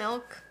 The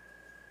milk.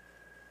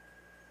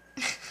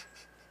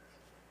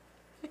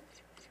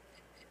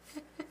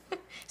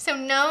 So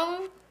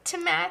no to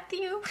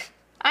Matthew.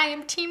 I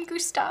am Team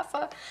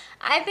Gustafa.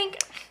 I think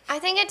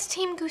it's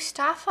Team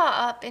Gustafa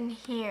up in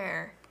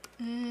here.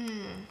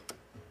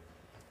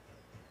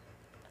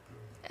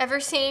 Ever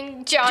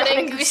seen John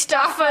and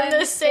Gustafa in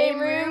the same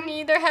room?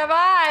 Neither have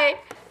I.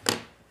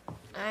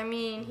 I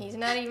mean, he's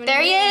not even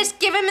There he here. is.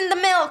 Give him the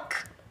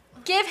milk.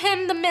 Give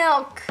him the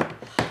milk.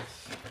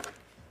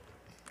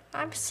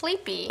 I'm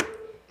sleepy.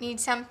 Need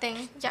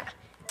something? Yeah.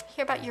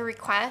 Hear about your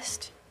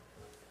request?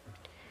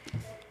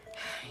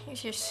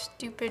 Here's your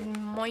stupid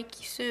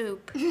moiky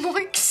soup.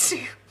 Moik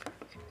soup.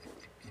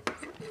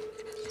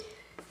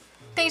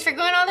 Thanks for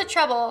going all the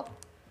trouble.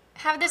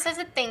 Have this as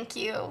a thank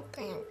you.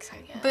 Thanks,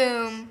 I guess.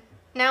 Boom.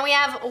 Now we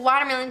have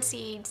watermelon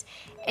seeds,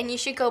 and you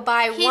should go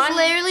buy He's one.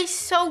 literally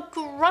so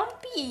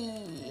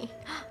grumpy.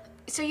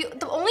 So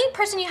the only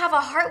person you have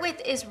a heart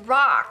with is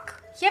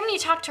Rock. You haven't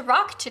even talked to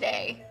Rock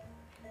today.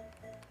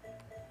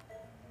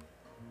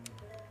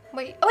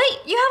 Wait. Oh wait,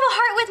 you have a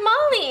heart with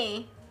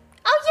Molly.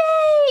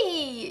 Oh,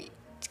 yay!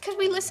 It's because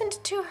we listened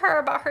to her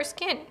about her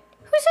skin.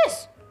 Who's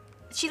this?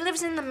 She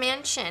lives in the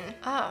mansion.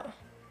 Oh.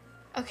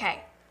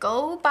 Okay,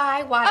 go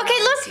buy watermelon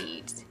Okay, look.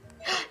 seeds.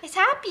 It's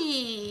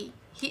happy.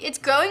 It's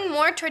growing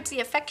more towards the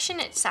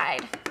affectionate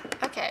side.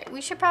 Okay, we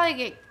should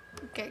probably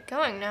get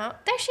going now.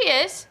 There she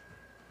is.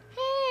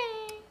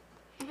 Hey.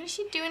 What is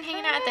she doing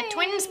hanging out at the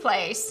twins'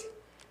 place?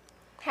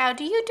 How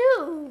do you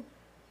do?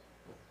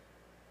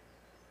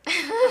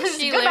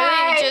 She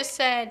Goodbye. literally just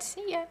said,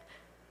 see ya.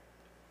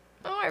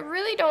 Oh, I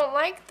really don't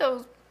like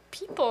those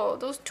people,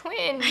 those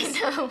twins. I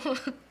know.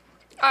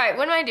 All right,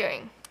 what am I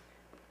doing?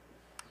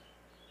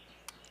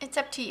 It's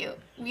up to you.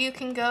 You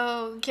can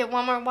go get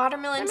one more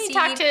watermelon Let me seed.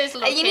 talk to this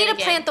little You kid need to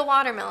again. plant the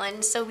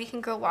watermelon so we can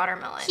grow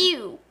watermelon.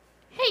 Hugh.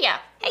 Hey, yeah.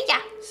 Hey, yeah.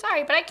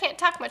 Sorry, but I can't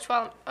talk much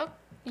while I'm... Oh,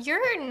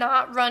 you're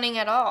not running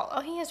at all.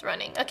 Oh, he is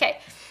running. Okay.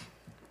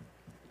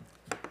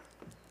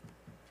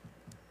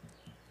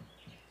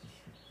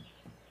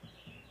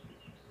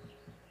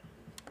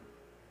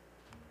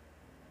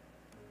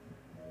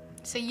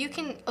 So you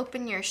can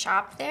open your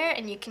shop there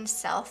and you can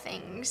sell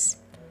things.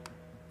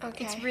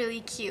 Okay. It's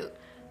really cute.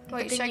 But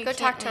Wait, then should I you go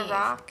talk can't to leave.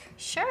 Rock?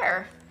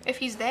 Sure. If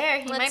he's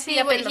there, he Let's might see be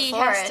up what in the he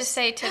forest. has to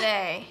say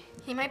today.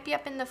 He might be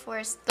up in the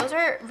forest. Those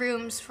are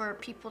rooms for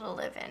people to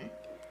live in,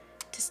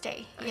 to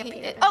stay.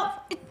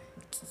 Oh,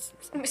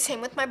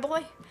 same with my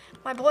boy.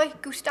 My boy,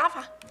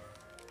 Gustafa.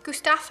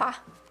 Gustafa.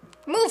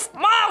 Move,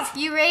 move!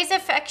 You raise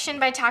affection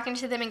by talking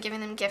to them and giving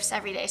them gifts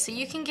every day. So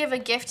you can give a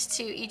gift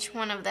to each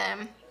one of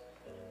them,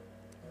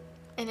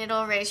 and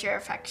it'll raise your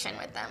affection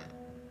with them.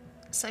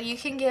 So you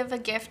can give a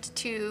gift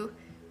to...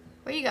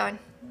 Where are you going?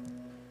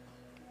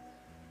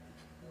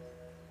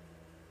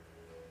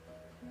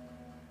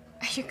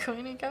 Are you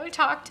going to go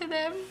talk to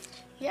them?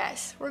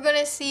 Yes, we're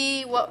gonna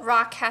see what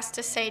Rock has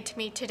to say to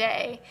me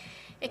today.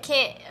 It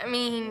can't, I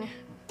mean,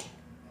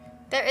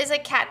 there is a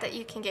cat that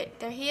you can get.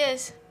 There he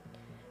is.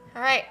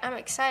 All right, I'm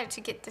excited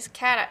to get this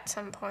cat at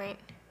some point.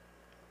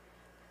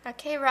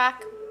 Okay,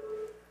 Rock.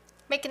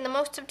 Making the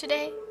most of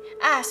today?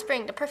 Ah,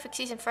 spring, the perfect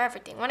season for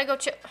everything. Wanna go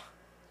chill?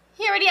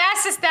 He already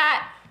asked us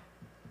that.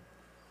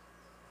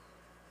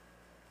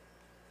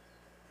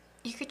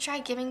 You could try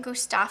giving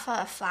Gustafa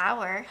a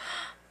flower.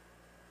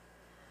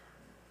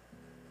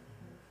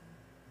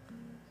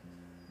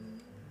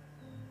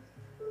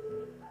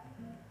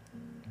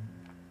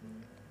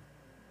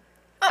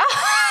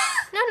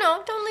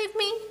 No, don't leave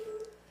me.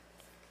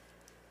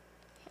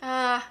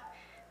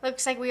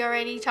 Looks like we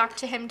already talked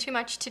to him too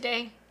much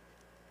today.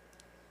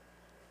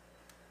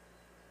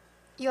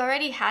 You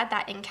already had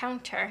that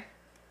encounter.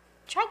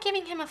 Try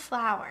giving him a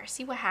flower,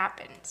 see what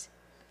happens.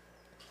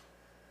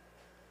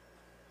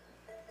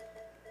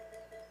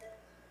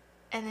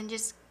 And then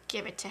just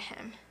give it to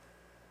him.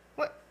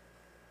 What?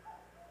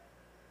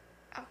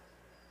 Oh.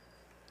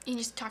 You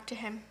just talk to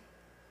him.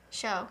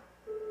 Show.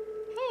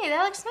 Hey,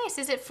 that looks nice.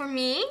 Is it for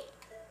me?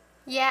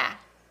 Yeah.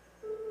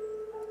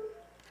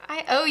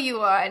 I owe you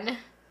one.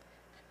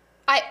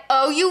 I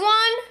owe you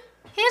one?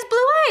 He has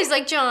blue eyes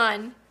like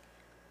John.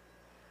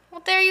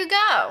 Well, there you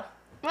go.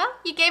 Well,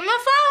 you gave him a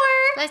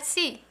flower. Let's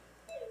see.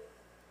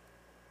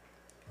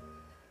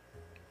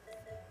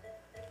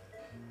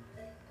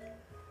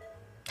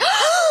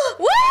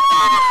 What?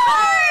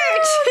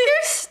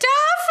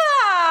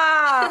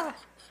 Gustafa!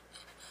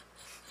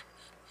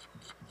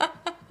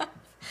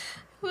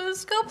 Well,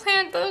 let's go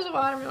plant those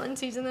watermelon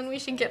seeds and then we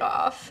should get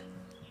off.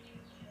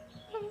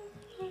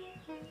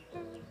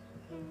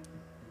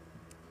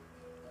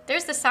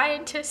 There's the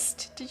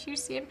scientist. Did you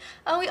see him?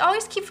 Oh, we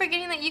always keep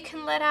forgetting that you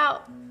can let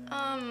out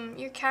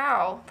your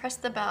cow. Press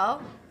the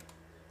bell.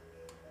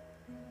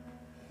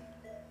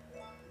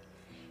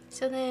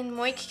 So then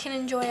Moik can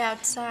enjoy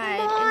outside,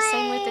 and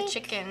same with the Moik.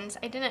 chickens.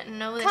 I didn't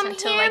know this Come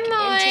until here, like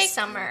Moik. into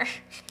summer.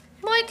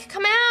 Moik,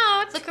 come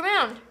out. Look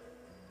around.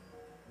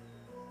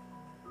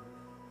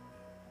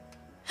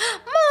 Moik.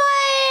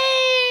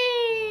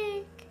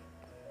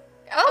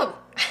 Oh.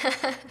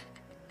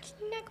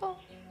 Snuggle.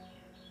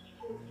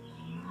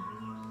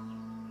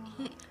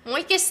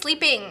 Moik is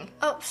sleeping.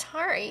 Oh,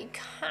 sorry.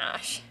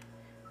 Gosh.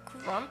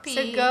 Grumpy.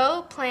 So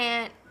go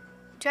plant.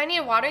 Do I need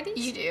to water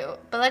these? You do,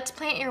 but let's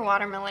plant your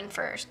watermelon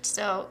first.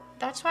 So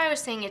that's why I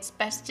was saying it's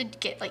best to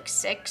get like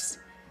 6.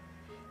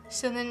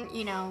 So then,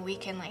 you know, we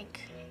can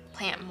like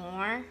plant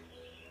more.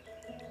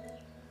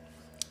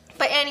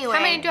 But anyway.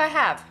 How many do I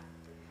have?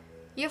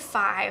 You have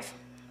 5.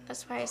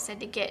 That's why I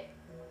said to get.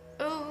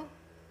 Oh.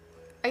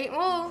 Are you?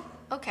 Oh.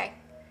 Okay.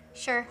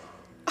 Sure.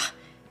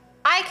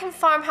 I can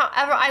farm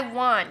however I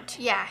want.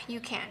 Yeah,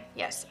 you can.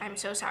 Yes, I'm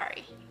so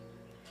sorry.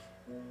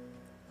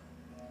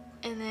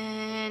 And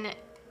then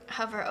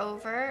hover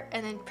over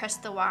and then press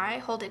the Y,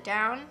 hold it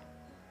down.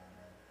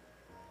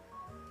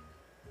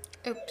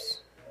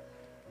 Oops.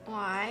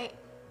 Y.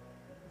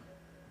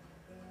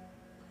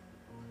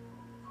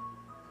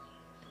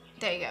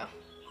 There you go.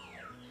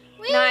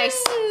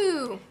 Nice.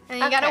 Woo! And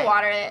then you gotta Okay.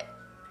 water it.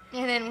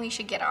 And then we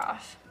should get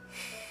off.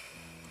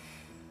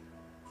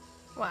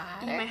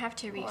 Water. You might have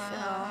to refill.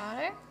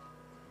 Water.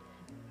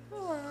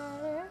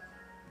 Water.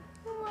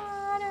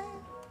 Water.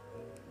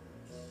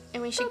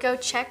 And we should go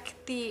check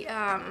the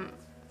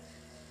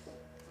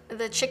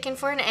chicken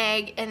for an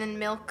egg and then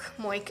milk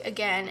Moik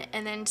again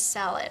and then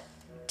sell it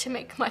to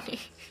make money.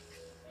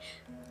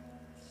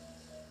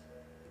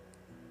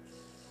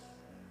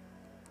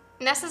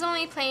 Nessa's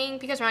only playing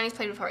because Ronnie's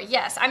played before.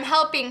 Yes, I'm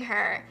helping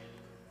her.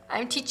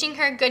 I'm teaching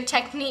her good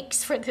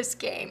techniques for this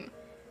game.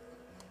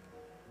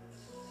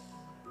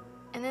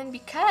 And then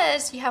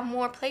because you have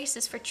more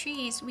places for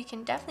trees, we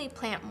can definitely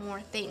plant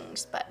more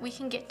things, but we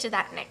can get to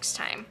that next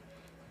time.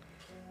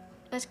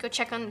 Let's go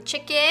check on the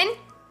chicken.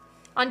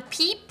 On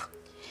Peep.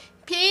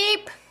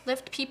 Peep.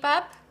 Lift Peep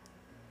up.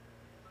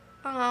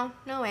 Oh,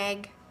 no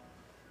egg.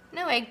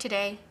 No egg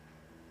today.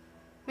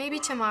 Maybe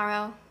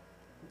tomorrow.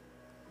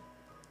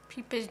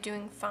 Peep is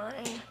doing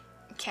fine.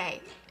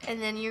 Okay, and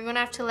then you're gonna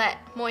have to let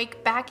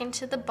Moik back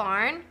into the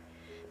barn.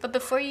 But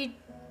before you,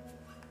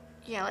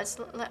 yeah, let's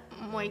let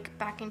Moik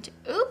back into,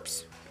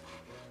 oops.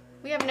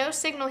 We have no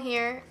signal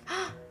here.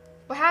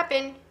 What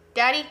happened?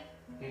 Daddy,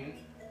 Hmm?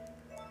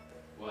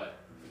 What?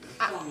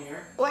 I'm still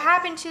here. what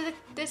happened to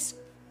this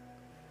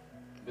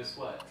This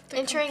what?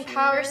 entering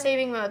power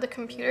saving mode? The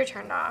computer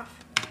turned off.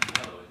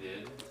 Oh, it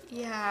did?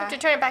 Yeah. I have to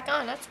turn it back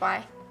on, that's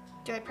why.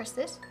 Do I press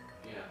this?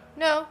 Yeah.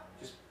 No,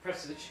 Just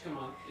press it. Come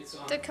on. It's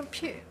on. the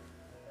computer.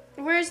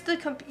 Where's the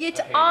computer? It's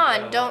Okay, on. you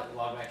gotta Don't.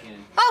 log back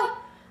in. Oh,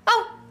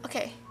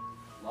 okay.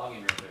 Log in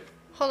real quick.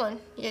 Hold on.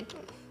 Yeah,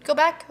 go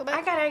back, go I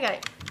back. got it. I got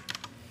it.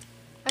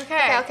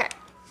 Okay. Okay.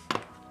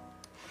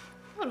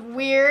 That was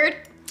weird.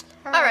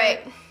 All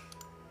right.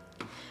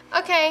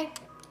 Okay.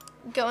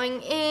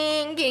 Going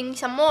in, getting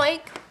some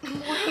Moik.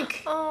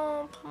 Moik.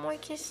 Oh,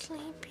 Moik is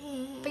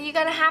sleeping. But you're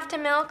gonna have to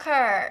milk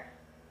her.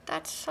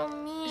 That's so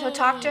mean. So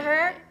talk to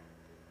her.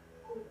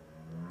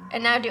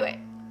 And now do it.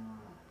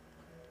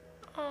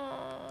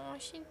 Oh,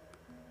 she.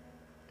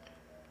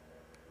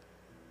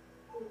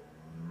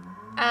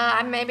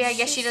 Maybe I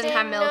guess she doesn't said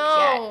have milk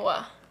yet.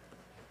 no.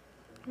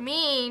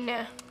 Mean.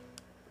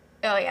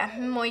 Oh yeah,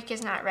 Moik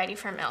is not ready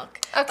for milk.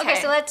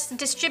 Okay. So let's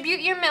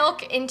distribute your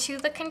milk into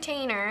the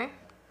container.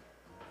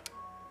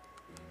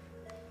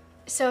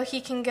 So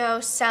he can go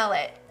sell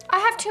it. I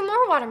have 2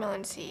 more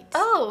watermelon seeds.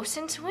 Oh,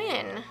 since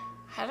when?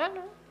 I don't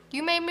know.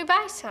 You made me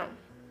buy some.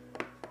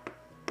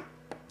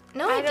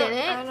 No, I I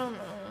didn't. don't know.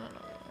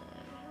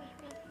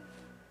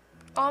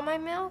 All my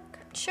milk?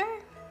 Sure.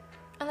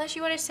 Unless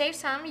you want to save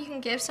some, you can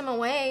give some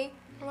away.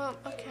 Well,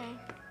 okay.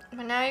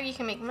 But now you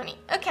can make money.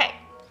 Okay.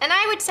 And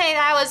I would say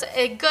that was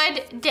a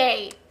good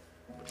day.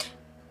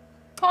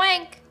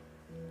 Poink.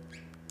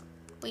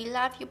 We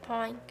love you,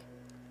 Poink.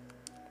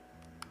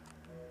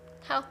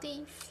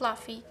 Healthy,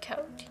 fluffy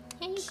coat.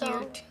 Here you go.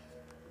 Cute.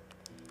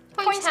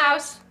 Poink's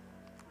house.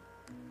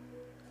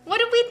 What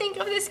did we think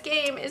of this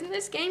game? Isn't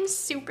this game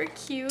super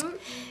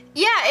cute?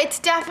 Yeah, it's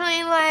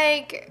definitely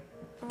like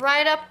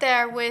right up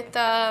there with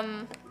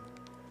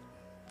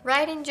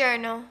writing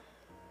journal.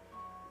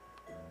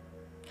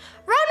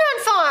 Run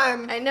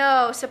Farm. I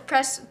know. So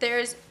press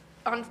there's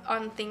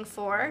on thing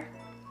 4.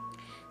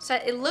 So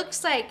it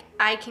looks like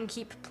I can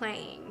keep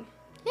playing.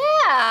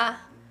 Yeah.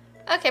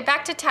 Okay,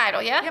 back to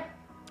title. Yeah. Yep.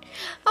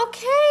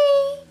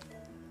 Okay.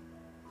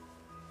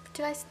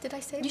 Did I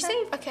save? You that?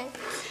 saved. Okay.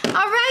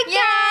 All right,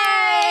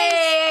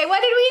 Yay!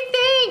 What did we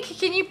think?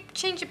 Can you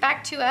change it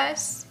back to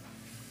us?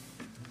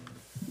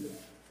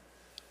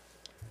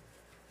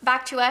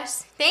 Back to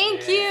us.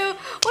 Thank Yeah. you.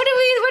 What do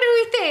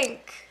we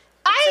think?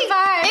 It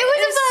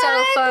was a so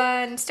vibe.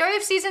 fun. Story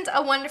of Seasons,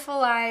 A Wonderful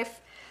Life.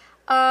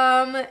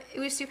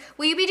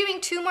 Will you be doing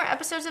 2 more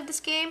episodes of this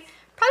game?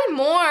 Probably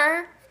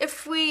more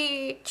if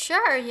we.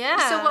 Sure.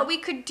 Yeah. So what we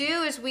could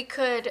do is we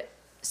could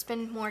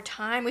spend more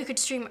time. We could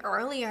stream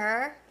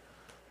earlier.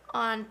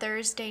 on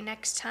Thursday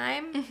next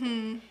time.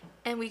 Mm-hmm.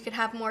 And we could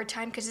have more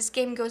time because this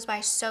game goes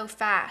by so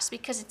fast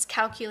because it's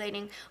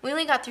calculating. We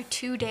only got through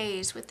 2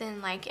 days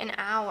within like an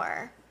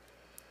hour.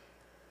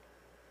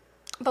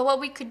 But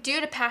what we could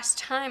do to pass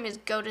time is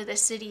go to the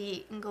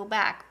city and go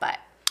back. But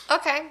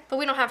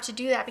we don't have to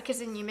do that because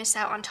then you miss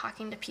out on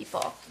talking to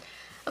people.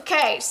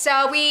 Okay,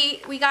 so we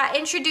got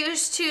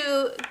introduced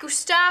to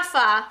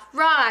Gustafa,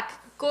 Rock,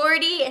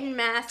 Gordy, and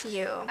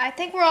Matthew. I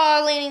think we're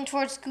all leaning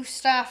towards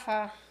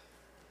Gustafa.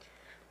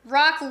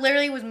 Rock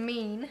literally was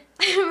mean.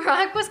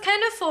 Rock was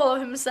kind of full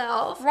of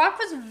himself. Rock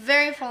was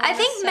very full of himself. I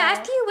think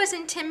Matthew was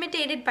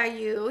intimidated by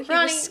you. He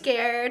Ronnie, was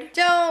scared.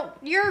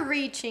 You're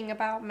reaching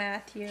about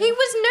Matthew. He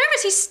was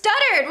nervous. He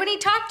stuttered when he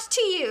talked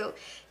to you.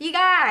 You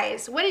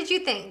guys, what did you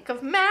think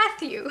of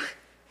Matthew?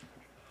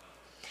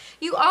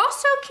 You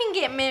also can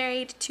get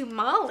married to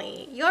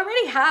Molly. You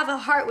already have a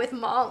heart with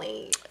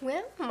Molly.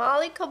 Well,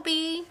 Molly could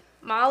be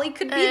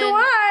the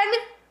one.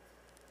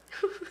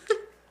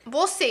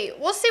 We'll see.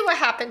 We'll see what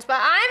happens. But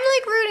I'm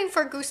like rooting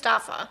for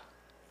Gustafa.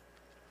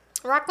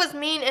 Rock was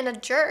mean and a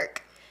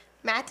jerk.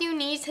 Matthew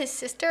needs his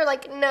sister.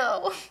 Like,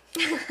 no.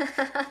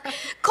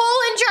 Cole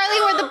and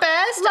Charlie were the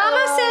best.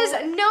 Llama says,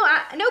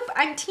 nope,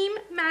 I'm Team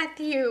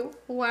Matthew.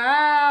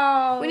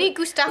 Wow. We need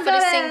Gustafa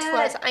to sing to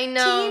us. I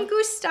know. Team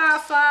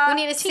Gustafa. We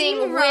need to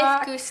sing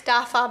Rock. with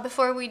Gustafa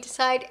before we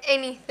decide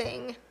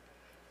anything.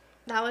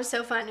 That was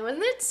so fun.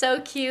 Wasn't it so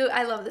cute?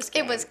 I love this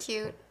game. It was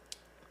cute.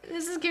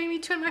 This is giving me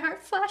two in my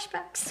heart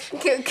flashbacks.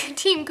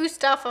 Team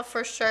Gustafa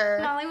for sure.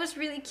 Molly was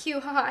really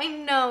cute. Haha, I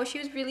know. She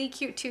was really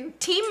cute too.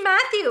 Team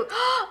Matthew.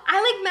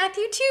 I like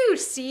Matthew too.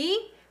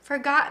 See?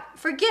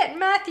 Forget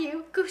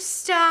Matthew.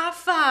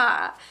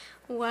 Gustafa.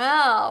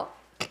 Well.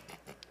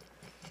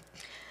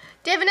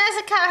 Did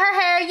Vanessa cut her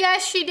hair?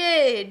 Yes, she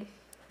did.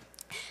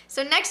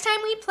 So next time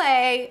we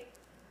play,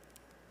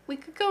 we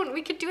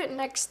could do it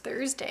next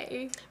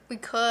Thursday. We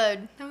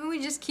could. Then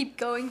we just keep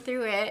going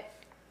through it.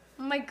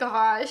 Oh my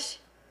gosh.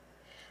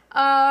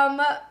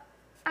 I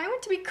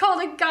want to be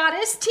called a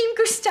goddess. Team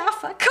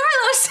Gustafa.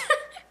 Carlos!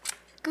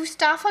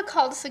 Gustafa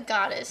called us a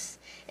goddess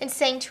and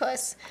sang to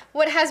us.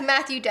 What has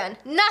Matthew done?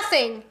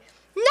 Nothing.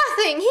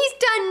 Nothing. He's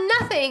done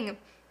nothing. And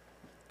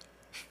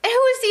who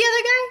was the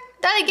other guy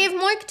that I gave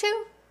moik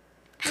to?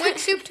 Moik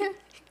soup to?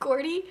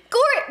 Gordy.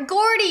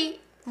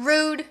 Gordy.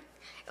 Rude.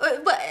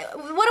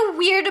 What a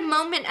weird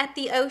moment at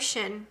the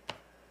ocean.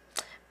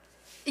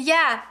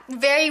 Yeah,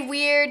 very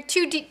weird.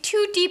 Too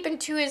deep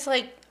into his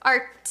like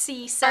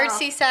artsy self.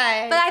 Artsy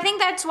side. But I think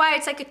that's why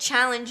it's like a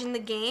challenge in the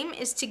game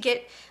is to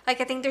get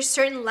like I think there's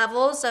certain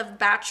levels of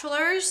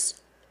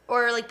bachelors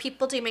or like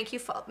people to make you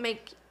fall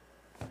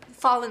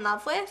in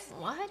love with.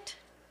 What?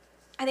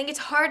 I think it's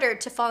harder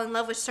to fall in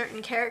love with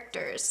certain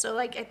characters. So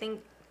like I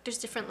think there's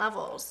different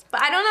levels.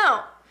 But I don't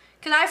know.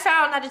 Cuz I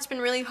found that it's been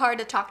really hard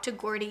to talk to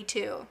Gordy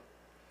too.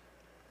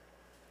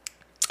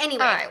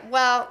 Anyway. All right.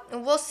 Well,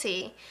 we'll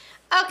see.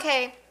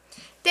 Okay.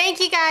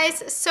 Thank you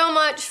guys so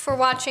much for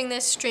watching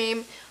this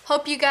stream.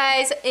 Hope you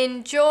guys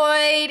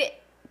enjoyed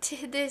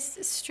this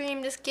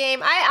stream, this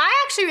game.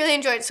 I actually really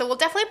enjoyed it, so we'll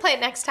definitely play it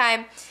next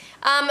time.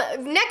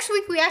 Next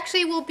week we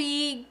actually will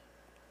be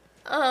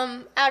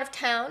out of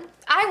town.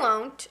 I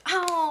won't.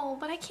 Oh,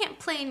 but I can't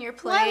play in your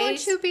place. Why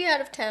won't you be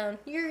out of town?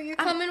 You're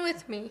coming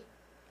with me.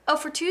 Oh,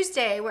 for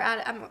Tuesday we're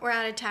out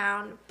of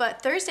town,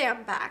 but Thursday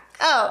I'm back.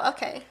 Oh,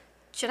 okay.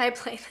 Should I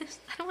play this?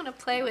 I don't want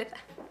to play with.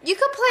 You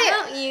could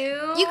play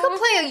You could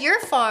play at your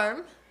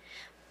farm.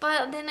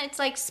 But then it's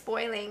like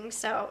spoiling,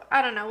 so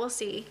I don't know. We'll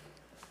see.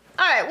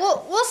 All right,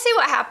 we'll see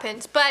what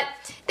happens. But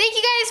thank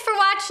you guys for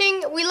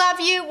watching. We love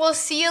you. We'll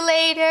see you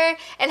later,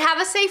 and have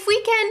a safe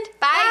weekend.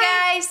 Bye.